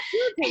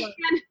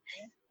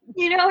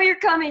 You're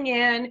coming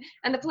in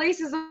and the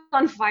place is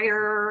on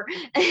fire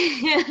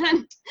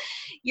and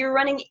you're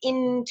running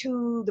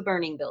into the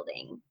burning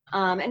building.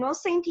 And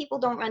most sane people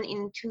don't run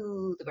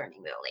into the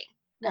burning building.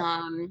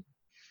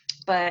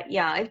 But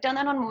yeah, I've done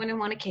that on more than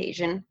one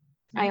occasion.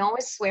 I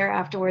always swear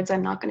afterwards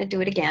I'm not going to do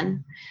it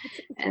again.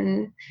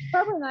 And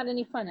probably not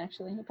any fun,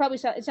 actually.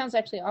 It sounds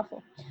actually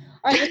awful.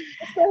 All right,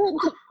 let's go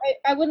ahead.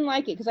 I wouldn't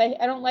like it because I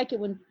don't like it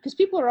because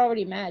people are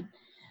already mad.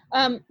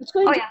 Let's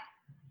go ahead.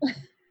 Oh yeah.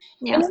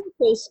 Yeah. In any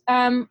case,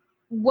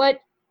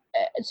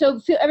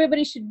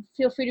 everybody should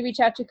feel free to reach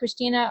out to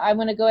Christina. I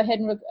want to go ahead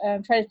and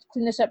try to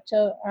clean this up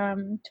to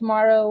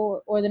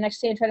tomorrow or the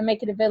next day and try to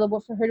make it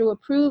available for her to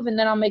approve, and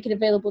then I'll make it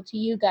available to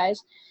you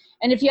guys.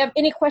 And if you have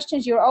any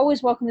questions, you're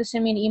always welcome to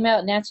send me an email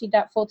at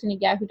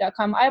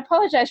nancy.fulton@yahoo.com. I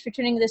apologize for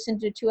turning this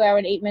into a 2-hour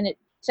and 8-minute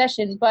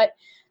session, but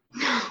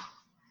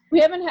we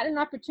haven't had an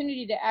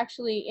opportunity to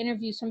actually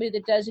interview somebody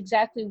that does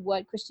exactly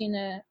what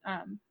Christina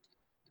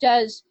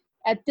does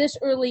at this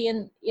early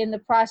in the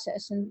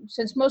process, and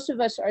since most of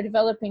us are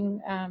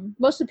developing,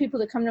 most of the people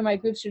that come to my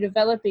groups are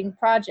developing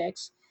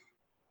projects,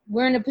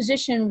 we're in a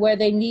position where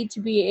they need to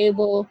be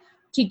able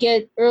to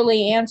get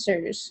early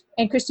answers.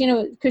 And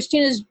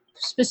Christina's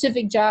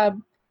specific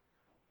job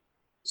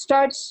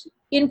starts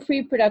in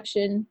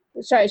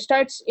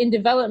starts in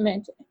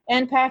development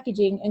and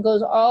packaging and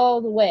goes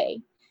all the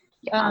way.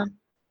 Yeah.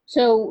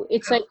 So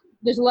it's like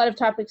there's a lot of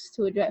topics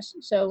to address.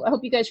 So I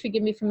hope you guys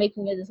forgive me for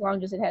making it as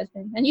long as it has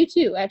been. And you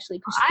too, actually,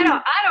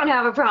 Christina. I don't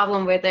have a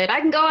problem with it. I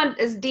can go on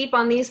as deep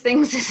on these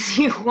things as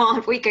you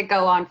want. We could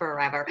go on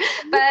forever,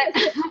 but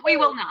we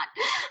will not.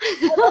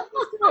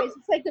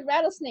 It's like the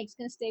rattlesnake's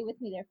going to stay with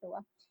me there for a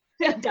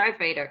while. Darth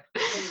Vader.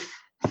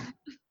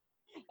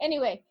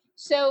 Anyway,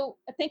 so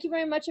thank you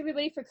very much,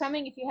 everybody, for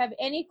coming. If you have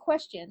any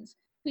questions,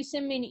 please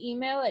send me an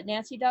email at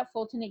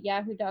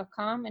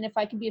nancy.fulton@yahoo.com. And if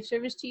I can be of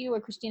service to you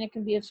or Christina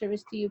can be of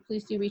service to you,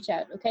 please do reach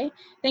out, okay?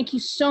 Thank you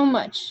so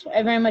much.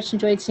 I very much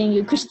enjoyed seeing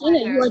you. Christina,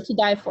 you are to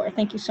die for.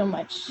 Thank you so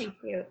much. Thank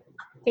you.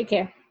 Take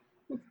care.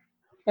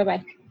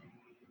 Bye-bye.